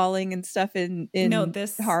tripping and falling and stuff in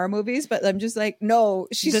this horror movies, but I'm just like, no,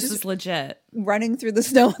 this is legit. Running through the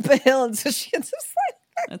snow up a hill, and so she gets to slide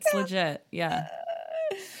back That's down. legit. Yeah.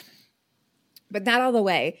 But not all the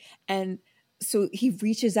way. And so he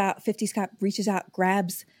reaches out, 50s cop reaches out,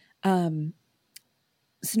 grabs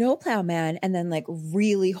Snowplow Man, and then like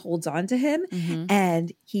really holds on to him,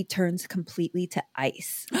 and he turns completely to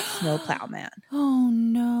ice. Snowplow Man. Oh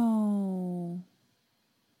no.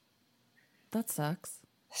 That sucks.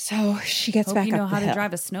 So she gets Hope back you know up how the to hill.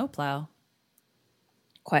 drive a snowplow.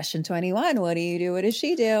 Question 21. What do you do? What does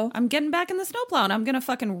she do? I'm getting back in the snowplow and I'm gonna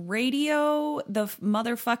fucking radio the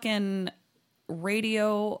motherfucking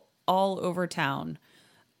radio all over town.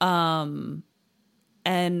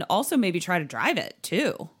 And also maybe try to drive it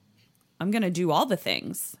too. I'm gonna do all the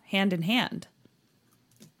things hand in hand.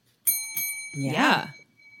 Yeah.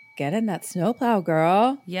 Get in that snowplow,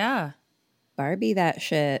 girl. Yeah. Barbie that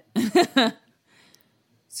shit.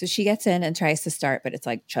 So she gets in and tries to start, but it's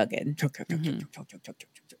like chugging. Chug, chug, chug, chug, chug, chug, chug, chug,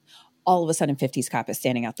 chug. All of a sudden, 50s cop is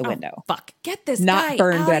standing out the window. Fuck. Get this Not guy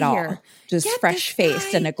burned out at all. here. Just Get fresh this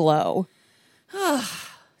faced guy. and a glow.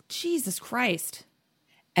 Jesus Christ.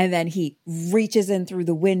 And then he reaches in through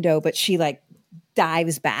the window, but she like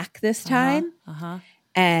dives back this time.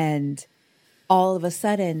 And all of a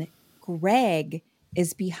sudden, Greg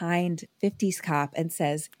is behind 50s cop and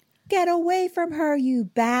says, "Get away from her, you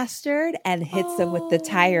bastard," and hits him with the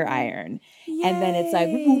tire iron. And then it's like,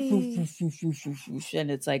 woof, woof, woof, woof, woof, woof, woof, and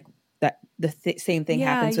it's like that same thing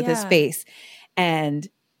happens with his face. And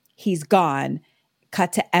he's gone.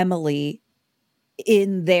 Cut to Emily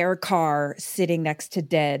in their car sitting next to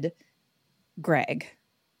dead Greg.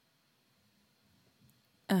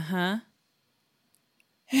 Huh?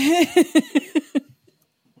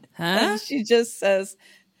 And she just says,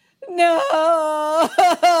 "No,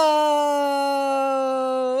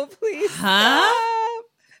 please stop.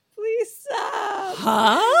 Please stop."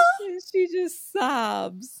 Huh? And she just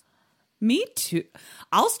sobs. Me too.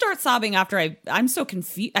 I'll start sobbing after I'm so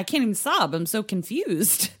confused. I can't even sob. I'm so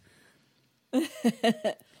confused.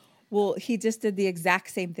 Well, he just did the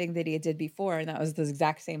exact same thing that he did before, and that was the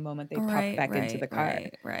exact same moment they popped back into the car.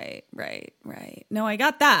 Right. No, I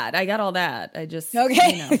got that. I got all that. I just I'm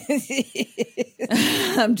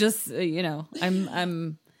just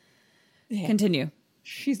I'm continue.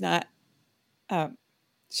 She's not.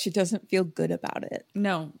 She doesn't feel good about it.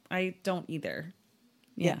 No, I don't either.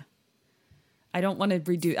 Yeah. I don't want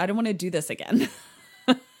to do this again.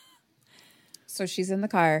 So she's in the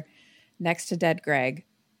car next to dead Greg,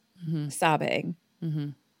 sobbing.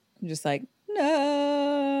 I'm just like,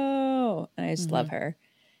 no. And I just love her.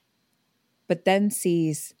 But then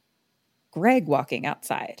sees Greg walking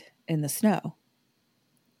outside in the snow.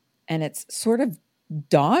 And it's sort of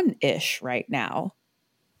dawn-ish right now.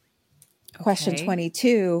 Okay. Question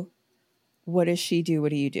 22. What does she do?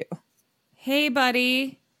 What do you do? Hey,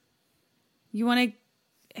 buddy. You want to...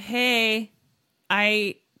 Hey,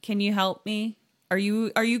 can you help me? Are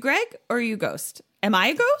you Greg or are you Ghost? Am I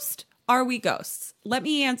a ghost? Are we ghosts? Let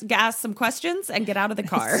me ask some questions and get out of the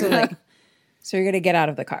car. So you're going to get out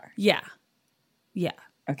of the car? Yeah.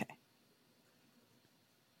 Okay.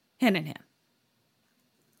 Hand in hand.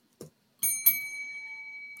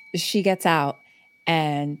 She gets out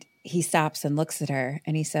And he stops and looks at her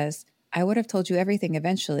and he says, I would have told you everything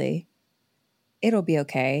eventually. It'll be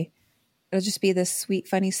okay. It'll just be this sweet,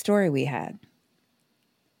 funny story we had.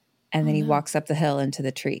 And then he walks up the hill into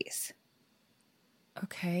the trees.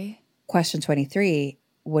 Okay. Question 23,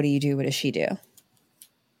 what do you do? What does she do?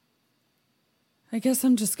 I guess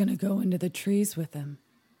I'm just going to go into the trees with him.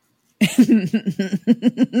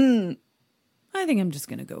 I think I'm just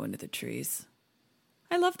going to go into the trees.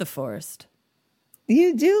 I love the forest.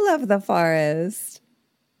 You do love the forest.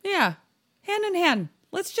 Yeah. Hand in hand.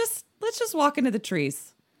 Let's just walk into the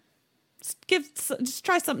trees. Just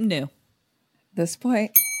try something new. At this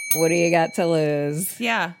point, what do you got to lose?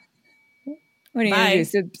 Yeah. What are you going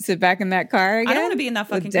to do? Sit back in that car again? I don't want to be in that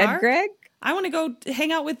fucking with dead car. Greg? I want to go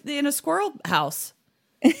hang out in a squirrel house.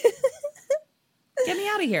 Get me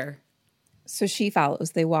out of here. So she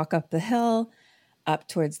follows. They walk up the hill, up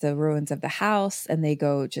towards the ruins of the house, and they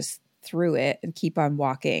go just through it and keep on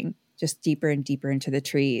walking just deeper and deeper into the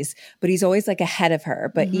trees. But he's always like ahead of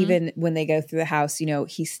her. But even when they go through the house, you know,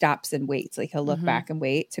 he stops and waits. Like he'll look back and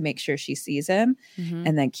wait to make sure she sees him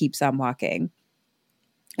and then keeps on walking.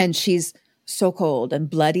 And she's so cold and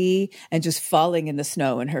bloody and just falling in the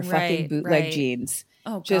snow in her fucking bootleg jeans.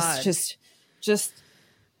 Oh, God. Just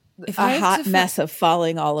If a hot mess of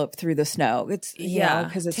falling all up through the snow. It's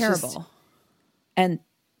because it's terrible. And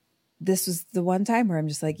this was the one time where I'm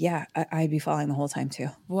just like, yeah, I'd be falling the whole time too.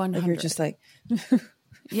 100. Like you're just like,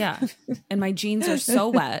 yeah. And my jeans are so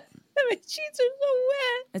wet. my jeans are so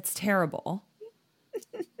wet. It's terrible.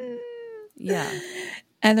 Yeah.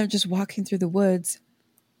 And they're just walking through the woods,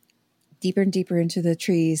 deeper and deeper into the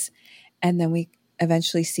trees. And then we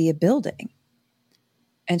eventually see a building.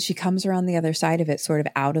 And she comes around the other side of it, sort of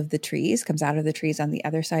out of the trees, comes out of the trees on the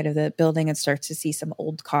other side of the building and starts to see some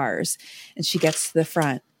old cars. And she gets to the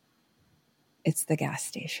front. It's the gas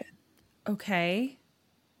station. Okay.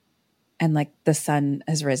 And like the sun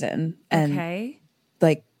has risen. And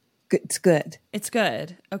like it's good. It's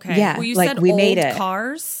good. Okay. Yeah. Well, you like said we old made it.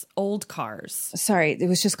 cars. Old cars. Sorry, it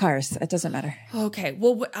was just cars. It doesn't matter. Okay.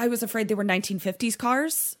 Well, I was afraid they were 1950s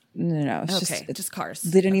cars. No. It's just cars.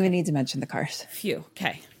 They didn't even need to mention the cars. Phew.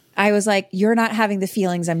 Okay. I was like, you're not having the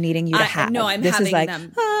feelings I'm needing you to have. No, I'm this having is like,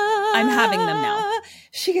 them. I'm having them now.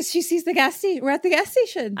 She sees the gas station. We're at the gas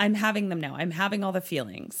station. I'm having them now. I'm having all the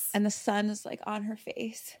feelings. And the sun is like on her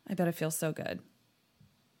face. I bet it feels so good.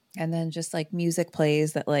 And then just like music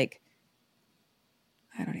plays that like,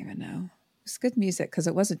 I don't even know. It's good music because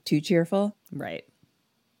it wasn't too cheerful. Right.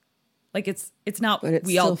 Like it's not, But it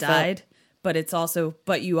we all still died, felt- but it's also,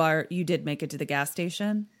 but you did make it to the gas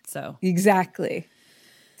station. So Exactly.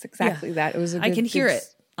 It's exactly that. It was a good, I can hear it,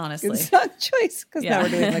 good honestly. song choice because now we're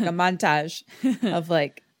doing like a montage of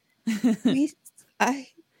like,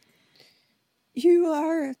 you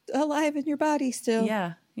are alive in your body still.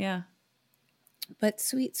 Yeah. Yeah. But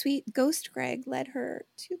sweet, sweet ghost Greg led her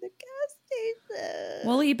to the gas station.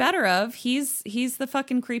 Well, he better have. He's the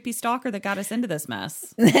fucking creepy stalker that got us into this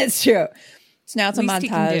mess. That's true. So now it's a Least he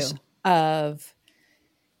can montage do. of,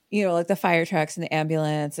 you know, like the fire trucks and the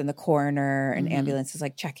ambulance and the coroner, and ambulance is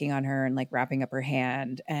like checking on her and like wrapping up her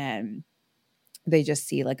hand. And they just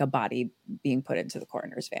see like a body being put into the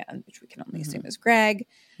coroner's van, which we can only assume is Greg.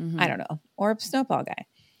 I don't know. Or a snowball guy.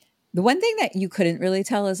 The one thing that you couldn't really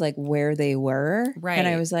tell is like where they were. Right. And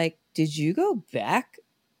I was like, did you go back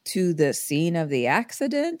to the scene of the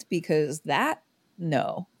accident? Because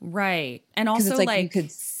no. Right. And Because also it's like you could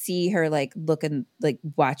see her like look and like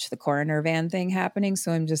watch the coroner van thing happening.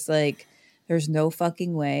 So I'm just like, there's no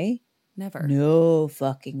fucking way. never. No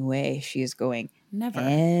fucking way she is going Never.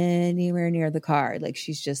 anywhere near the car. Like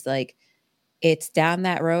she's just like, it's down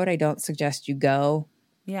that road. I don't suggest you go.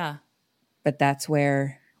 Yeah. But that's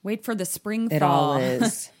where Wait for the spring it thaw. all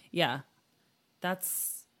is. Yeah.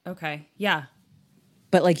 That's okay. Yeah.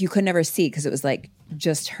 But like you could never see because it was like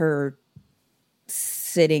just her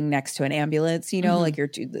sitting next to an ambulance, you know, like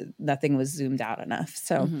nothing was zoomed out enough.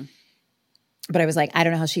 So, but I was like, I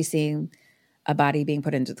don't know how she's seeing a body being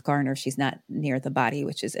put into the coroner if she's not near the body,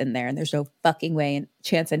 which is in there. And there's no fucking way and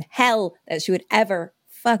chance in hell that she would ever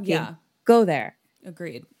fucking go there.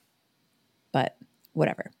 Agreed. But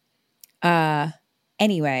whatever.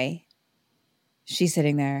 Anyway, she's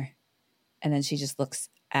sitting there and then she just looks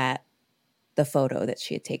at the photo that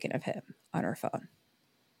she had taken of him on her phone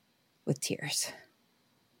with tears.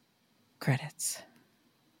 Credits.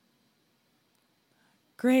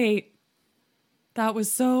 Great. That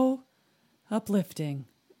was so uplifting.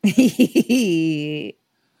 So,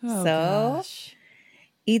 Gosh.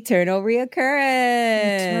 eternal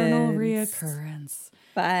reoccurrence. Eternal reoccurrence.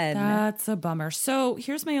 Fun. That's a bummer. So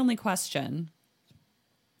here's my only question.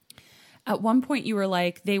 At one point you were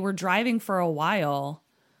like, they were driving for a while,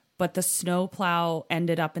 but the snowplow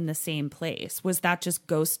ended up in the same place. Was that just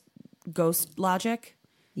ghost logic?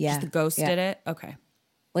 Yeah. Just the ghost did it? Okay.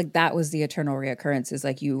 Like that was the eternal reoccurrence, is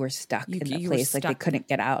like you were stuck in the place. Like they couldn't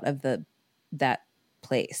get out of that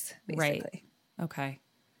place, basically. Right. Okay.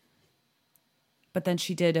 But then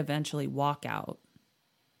she did eventually walk out.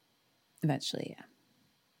 Eventually, yeah.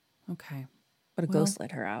 Okay. But a ghost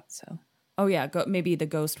let her out, so. Oh, yeah. Maybe the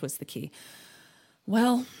ghost was the key.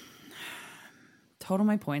 Well, total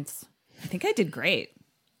my points. I think I did great.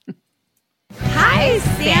 Hi,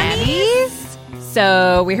 Sammys!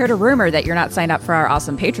 So we heard a rumor that you're not signed up for our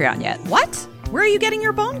awesome Patreon yet. What? Where are you getting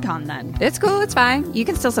your BoneCon then? It's cool. It's fine. You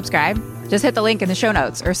can still subscribe. Just hit the link in the show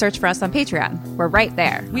notes or search for us on Patreon. We're right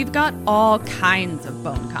there. We've got all kinds of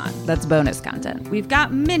BoneCon. That's bonus content. We've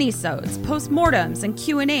got mini-sodes, postmortems, and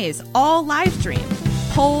Q&As, all live streamed.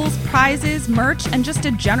 Polls, prizes, merch, and just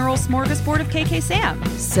a general smorgasbord of KK Sam.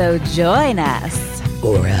 So join us.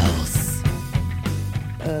 Or else.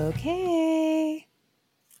 Okay.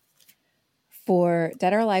 For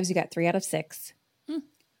Dead or Alive, you got 3 out of 6.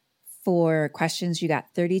 For questions, you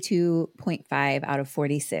got 32.5 out of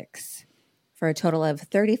 46. For a total of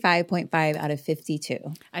 35.5 out of 52.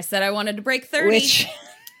 I said I wanted to break 30. Which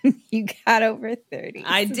you got over 30.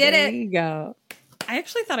 I so did there it. You go. I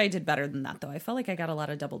actually thought I did better than that, though. I felt like I got a lot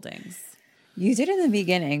of double dings. You did in the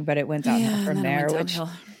beginning, but it went downhill from there, which,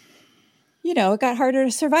 downhill. It got harder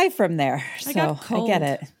to survive from there. I got So cold. I get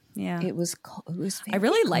it. Yeah. It was cold. It was very I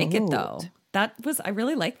really like it, cold. though. I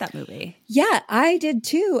really like that movie. Yeah, I did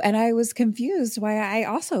too. And I was confused why I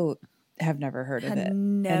also have never heard of it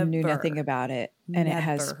and knew nothing about it. And it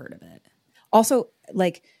has heard of it. Also,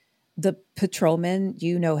 like the patrolman,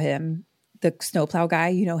 you know him. The snowplow guy,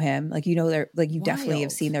 you know him. Like, you definitely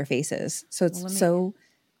have seen their faces. So it's so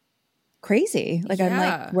crazy. Like, I'm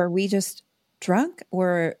like, were we just drunk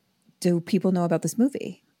or do people know about this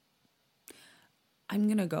movie? I'm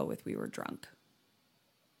going to go with we were drunk.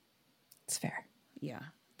 It's fair. Yeah.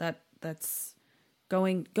 That's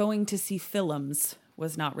going to see films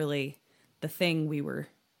was not really the thing we were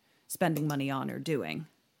spending money on or doing.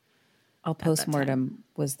 I'll postmortem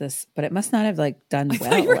was this, but it must not have done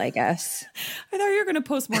well, I guess. I thought you were going to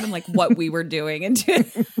postmortem what we were doing in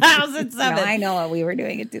 2007. No, I know what we were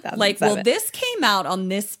doing in 2007. Well, this came out on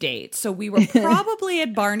this date, so we were probably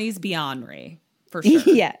at Barney's Beyondry for sure.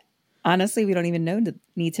 Yeah. Honestly, we don't even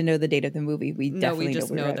need to know the date of the movie. We definitely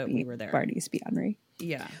just know that we at were there. Barney's Beyondry.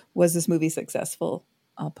 Yeah. Was this movie successful?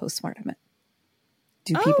 I'll postmortem it.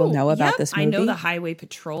 Do people know about this movie? I know the highway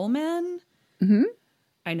patrolman. Mm-hmm.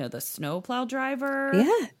 I know the snowplow driver.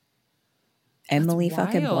 Yeah. Emily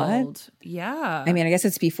fucking Blunt. Yeah. I mean, I guess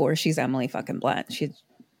it's before she's Emily fucking Blunt.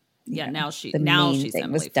 Now she's Emily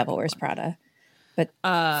was Devil Wears Prada. But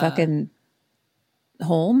fucking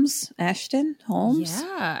Ashton Holmes.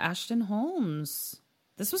 Yeah, Ashton Holmes.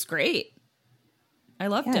 This was great. I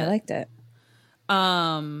loved it. I liked it.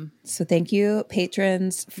 So thank you,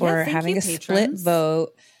 patrons, for having a split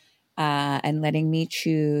vote and letting me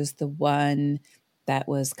choose the one that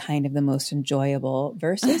was kind of the most enjoyable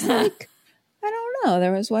versus I don't know.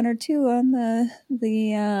 There was one or two on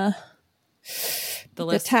the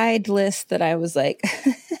list. Tied list that I was like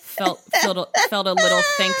felt a little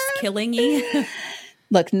Thanksgiving-y.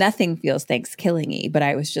 Look, nothing feels Thanksgiving-y, but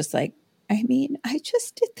I was just like, I mean, I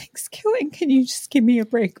just did Thanksgiving. Can you just give me a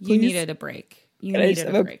break, please? You needed a break. You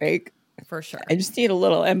needed a break. For sure. I just need a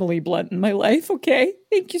little Emily Blunt in my life, okay?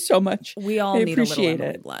 Thank you so much. We all need a little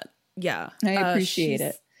Emily Blunt. Yeah. I appreciate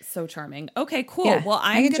it. So charming. Okay, cool. Yeah, well,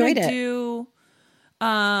 I'm going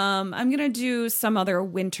to do some other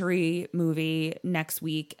wintry movie next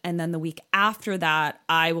week, and then the week after that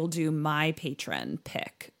I will do my patron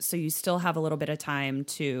pick. So you still have a little bit of time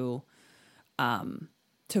to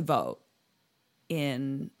vote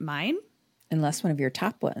in mine. Unless one of your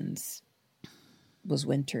top ones was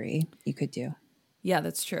wintry, you could do. Yeah,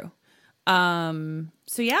 that's true.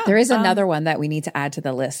 So yeah. There is another one that we need to add to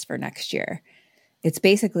the list for next year. It's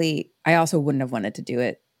basically, I also wouldn't have wanted to do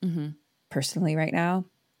it personally right now,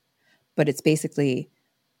 but it's basically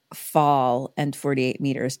fall and 48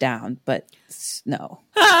 meters down, but snow.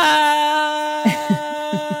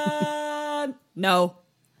 No.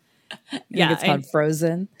 Yeah, it's called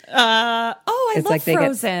Frozen. I love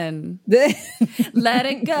Frozen. Let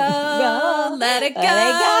it go. Let it go.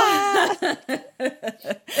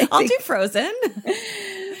 I'll do Frozen.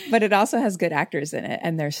 But it also has good actors in it,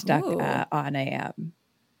 and they're stuck on a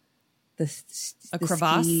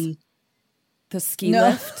crevasse. The ski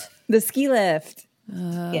lift. The ski lift.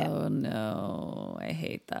 Oh no, I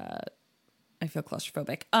hate that. I feel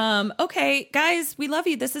claustrophobic. Okay, guys, we love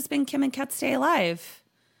you. This has been Kim and Kat Stay Alive.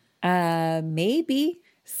 Maybe.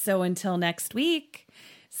 So until next week,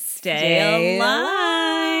 stay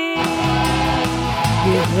alive.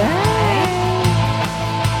 Goodbye.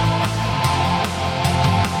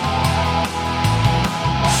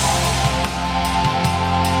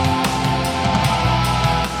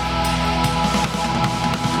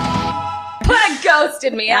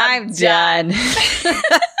 Ghosted me. I'm done.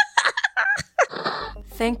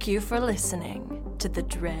 Thank you for listening to the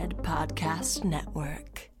Dread Podcast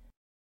Network.